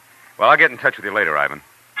 Yeah. Well, I'll get in touch with you later, Ivan.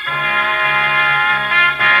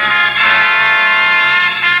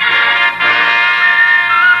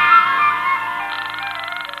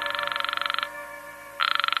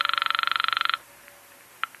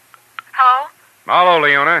 Marlowe,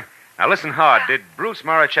 Leona. Now listen hard. Did Bruce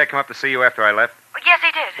Moracek come up to see you after I left? Yes,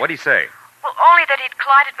 he did. What'd he say? Well, only that he'd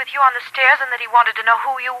collided with you on the stairs and that he wanted to know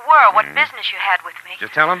who you were, what business you had with me.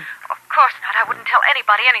 Just tell him? Of course not. I wouldn't tell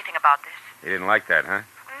anybody anything about this. He didn't like that, huh?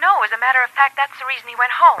 No, as a matter of fact, that's the reason he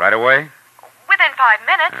went home. Right away? Within 5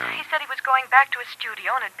 minutes. Oh. He said he was going back to his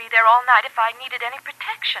studio and would be there all night if I needed any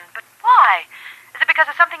protection. But why? Is it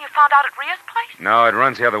because of something you found out at Rhea's place? No, it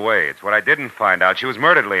runs the other way. It's what I didn't find out. She was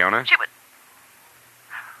murdered, Leona. She was...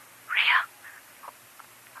 Rhea?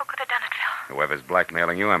 Who could have done it, Phil? Whoever's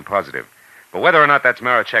blackmailing you, I'm positive. But whether or not that's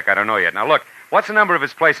Moracek, I don't know yet. Now, look, what's the number of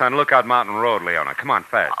his place on Lookout Mountain Road, Leona? Come on,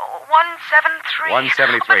 fast. 173.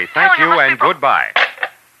 173. Thank you, and goodbye.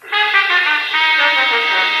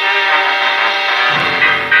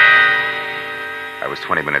 I was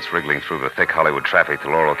 20 minutes wriggling through the thick Hollywood traffic to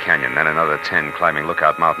Laurel Canyon, then another 10 climbing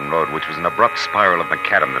Lookout Mountain Road, which was an abrupt spiral of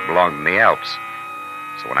macadam that belonged in the Alps.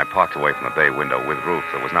 So when I parked away from the bay window with roof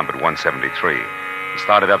that was numbered 173... and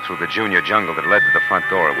started up through the junior jungle that led to the front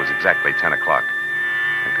door, it was exactly 10 o'clock.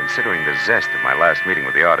 And considering the zest of my last meeting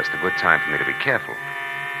with the artist, a good time for me to be careful.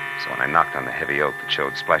 So when I knocked on the heavy oak that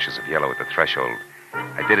showed splashes of yellow at the threshold,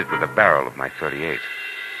 I did it with the barrel of my .38.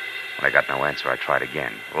 When I got no answer, I tried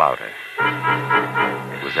again, louder.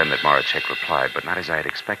 It was then that Moracek replied, but not as I had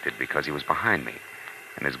expected, because he was behind me.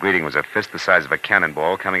 And his greeting was a fist the size of a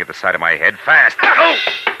cannonball coming at the side of my head, fast. Oh!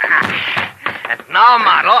 And now,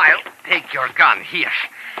 Marlowe, I'll take your gun here.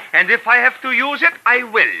 And if I have to use it, I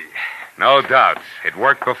will. No doubt. It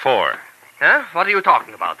worked before. Huh? What are you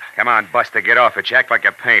talking about? Come on, Buster, get off it. You act like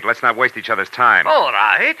you paint. Let's not waste each other's time. All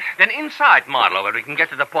right. Then inside, Marlowe, where we can get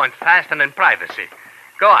to the point fast and in privacy.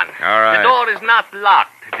 Go on. All right. The door is not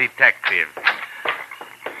locked, detective.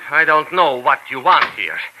 I don't know what you want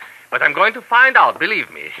here, but I'm going to find out,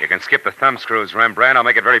 believe me. You can skip the thumb screws, Rembrandt. I'll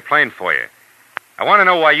make it very plain for you. I want to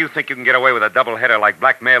know why you think you can get away with a doubleheader like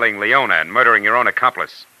blackmailing Leona and murdering your own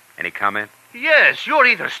accomplice. Any comment? Yes, you're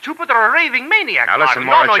either stupid or a raving maniac, Now listen,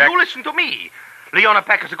 Marlowe. Moracek. No, you listen to me. Leona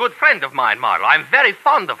Peck is a good friend of mine, Marlowe. I'm very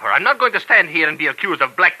fond of her. I'm not going to stand here and be accused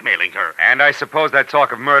of blackmailing her. And I suppose that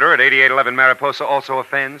talk of murder at 8811 Mariposa also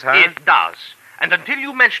offends, huh? It does. And until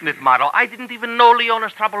you mentioned it, Marlowe, I didn't even know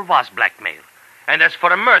Leona's trouble was blackmail. And as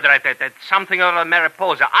for a murder at something or other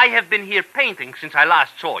Mariposa, I have been here painting since I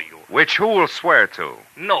last saw you. Which who will swear to?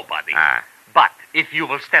 Nobody. Ah. But if you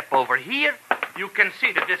will step over here, you can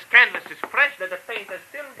see that this canvas is fresh, that the paint is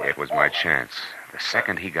still wet. It was my chance. The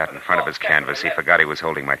second he got in front of his canvas, he forgot he was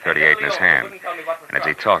holding my .38 in his hand. And as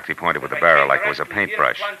he talked, he pointed with the barrel like it was a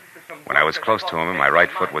paintbrush. When I was close to him and my right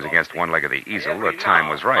foot was against one leg of the easel, the time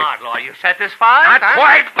was right. Marlowe, are you satisfied? Not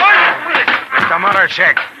quite. Mr.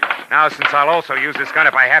 Murdercheck. Now, since I'll also use this gun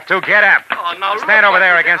if I have to, get up. Oh, now Stand over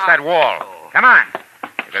there against that wall. Come on.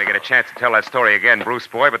 You're going to get a chance to tell that story again, Bruce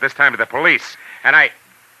boy, but this time to the police. And I...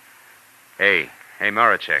 Hey,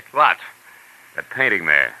 Murdercheck. What? That painting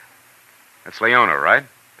there. That's Leona, right?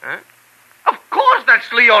 Huh? Of course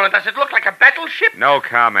that's Leona. Does it look like a battleship? No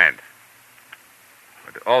comment.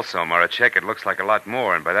 But also, Murdercheck, it looks like a lot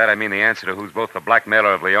more, and by that I mean the answer to who's both the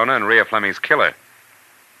blackmailer of Leona and Rhea Fleming's killer.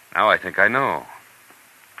 Now I think I know.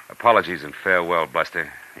 Apologies and farewell,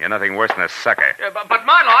 Buster. You're nothing worse than a sucker. But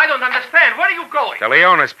Marlowe, I don't understand. Where are you going? To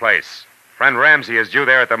Leona's place. Friend Ramsey is due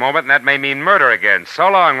there at the moment, and that may mean murder again. So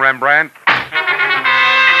long, Rembrandt.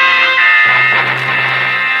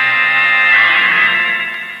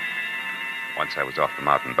 Once I was off the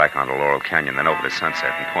mountain, back onto Laurel Canyon, then over to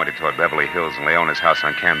Sunset, and pointed toward Beverly Hills and Leona's house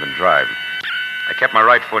on Camden Drive. I kept my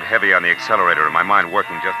right foot heavy on the accelerator and my mind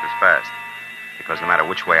working just as fast. Because no matter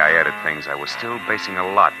which way I added things, I was still basing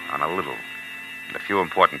a lot on a little, and a few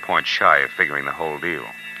important points shy of figuring the whole deal.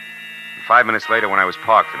 And 5 minutes later, when I was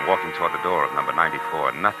parked and walking toward the door of number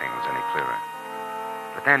 94, nothing was any clearer.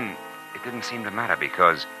 But then, it didn't seem to matter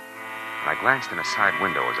because when I glanced in a side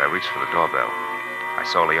window as I reached for the doorbell, I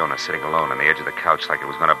saw Leona sitting alone on the edge of the couch like it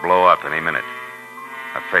was going to blow up any minute.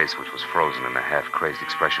 Her face, which was frozen in the half-crazed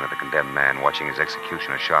expression of the condemned man watching his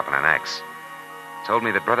executioner sharpen an axe, told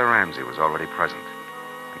me that Brother Ramsey was already present,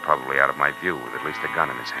 and probably out of my view with at least a gun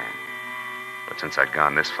in his hand. But since I'd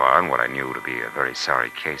gone this far in what I knew to be a very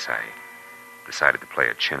sorry case, I decided to play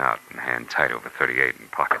it chin out and hand tight over 38 in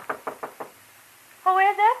pocket. Who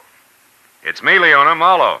is it? It's me, Leona,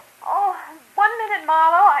 Marlowe. Oh, 1 minute,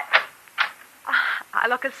 Marlowe. I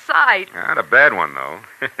look a sight. Not a bad one, though.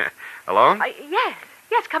 Alone?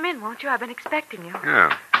 Yes, come in, won't you? I've been expecting you.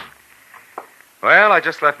 Yeah. Well, I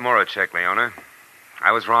just left Murdercheck, Leona.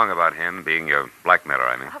 I was wrong about him, being your blackmailer,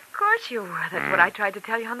 I mean. Of course you were. That's what I tried to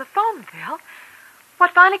tell you on the phone, Phil.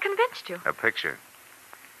 What finally convinced you? A picture.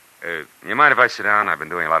 You mind if I sit down? I've been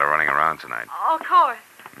doing a lot of running around tonight. Oh, of course.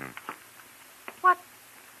 What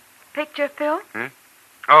picture, Phil?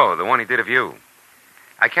 Oh, the one he did of you.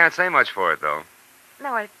 I can't say much for it, though.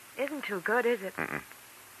 No, it isn't too good, is it?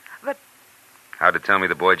 But... How'd it tell me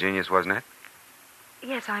the boy genius, wasn't it?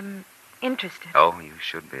 Yes, I'm interested. Oh, you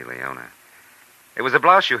should be, Leona. It was a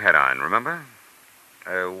blouse you had on, remember?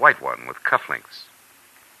 A white one with cufflinks.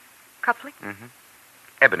 Cufflinks?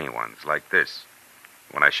 Ebony ones, like this.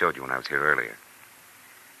 One I showed you when I was here earlier.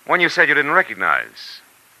 One you said you didn't recognize.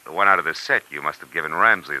 The one out of the set you must have given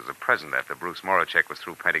Ramsey as a present after Bruce Murdercheck was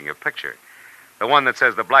through painting your picture. The one that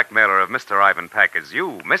says the blackmailer of Mr. Ivan Pack is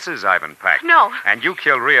you, Mrs. Ivan Pack. No. And you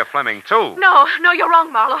killed Rhea Fleming, too. No, you're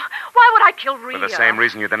wrong, Marlowe. Why would I kill Rhea? For the same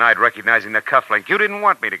reason you denied recognizing the cufflink. You didn't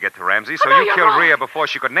want me to get to Ramsey, so no, you killed Rhea before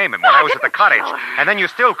she could name him when I was at the cottage. And then you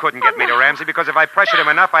still couldn't get me to Ramsey because if I pressured him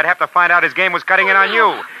enough, I'd have to find out his game was cutting in on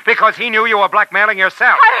you. Because he knew you were blackmailing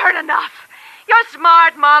yourself. I heard enough. You're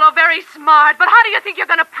smart, Marlowe, very smart. But how do you think you're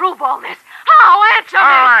going to prove all this? How? Answer me.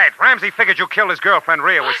 All right. Ramsey figured you killed his girlfriend,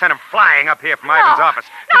 Rhea. We sent him flying up here from Ivan's office.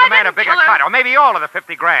 Give the man a bigger cut, or maybe all of the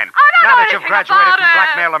 50 grand. Now that you've graduated from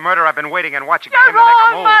blackmail to murder, I've been waiting and watching for him to make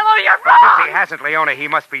a move. Marlowe, you're but wrong. since he hasn't, Leona, he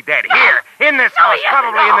must be dead. Here, in this house,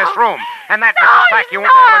 probably in this room. And that Mrs. Pack you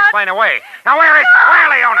won't be able to explain away. Now, where is he? Where,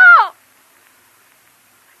 Leona?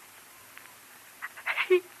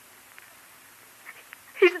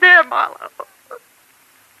 He's there, Marlowe.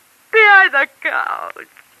 Behind the couch.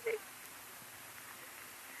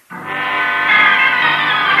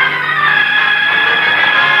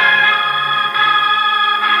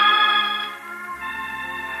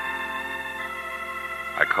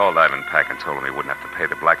 I called Ivan Pack and told him he wouldn't have to pay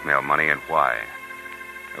the blackmail money and why.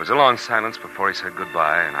 There was a long silence before he said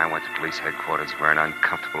goodbye, and I went to police headquarters where an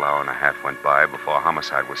uncomfortable hour and a half went by before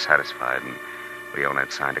homicide was satisfied and Leona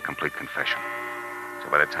had signed a complete confession. So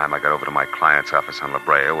by the time I got over to my client's office on La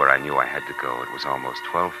Brea, where I knew I had to go, it was almost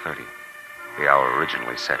 12:30, the hour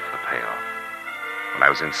originally set for the payoff. When I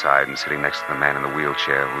was inside and sitting next to the man in the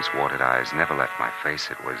wheelchair whose watered eyes never left my face,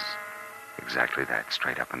 it was exactly that,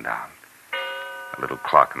 straight up and down. A little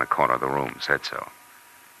clock in the corner of the room said so.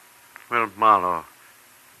 Well, Marlowe,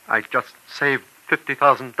 I just saved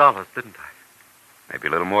 $50,000, didn't I? Maybe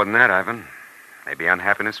a little more than that, Ivan. Maybe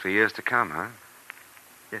unhappiness for years to come, huh?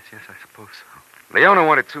 Yes, I suppose so. Leona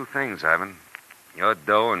wanted two things, Ivan. Your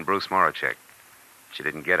dough and Bruce Moracek. She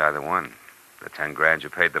didn't get either one. The $10,000 you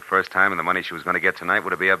paid the first time and the money she was going to get tonight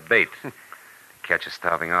would be a bait to catch a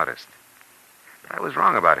starving artist. But I was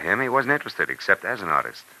wrong about him. He wasn't interested, except as an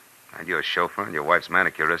artist. And your chauffeur and your wife's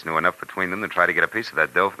manicurist knew enough between them to try to get a piece of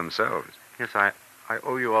that dough for themselves. Yes, I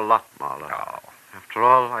owe you a lot, Marlowe. Oh. After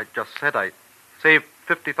all, I just said I saved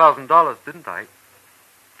 $50,000, didn't I?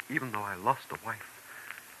 Even though I lost a wife.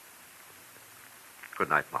 Good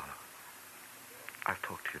night, Marlowe. I'll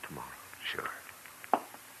talk to you tomorrow. Sure.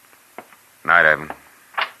 Night, Evan.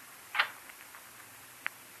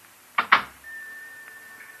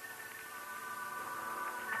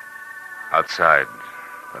 Outside,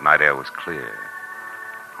 the night air was clear,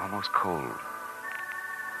 almost cold.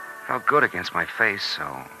 Felt good against my face, so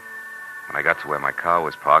when I got to where my car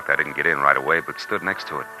was parked, I didn't get in right away, but stood next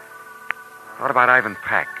to it. Thought about Ivan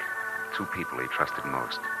Pack, two people he trusted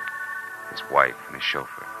most, his wife and his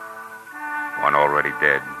chauffeur. One already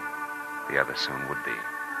dead, the other soon would be.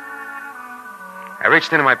 I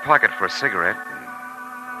reached into my pocket for a cigarette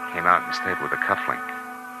and came out and stayed with the cufflink.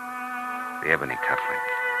 The ebony cufflink.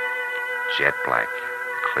 Jet black,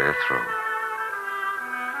 clear through.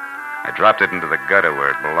 I dropped it into the gutter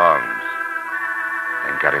where it belongs,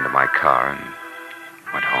 then got into my car and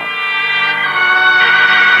went home.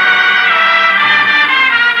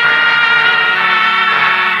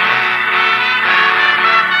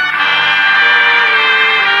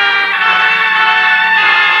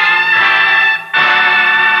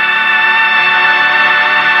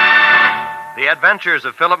 The Adventures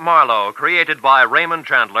of Philip Marlowe, created by Raymond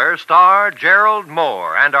Chandler, star Gerald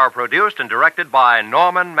Moore, and are produced and directed by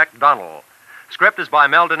Norman MacDonald. Script is by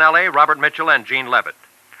Mel Donnelly, Robert Mitchell, and Gene Levitt.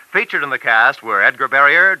 Featured in the cast were Edgar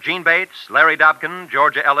Barrier, Gene Bates, Larry Dobkin,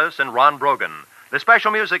 Georgia Ellis, and Ron Brogan. The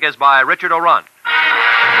special music is by Richard O'Runt.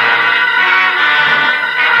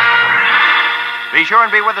 Be sure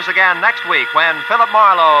and be with us again next week when Philip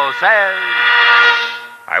Marlowe says...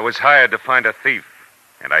 I was hired to find a thief,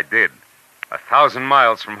 and I did. 1,000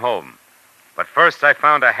 miles from home. But first I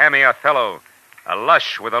found a hammy Othello, a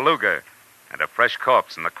lush with a Luger, and a fresh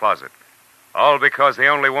corpse in the closet. All because the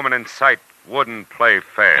only woman in sight wouldn't play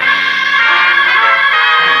fair.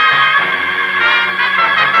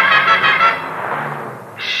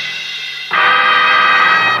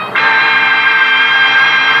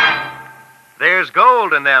 There's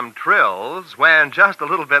gold in them trills when just a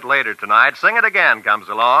little bit later tonight, Sing It Again comes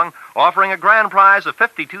along, offering a grand prize of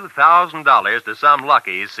 $52,000 to some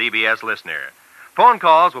lucky CBS listener. Phone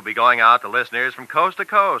calls will be going out to listeners from coast to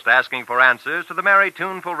coast asking for answers to the merry,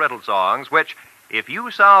 tuneful riddle songs, which, if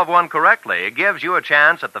you solve one correctly, gives you a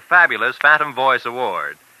chance at the fabulous Phantom Voice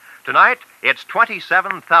Award. Tonight, it's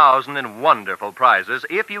 27,000 in wonderful prizes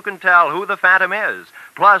if you can tell who the Phantom is,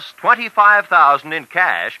 plus 25,000 in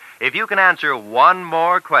cash if you can answer one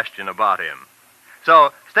more question about him.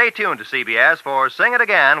 So stay tuned to CBS for Sing It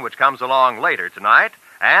Again, which comes along later tonight,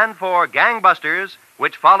 and for Gangbusters,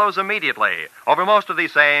 which follows immediately over most of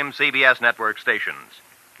these same CBS network stations.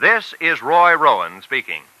 This is Roy Rowan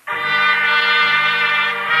speaking.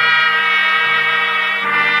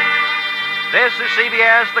 This is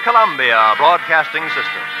CBS, the Columbia Broadcasting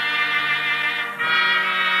System.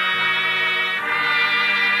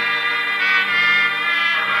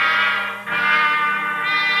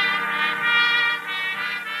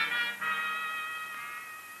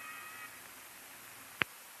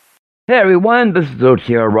 Hey everyone, this is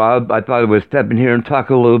OTR Rob. I thought I would step in here and talk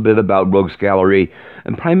a little bit about Rogues Gallery,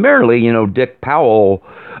 and primarily, Dick Powell,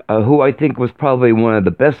 who I think was probably one of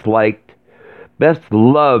the best liked, best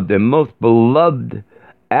loved, and most beloved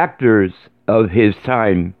actors of his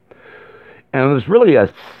time. And it was really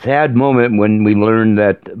a sad moment when we learned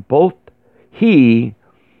that both he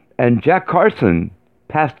and Jack Carson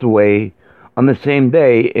passed away on the same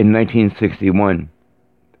day in 1961.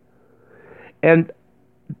 And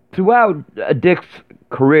throughout Dick's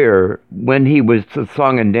career, when he was a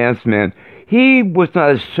song and dance man, he was not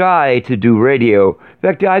as shy to do radio. In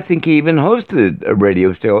fact, I think he even hosted a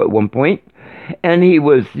radio show at one point. And he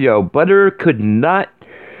was, butter could not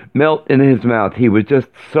melt in his mouth. He was just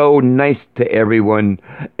so nice to everyone,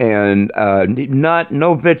 and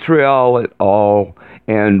no vitriol at all,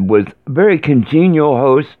 and was a very congenial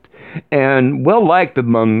host and well liked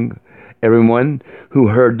among everyone who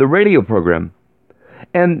heard the radio program.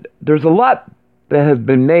 And there's a lot that has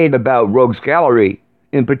been made about Rogues Gallery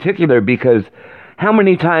in particular, because how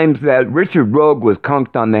many times that Richard Rogue was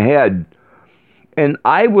conked on the head. And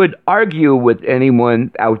I would argue with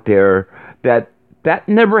anyone out there that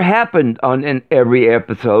never happened on every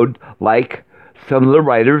episode, like some of the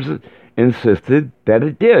writers insisted that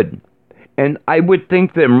it did. And I would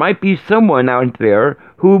think there might be someone out there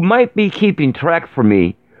who might be keeping track for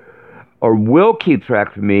me, or will keep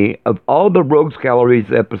track for me, of all the Rogues Gallery's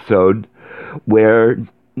episodes where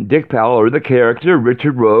Dick Powell, or the character,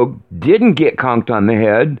 Richard Rogue, didn't get conked on the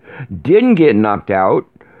head, didn't get knocked out,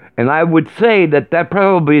 and I would say that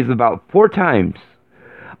probably is about 4 times.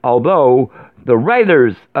 Although the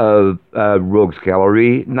writers of Rogues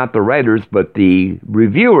Gallery, not the writers, but the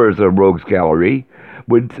reviewers of Rogues Gallery,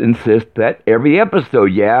 would insist that every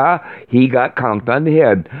episode, he got conked on the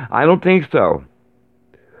head. I don't think so.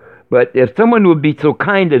 But if someone would be so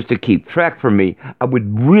kind as to keep track for me, I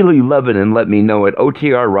would really love it, and let me know at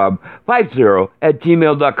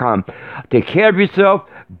otrrob50@gmail.com. Take care of yourself,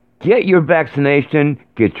 get your vaccination,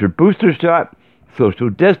 get your booster shot, social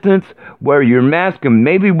distance, wear your mask, and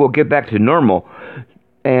maybe we'll get back to normal.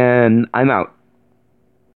 And I'm out.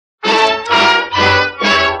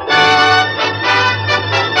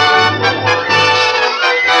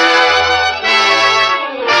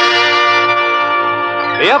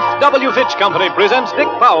 The F.W. Fitch Company presents Dick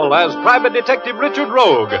Powell as Private Detective Richard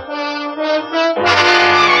Rogue.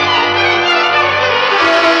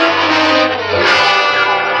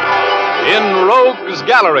 In Rogues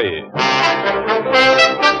Gallery.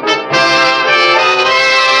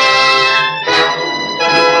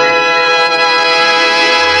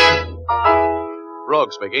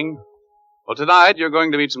 Rogue speaking. Well, tonight you're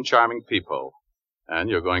going to meet some charming people,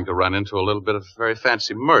 and you're going to run into a little bit of very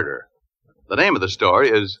fancy murder. The name of the story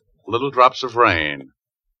is Little Drops of Rain.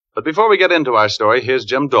 But before we get into our story, here's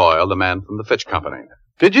Jim Doyle, the man from the Fitch Company.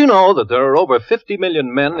 Did you know that there are over 50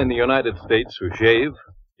 million men in the United States who shave?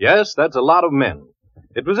 Yes, that's a lot of men.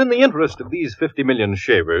 It was in the interest of these 50 million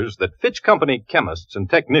shavers that Fitch Company chemists and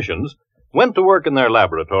technicians went to work in their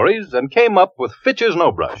laboratories and came up with Fitch's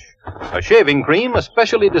No Brush, a shaving cream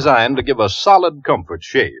especially designed to give a solid comfort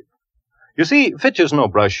shave. You see, Fitch's No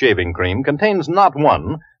Brush shaving cream contains not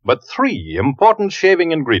one, but 3 important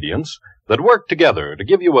shaving ingredients that work together to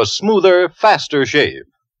give you a smoother, faster shave.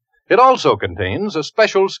 It also contains a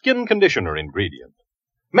special skin conditioner ingredient.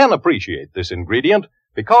 Men appreciate this ingredient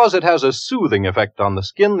because it has a soothing effect on the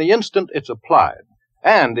skin the instant it's applied,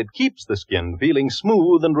 and it keeps the skin feeling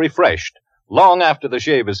smooth and refreshed long after the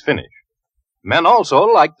shave is finished. Men also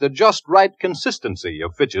like the just right consistency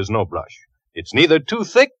of Fitch's No Brush. It's neither too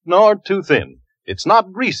thick nor too thin. It's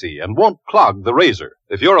not greasy and won't clog the razor.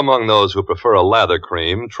 If you're among those who prefer a lather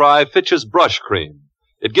cream, try Fitch's Brush Cream.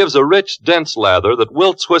 It gives a rich, dense lather that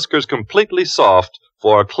wilts whiskers completely soft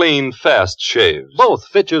for clean, fast shaves. Both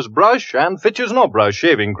Fitch's Brush and Fitch's No Brush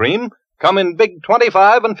shaving cream come in big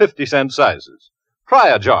 25 and 50-cent sizes. Try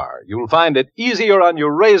a jar. You'll find it easier on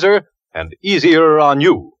your razor and easier on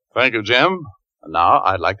you. Thank you, Jim. And now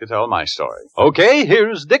I'd like to tell my story. Okay,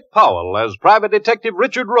 here's Dick Powell as Private Detective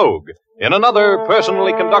Richard Rogue in another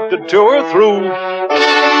personally conducted tour through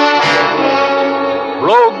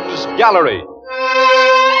Rogues Gallery.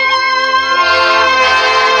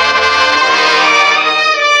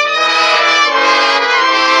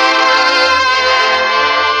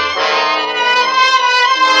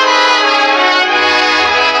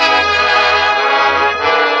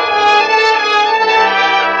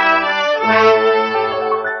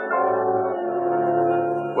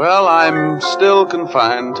 Well, I'm still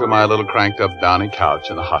confined to my little cranked-up downy couch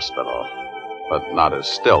in the hospital, but not as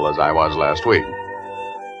still as I was last week.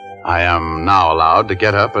 I am now allowed to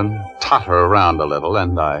get up and totter around a little,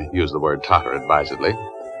 and I use the word totter advisedly.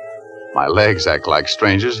 My legs act like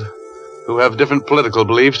strangers who have different political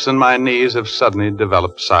beliefs, and my knees have suddenly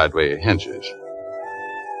developed sideways hinges.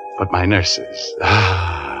 But my nurses,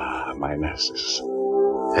 my nurses.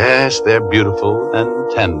 Yes, they're beautiful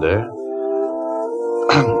and tender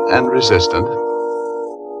and resistant.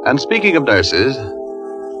 And speaking of nurses,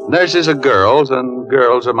 nurses are girls, and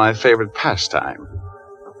girls are my favorite pastime.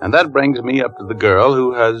 And that brings me up to the girl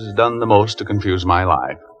who has done the most to confuse my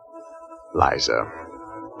life. Liza,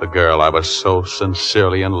 the girl I was so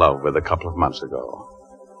sincerely in love with a couple of months ago.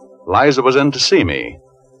 Liza was in to see me.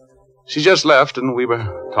 She just left, and we were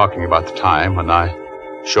talking about the time when I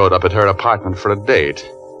showed up at her apartment for a date.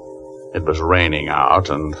 It was raining out,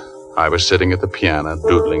 and I was sitting at the piano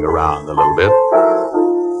doodling around a little bit.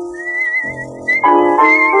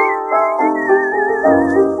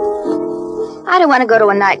 I don't want to go to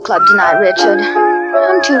a nightclub tonight, Richard.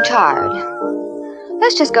 I'm too tired.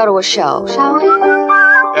 Let's just go to a show, shall we?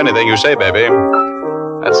 Anything you say, baby.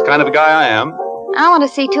 That's the kind of a guy I am. I want to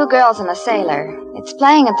see Two Girls and a Sailor. It's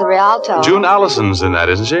playing at the Rialto. June Allison's in that,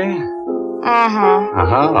 isn't she?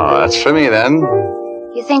 Uh-huh. That's for me, then.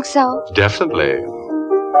 You think so? Definitely.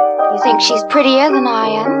 You think she's prettier than I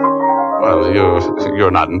am? Well,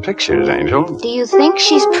 you're not in pictures, Angel. Do you think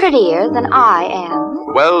she's prettier than I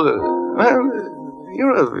am? Well,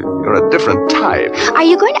 you're a different type. Are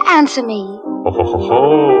you going to answer me?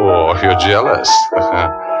 Oh, you're jealous.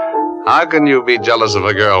 How can you be jealous of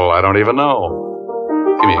a girl I don't even know?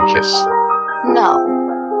 Give me a kiss. No.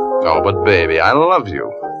 Oh, but baby, I love you.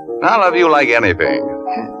 I love you like anything.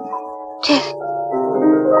 Tiff.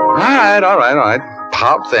 All right.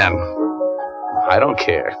 Pop then. I don't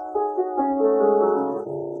care.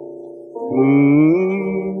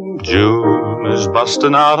 June is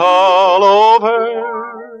busting out all over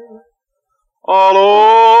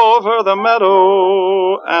the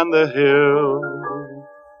meadow and the hill.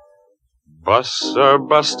 Busts are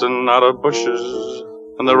busting out of bushes,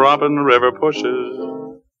 and the Robin River pushes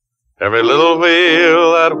every little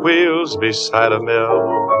wheel that wheels beside a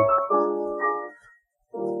mill.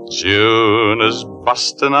 June is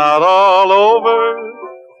busting out all over.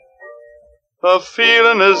 The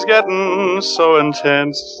feeling is getting so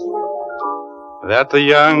intense that the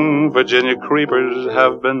young Virginia creepers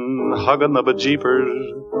have been hugging the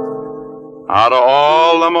bejeepers out of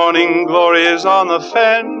all the morning glories on the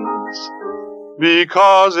fence,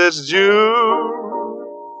 because it's June.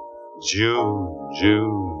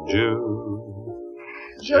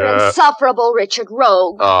 You're insufferable, Richard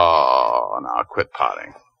Rogue. Oh, now quit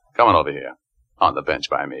potting. Come on over here, on the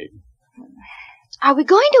bench by me. Are we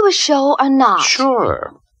going to a show or not?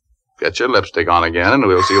 Sure. Get your lipstick on again, and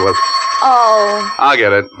we'll see what... Oh. I'll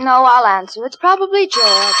get it. No, I'll answer. It's probably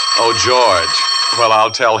George. Oh, George. Well,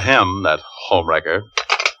 I'll tell him, that homewrecker.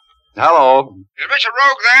 Hello. Is Mr.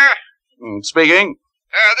 Rogue there? Speaking.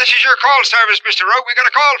 This is your call service, Mr. Rogue. We got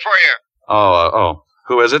a call for you. Oh.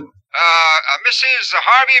 Who is it? Mrs.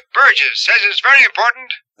 Harvey Burgess says it's very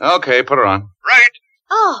important. Okay, put her on. Right.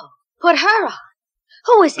 Oh, put her on.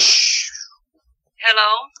 Who is it? Shh.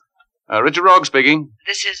 Hello? Richard Rogue speaking.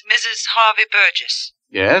 This is Mrs. Harvey Burgess.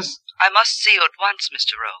 Yes? I must see you at once,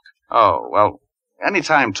 Mr. Rogue. Oh, well, any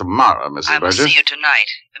time tomorrow, Mrs. Burgess. I must see you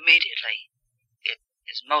tonight, immediately. It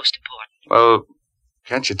is most important. Well,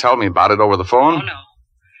 can't you tell me about it over the phone? Oh, no.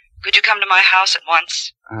 Could you come to my house at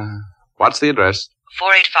once? What's the address?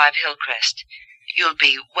 485 Hillcrest. You'll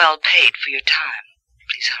be well paid for your time.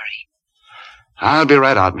 Please hurry. I'll be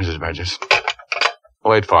right out, Mrs. Burgess.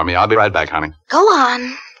 Wait for me. I'll be right back, honey. Go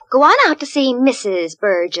on. Go on out to see Mrs.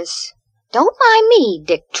 Burgess. Don't mind me,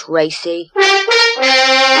 Dick Tracy.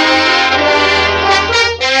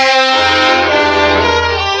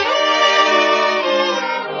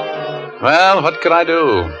 Well, what could I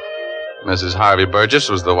do? Mrs. Harvey Burgess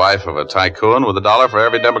was the wife of a tycoon with $1 for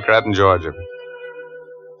every Democrat in Georgia.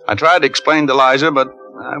 I tried to explain to Liza, but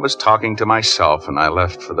I was talking to myself, and I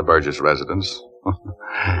left for the Burgess residence.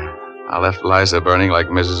 I left Liza burning like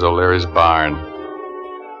Mrs. O'Leary's barn.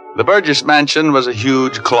 The Burgess mansion was a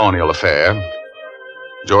huge colonial affair.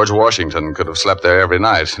 George Washington could have slept there every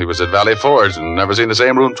night. He was at Valley Forge and never seen the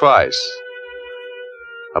same room twice.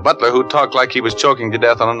 A butler who talked like he was choking to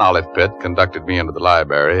death on an olive pit conducted me into the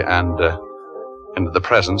library and into the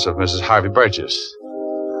presence of Mrs. Harvey Burgess.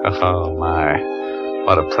 Oh, my.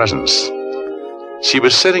 What a presence. She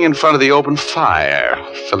was sitting in front of the open fire,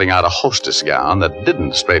 filling out a hostess gown that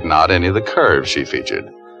didn't straighten out any of the curves she featured.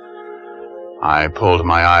 I pulled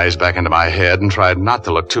my eyes back into my head and tried not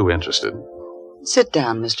to look too interested. Sit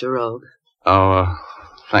down, Mr. Rogue. Oh,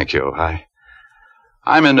 thank you.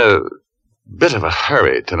 I'm in a bit of a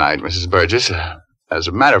hurry tonight, Mrs. Burgess. As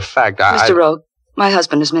a matter of fact, Mr. Rogue, my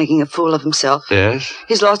husband is making a fool of himself. Yes?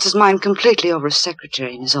 He's lost his mind completely over a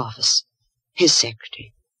secretary in his office. His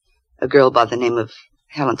secretary. A girl by the name of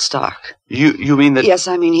Helen Stark. You mean that... Yes,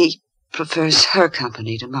 I mean he prefers her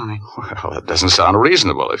company to mine. Well, that doesn't sound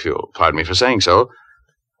reasonable, if you'll pardon me for saying so.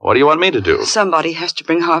 What do you want me to do? Somebody has to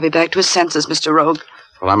bring Harvey back to his senses, Mr. Rogue.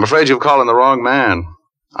 Well, I'm afraid you've called on the wrong man.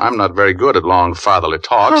 I'm not very good at long fatherly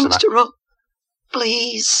talks. Oh, Mr. Rogue,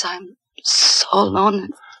 please, I'm so alone.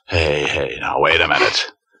 Hey, now, wait a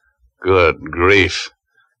minute. Good grief.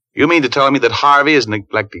 You mean to tell me that Harvey is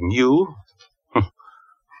neglecting you?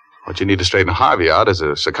 What you need to straighten Harvey out is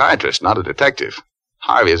a psychiatrist, not a detective.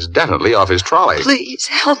 Harvey is definitely off his trolley. Please,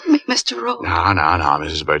 help me, Mr. Rogue. No,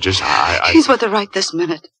 Mrs. Burgess. He's with her right this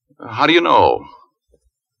minute. How do you know?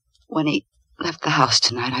 When he left the house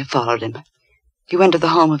tonight, I followed him. He went to the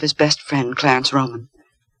home of his best friend, Clarence Roman.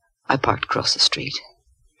 I parked across the street.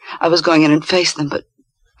 I was going in and face them, but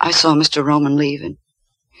I saw Mr. Roman leave, and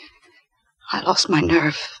I lost my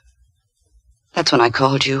nerve. That's when I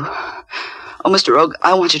called you. Oh, Mr. Rogue,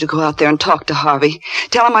 I want you to go out there and talk to Harvey.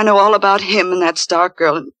 Tell him I know all about him and that Stark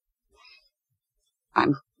girl. And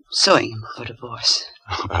I'm suing him for divorce.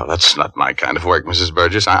 Well, that's not my kind of work, Mrs.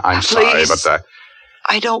 Burgess. I'm sorry, Please. but...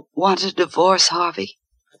 I don't want a divorce, Harvey.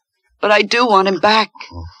 But I do want him back.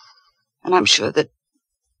 And I'm sure that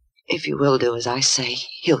if you will do as I say,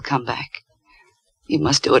 he'll come back. You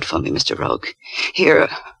must do it for me, Mr. Rogue. Here.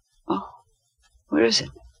 Oh, where is it?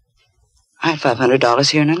 I had $500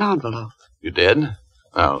 here in an envelope. You did?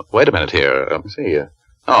 Oh, wait a minute here. Let me see.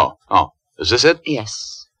 Oh, is this it?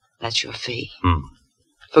 Yes, that's your fee. Hmm.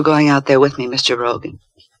 For going out there with me, Mr. Rogan.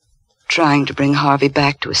 Trying to bring Harvey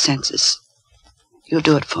back to his senses. You'll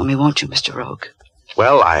do it for me, won't you, Mr. Rogue?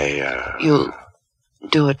 Well, You'll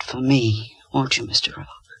do it for me, won't you, Mr. Rogue?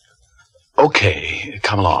 Okay,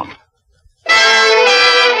 come along.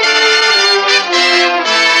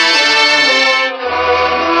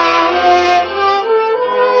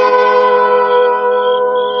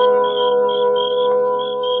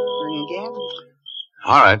 Ring again?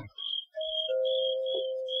 All right.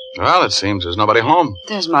 Well, it seems there's nobody home.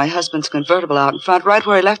 There's my husband's convertible out in front, right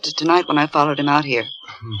where he left it tonight when I followed him out here.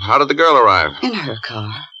 How did the girl arrive? In her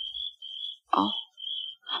car. Oh,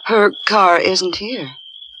 her car isn't here.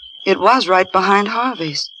 It was right behind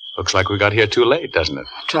Harvey's. Looks like we got here too late, doesn't it?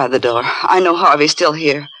 Try the door. I know Harvey's still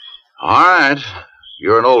here. All right.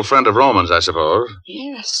 You're an old friend of Roman's, I suppose.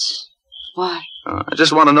 Yes. Why? I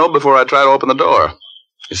just want to know before I try to open the door.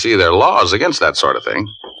 You see, there are laws against that sort of thing.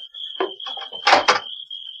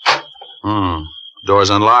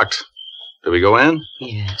 Door's unlocked. Do we go in?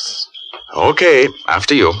 Yes. Okay,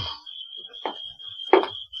 after you.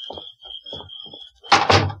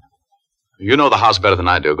 You know the house better than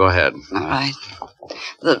I do. Go ahead. All right.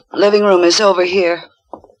 The living room is over here.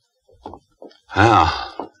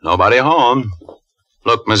 Nobody home.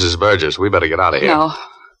 Look, Mrs. Burgess, we better get out of here. No.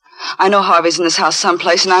 I know Harvey's in this house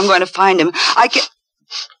someplace, and I'm going to find him.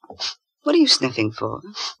 What are you sniffing for?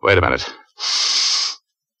 Wait a minute.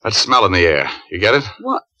 That smell in the air. You get it?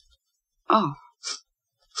 What? Oh.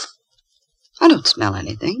 I don't smell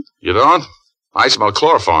anything. You don't? I smell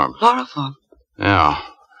chloroform. Chloroform? Yeah.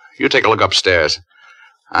 You take a look upstairs.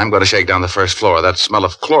 I'm going to shake down the first floor. That smell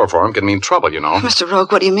of chloroform can mean trouble, you know. Mr.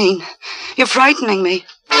 Rogue, what do you mean? You're frightening me.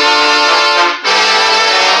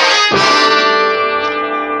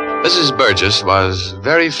 Mrs. Burgess was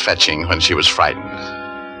very fetching when she was frightened,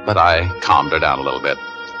 but I calmed her down a little bit.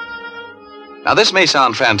 Now, this may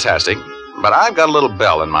sound fantastic, but I've got a little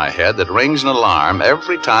bell in my head that rings an alarm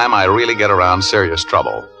every time I really get around serious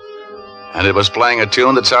trouble. And it was playing a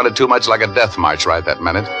tune that sounded too much like a death march right that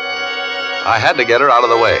minute. I had to get her out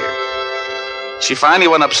of the way. She finally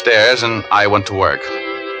went upstairs, and I went to work.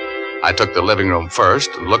 I took the living room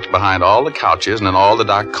first and looked behind all the couches and in all the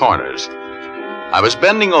dark corners. I was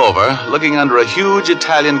bending over, looking under a huge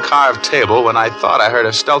Italian carved table when I thought I heard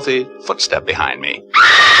a stealthy footstep behind me.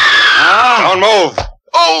 Don't move.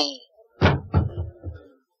 Oh!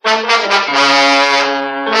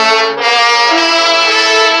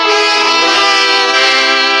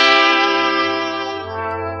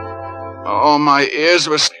 Oh, my ears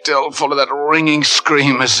were still full of that ringing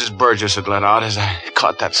scream Mrs. Burgess had let out as I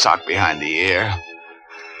caught that sock behind the ear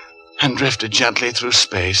and drifted gently through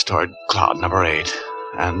space toward cloud number 8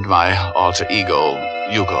 and my alter ego,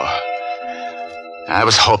 Yugor. I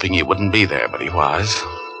was hoping he wouldn't be there, but he was.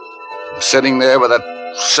 Sitting there with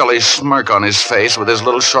that silly smirk on his face with his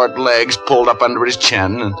little short legs pulled up under his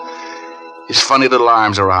chin and his funny little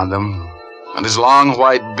arms around them and his long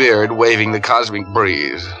white beard waving the cosmic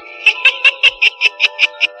breeze.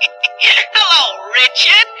 Hello,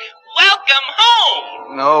 Richard. Welcome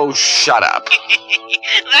home. No, shut up.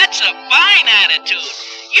 That's a fine attitude.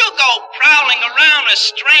 You go prowling around a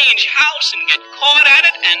strange house and get caught at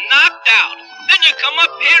it and knocked out. Then you come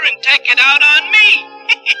up here and take it out on me.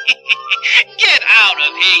 Get out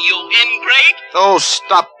of here, you ingrate. Oh,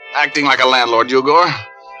 stop acting like a landlord, Yugor.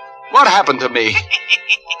 What happened to me?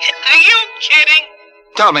 Are you kidding?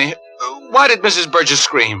 Tell me, why did Mrs. Burgess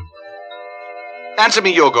scream? Answer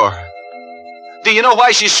me, Yugor. Do you know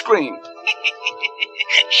why she screamed?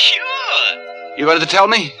 Sure. You going to tell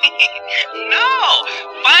me? No,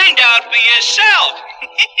 find out for yourself.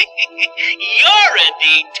 You're a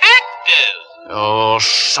detective. Oh,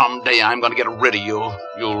 someday I'm going to get rid of you,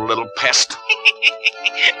 you little pest.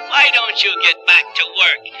 Why don't you get back to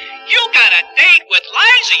work? You got a date with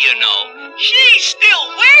Liza, you know. She's still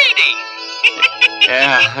waiting.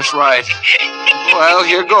 Yeah, that's right. Well,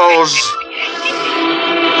 here goes.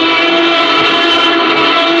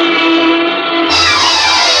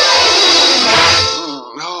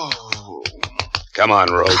 Come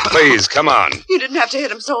on, Rogue. Please, come on. You didn't have to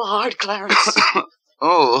hit him so hard, Clarence.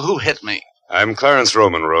 Oh, who hit me? I'm Clarence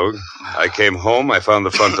Roman, Rogue. I came home, I found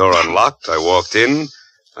the front door unlocked, I walked in,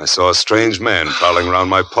 I saw a strange man prowling around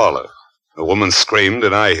my parlor. A woman screamed,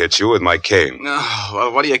 and I hit you with my cane. Oh,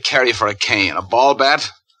 well, what do you carry for a cane? A ball bat?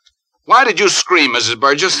 Why did you scream, Mrs.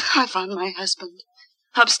 Burgess? I found my husband.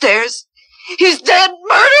 Upstairs. He's dead,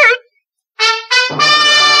 murdered!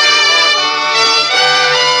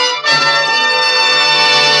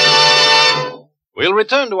 We'll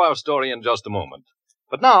return to our story in just a moment.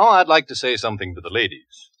 But now I'd like to say something to the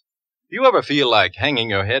ladies. Do you ever feel like hanging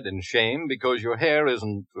your head in shame because your hair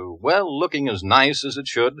isn't, looking as nice as it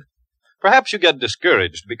should? Perhaps you get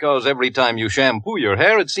discouraged because every time you shampoo your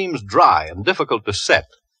hair, it seems dry and difficult to set.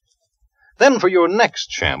 Then for your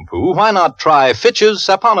next shampoo, why not try Fitch's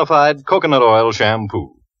Saponified Coconut Oil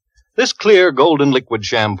Shampoo? This clear golden liquid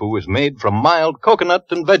shampoo is made from mild coconut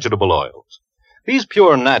and vegetable oils. These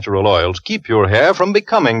pure natural oils keep your hair from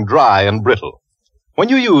becoming dry and brittle. When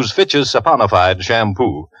you use Fitch's Saponified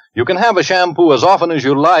Shampoo, you can have a shampoo as often as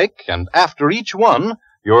you like, and after each one,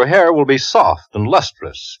 your hair will be soft and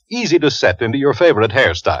lustrous, easy to set into your favorite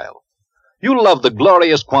hairstyle. You'll love the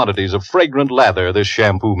glorious quantities of fragrant lather this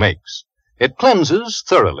shampoo makes. It cleanses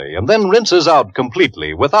thoroughly and then rinses out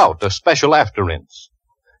completely without a special after-rinse.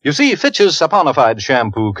 You see, Fitch's Saponified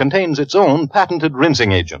Shampoo contains its own patented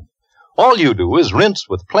rinsing agent. All you do is rinse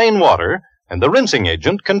with plain water, and the rinsing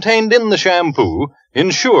agent contained in the shampoo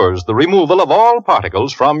ensures the removal of all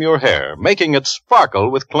particles from your hair, making it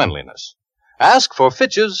sparkle with cleanliness. Ask for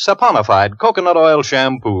Fitch's Saponified Coconut Oil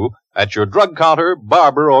Shampoo at your drug counter,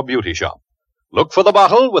 barber, or beauty shop. Look for the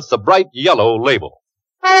bottle with the bright yellow label.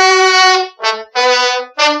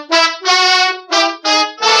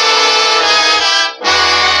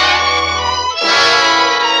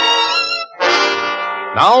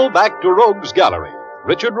 Now back to Rogue's Gallery.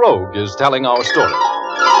 Richard Rogue is telling our story.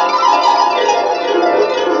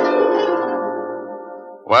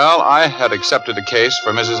 Well, I had accepted a case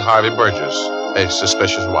for Mrs. Harvey Burgess, a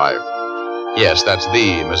suspicious wife. Yes, that's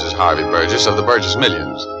the Mrs. Harvey Burgess of the Burgess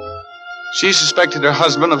Millions. She suspected her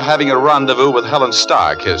husband of having a rendezvous with Helen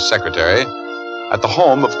Stark, his secretary, at the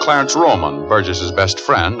home of Clarence Roman, Burgess's best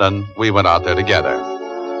friend, and we went out there together.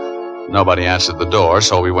 Nobody answered the door,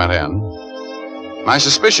 so we went in. My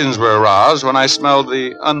suspicions were aroused when I smelled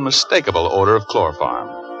the unmistakable odor of chloroform.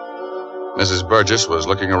 Mrs. Burgess was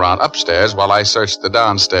looking around upstairs while I searched the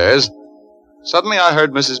downstairs. Suddenly I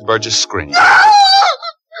heard Mrs. Burgess scream. My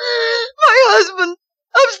husband!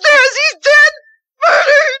 Upstairs, he's dead!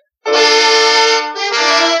 Murdered!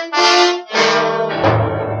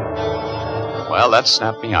 Well, that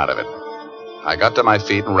snapped me out of it. I got to my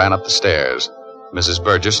feet and ran up the stairs. Mrs.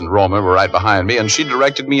 Burgess and Roma were right behind me, and she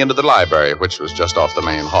directed me into the library, which was just off the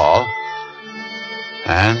main hall.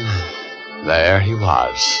 And there he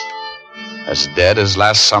was, as dead as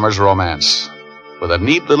last summer's romance, with a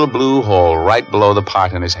neat little blue hole right below the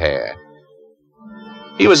part in his hair.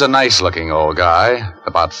 He was a nice-looking old guy,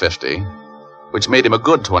 about 50, which made him a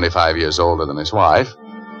good 25 years older than his wife.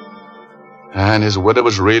 And his widow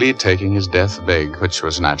was really taking his death big, which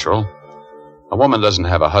was natural. A woman doesn't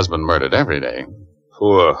have a husband murdered every day.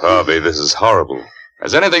 Poor Harvey, this is horrible.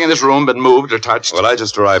 Has anything in this room been moved or touched? Well, I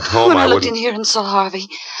just arrived home. When I looked in here and saw Harvey,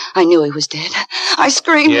 I knew he was dead. I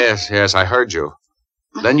screamed. Yes, I heard you.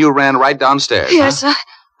 Then you ran right downstairs. Yes, huh?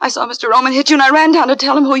 I saw Mr. Roman hit you, and I ran down to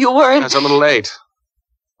tell him who you were. That's a little late.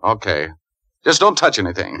 Okay. Just don't touch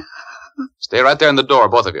anything. Stay right there in the door,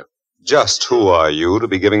 both of you. Just who are you to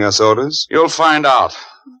be giving us orders? You'll find out.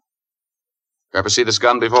 You ever see this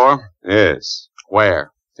gun before? Yes.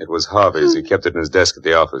 Where? It was Harvey's. He kept it in his desk at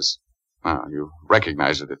the office. Oh, you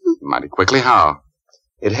recognized it mighty quickly. How?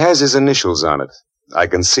 It has his initials on it. I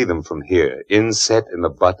can see them from here, inset in the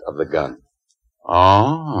butt of the gun.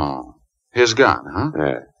 Oh, his gun, huh?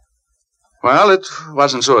 Yeah. Well, it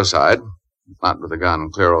wasn't suicide. Not with the gun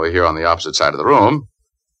clear over here on the opposite side of the room.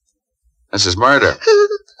 This is murder.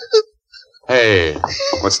 Hey.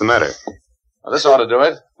 What's the matter? Well, this ought to do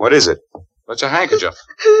it. What is it? It's a handkerchief.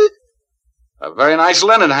 A very nice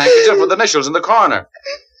linen handkerchief with initials in the corner.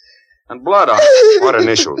 And blood on it. What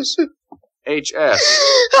initials?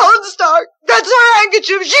 H.S. Helen Stark. That's her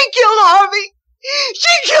handkerchief. She killed Harvey.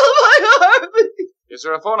 She killed my Harvey. Is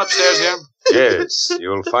there a phone upstairs here? Yes.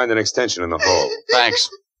 You'll find an extension in the hall. Thanks.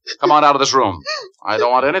 Come on out of this room. I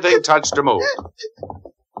don't want anything touched or moved.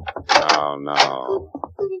 No.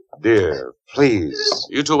 Dear, please.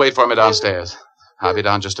 You two wait for me downstairs. I'll be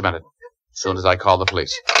down just a minute. As soon as I call the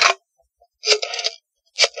police.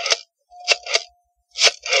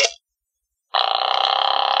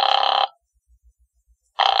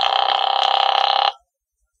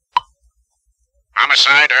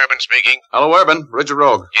 Homicide, Urban speaking. Hello, Urban. Richard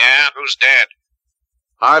Rogue. Yeah, who's dead?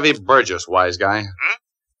 Harvey Burgess, wise guy.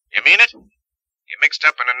 You mean it? You mixed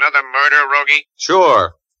up in another murder, Rogie?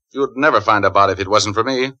 Sure. You'd never find a body if it wasn't for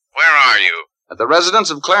me. Where are you? At the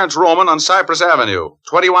residence of Clarence Roman on Cypress Avenue,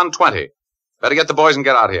 2120. Better get the boys and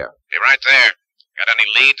get out here. Be right there. Got any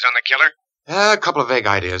leads on the killer? Yeah, a couple of vague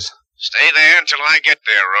ideas. Stay there until I get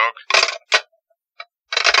there, Rogue.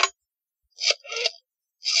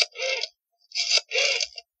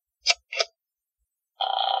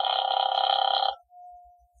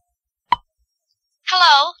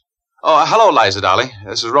 Hello? Oh, hello, Liza, Dolly.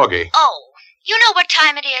 This is Rogie. Oh, you know what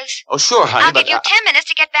time it is. Oh, sure, honey, I'll but... give you 10 minutes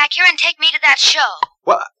to get back here and take me to that show.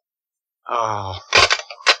 What? Oh.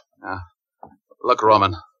 Look,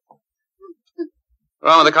 Roman.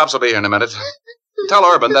 Roman, the cops will be here in a minute. Tell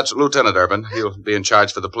Urban, that's Lieutenant Urban. He'll be in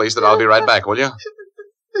charge for the police, that I'll be right back, will you?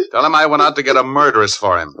 Tell him I went out to get a murderess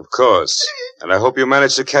for him. Of course. And I hope you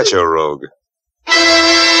managed to catch her, Rogue.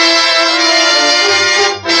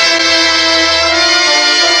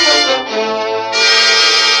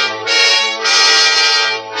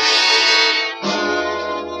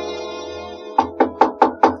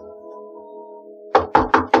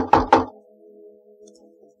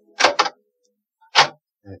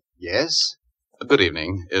 Yes? Good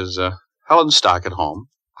evening. Is Helen Stock at home?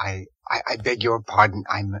 I beg your pardon.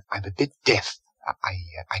 I'm a bit deaf.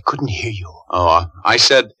 I couldn't hear you. Oh, I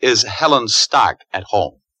said, is Helen Stock at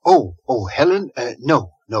home? Oh, Helen?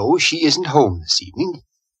 No, she isn't home this evening.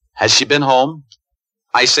 Has she been home?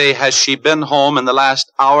 I say, has she been home in the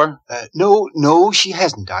last hour? No, she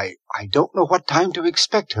hasn't. I don't know what time to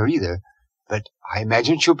expect her either. But I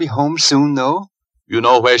imagine she'll be home soon, though. You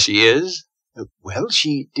know where she is? Well,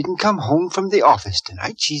 she didn't come home from the office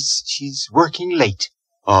tonight. She's working late.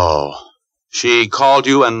 Oh, she called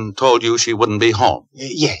you and told you she wouldn't be home?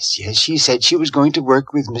 Yes. She said she was going to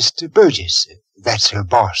work with Mr. Burgess. That's her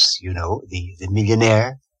boss, you know, the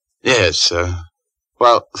millionaire. Yes,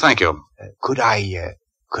 well, thank you. Could I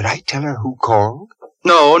tell her who called?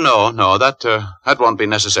 No, that won't be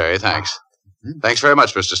necessary, thanks. Thanks very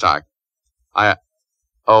much, Mr. Stock.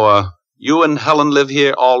 You and Helen live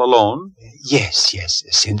here all alone? Yes,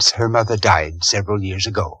 since her mother died several years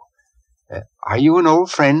ago. Are you an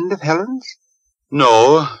old friend of Helen's?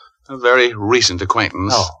 No, a very recent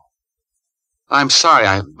acquaintance. Oh. I'm sorry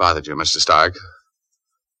I bothered you, Mr. Stark.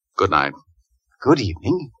 Good night. Good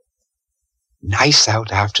evening. Nice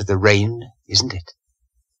out after the rain, isn't it?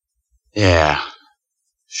 Yeah,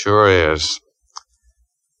 sure is.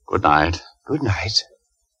 Good night. Good night.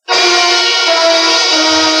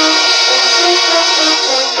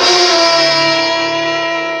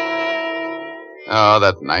 Oh,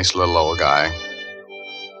 that nice little old guy.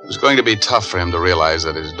 It was going to be tough for him to realize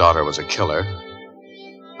that his daughter was a killer.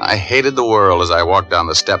 I hated the world as I walked down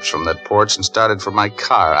the steps from that porch and started for my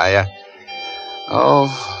car. I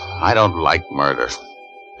don't like murder.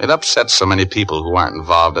 It upsets so many people who aren't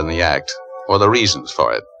involved in the act, or the reasons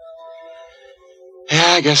for it.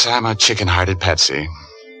 Yeah, I guess I'm a chicken-hearted patsy.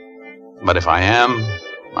 But if I am,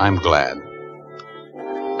 I'm glad.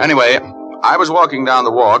 Anyway, I was walking down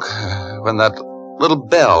the walk when that little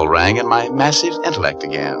bell rang in my massive intellect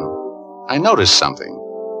again. I noticed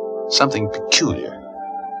something peculiar.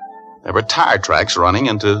 There were tire tracks running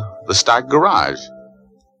into the Stark garage.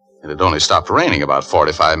 It had only stopped raining about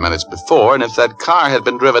 45 minutes before, and if that car had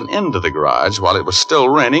been driven into the garage while it was still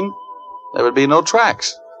raining, there would be no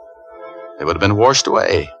tracks. They would have been washed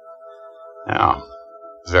away. Now,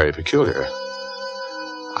 very peculiar.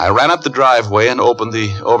 I ran up the driveway and opened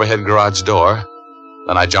the overhead garage door.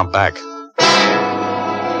 Then I jumped back.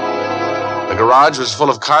 The garage was full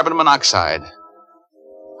of carbon monoxide.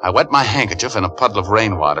 I wet my handkerchief in a puddle of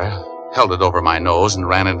rainwater, held it over my nose, and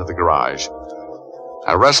ran into the garage.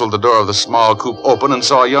 I wrestled the door of the small coupe open and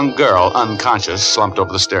saw a young girl, unconscious, slumped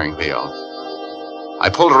over the steering wheel. I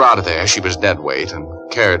pulled her out of there. She was dead weight, and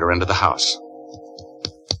carried her into the house.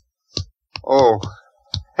 Oh,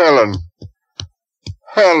 Helen.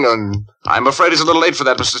 Helen. I'm afraid it's a little late for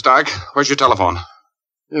that, Mr. Stark. Where's your telephone?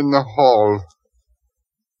 In the hall.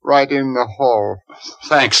 Right in the hall.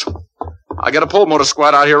 Thanks. I'll get a pull motor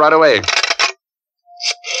squad out here right away.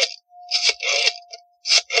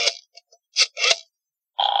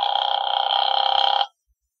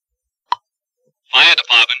 Fire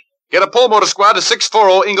department. Get a pull motor squad to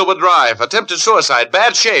 640 Inglewood Drive. Attempted suicide.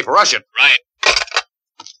 Bad shape. Rush it. Right.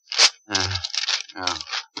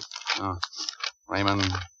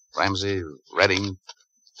 Raymond, Ramsey, Redding,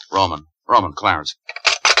 Roman, Clarence.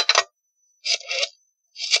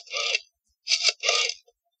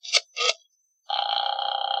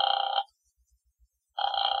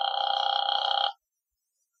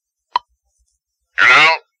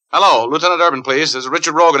 Hello? Hello, Lieutenant Urban, please. This is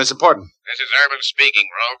Richard Rogue, and it's important. This is Urban speaking,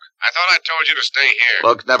 Rogue. I thought I told you to stay here.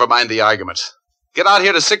 Look, never mind the argument. Get out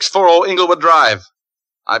here to 640 Inglewood Drive.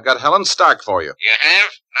 I've got Helen Stark for you. You have?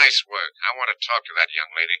 Nice work. I want to talk to that young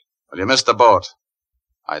lady. Well, you missed the boat.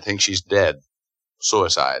 I think she's dead.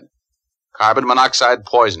 Suicide. Carbon monoxide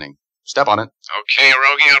poisoning. Step on it. Okay,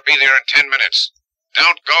 Rogie, I'll be there in 10 minutes.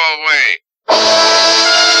 Don't go away.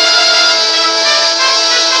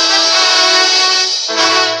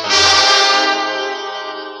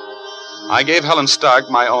 I gave Helen Stark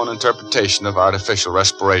my own interpretation of artificial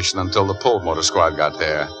respiration until the pulmotor squad got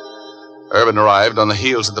there. Urban arrived on the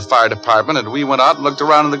heels of the fire department, and we went out and looked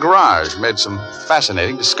around in the garage, made some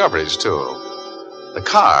fascinating discoveries, too. The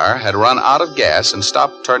car had run out of gas and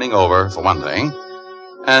stopped turning over, for one thing,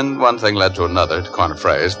 and one thing led to another, to coin a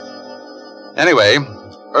phrase. Anyway,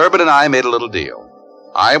 Urban and I made a little deal.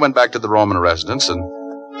 I went back to the Roman residence, and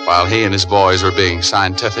while he and his boys were being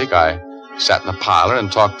scientific, I sat in the parlor and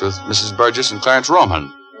talked with Mrs. Burgess and Clarence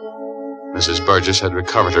Roman. Mrs. Burgess had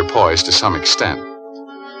recovered her poise to some extent.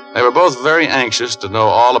 They were both very anxious to know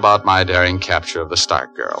all about my daring capture of the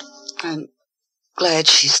Stark girl. I'm glad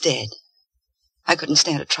she's dead. I couldn't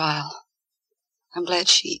stand a trial. I'm glad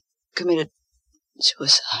she committed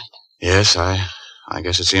suicide. Yes, I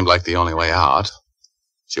guess it seemed like the only way out.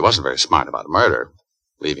 She wasn't very smart about murder,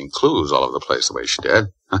 leaving clues all over the place the way she did.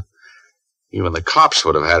 Even the cops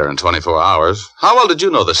would have had her in 24 hours. How well did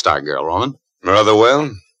you know the Stark girl, Roman? Rather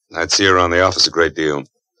well. I'd see her around the office a great deal.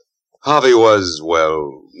 Harvey was,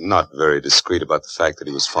 well, not very discreet about the fact that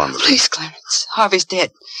he was fond of her. Please, Clarence. Harvey's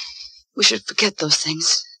dead. We should forget those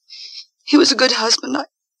things. He was a good husband.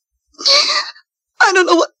 I don't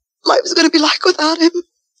know what life is going to be like without him.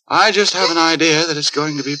 I just have an idea that it's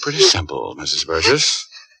going to be pretty simple, Mrs. Burgess,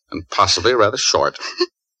 and possibly rather short.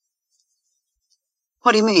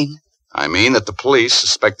 What do you mean? I mean that the police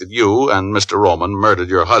suspected you and Mr. Roman murdered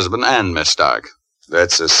your husband and Miss Stark.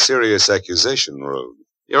 That's a serious accusation, Rogue.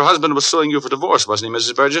 Your husband was suing you for divorce, wasn't he,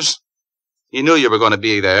 Mrs. Burgess? He knew you were going to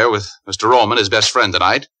be there with Mr. Roman, his best friend,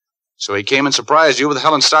 tonight. So he came and surprised you with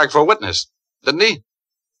Helen Stark for a witness, didn't he?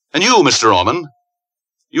 And you, Mr. Roman,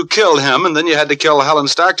 you killed him, and then you had to kill Helen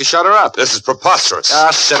Stark to shut her up. This is preposterous.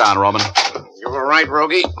 Sit down, Roman. You were right,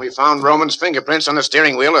 Rogie. We found Roman's fingerprints on the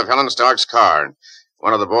steering wheel of Helen Stark's car.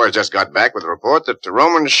 One of the boys just got back with a report that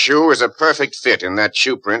Roman's shoe is a perfect fit in that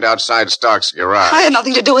shoe print outside Stark's garage. I had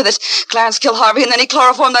nothing to do with it. Clarence killed Harvey, and then he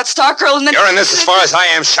chloroformed that Stark girl, and then... You're in this as far as I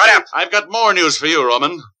am. Shut up! I've got more news for you,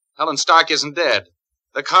 Roman. Helen Stark isn't dead.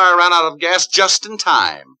 The car ran out of gas just in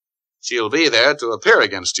time. She'll be there to appear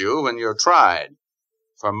against you when you're tried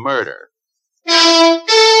for murder.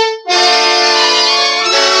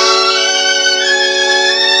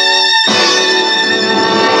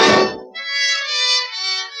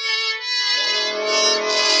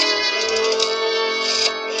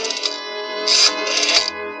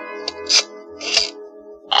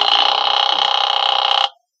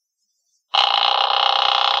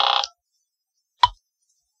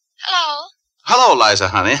 Hello, Liza,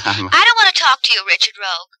 honey. I don't want to talk to you, Richard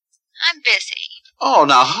Rogue. I'm busy. Oh,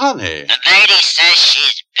 now, honey. The lady says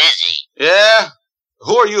she's busy. Yeah?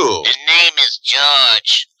 Who are you? His name is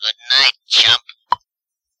George. Good night, chump.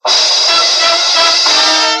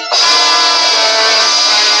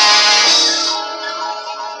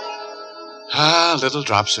 Little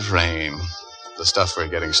drops of rain. The stuff we're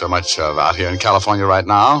getting so much of out here in California right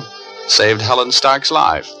now saved Helen Stark's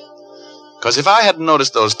life. Because if I hadn't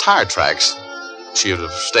noticed those tire tracks, she would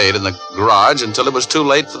have stayed in the garage until it was too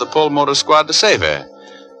late for the pulmotor squad to save her.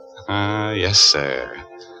 Yes, sir.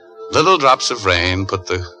 Little drops of rain put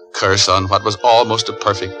the curse on what was almost a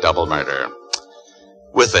perfect double murder.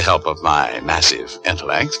 With the help of my massive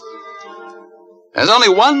intellect. There's only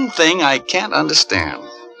one thing I can't understand.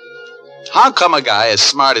 How come a guy as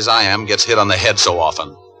smart as I am gets hit on the head so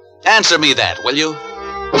often? Answer me that, will you?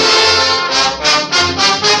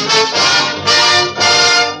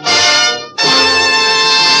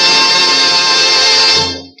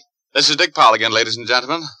 This is Dick Powell again, ladies and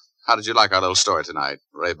gentlemen. How did you like our little story tonight?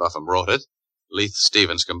 Ray Buffum wrote it. Leith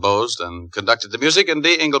Stevens composed and conducted the music, and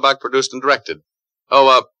Dee Engelbach produced and directed.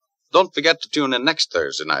 Oh, don't forget to tune in next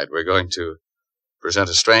Thursday night. We're going to present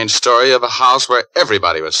a strange story of a house where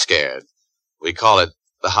everybody was scared. We call it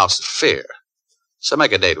The House of Fear. So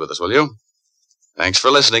make a date with us, will you? Thanks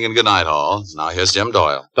for listening, and good night, all. Now here's Jim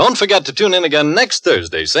Doyle. Don't forget to tune in again next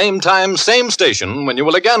Thursday, same time, same station, when you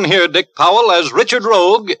will again hear Dick Powell as Richard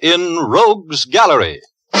Rogue in Rogue's Gallery.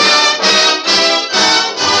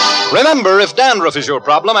 Remember, if dandruff is your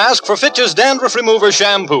problem, ask for Fitch's Dandruff Remover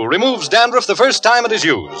Shampoo. Removes dandruff the first time it is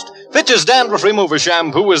used. Fitch's Dandruff Remover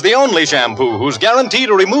Shampoo is the only shampoo whose guarantee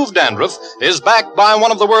to remove dandruff is backed by one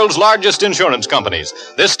of the world's largest insurance companies.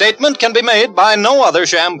 This statement can be made by no other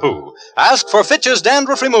shampoo. Ask for Fitch's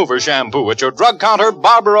Dandruff Remover Shampoo at your drug counter,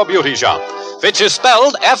 barber, or beauty shop. Fitch is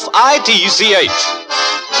spelled F-I-T-C-H.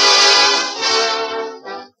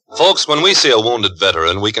 Folks, when we see a wounded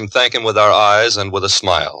veteran, we can thank him with our eyes and with a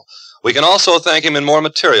smile. We can also thank him in more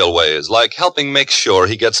material ways, like helping make sure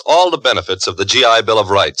he gets all the benefits of the GI Bill of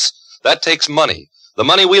Rights. That takes money. The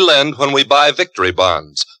money we lend when we buy victory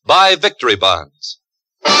bonds. Buy victory bonds.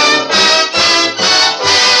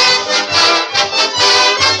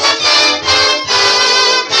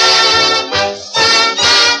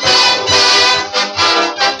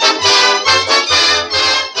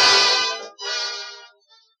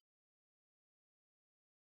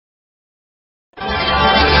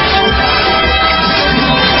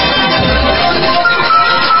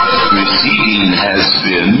 Has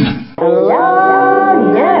been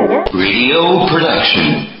Radio Production.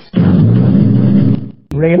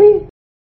 Really?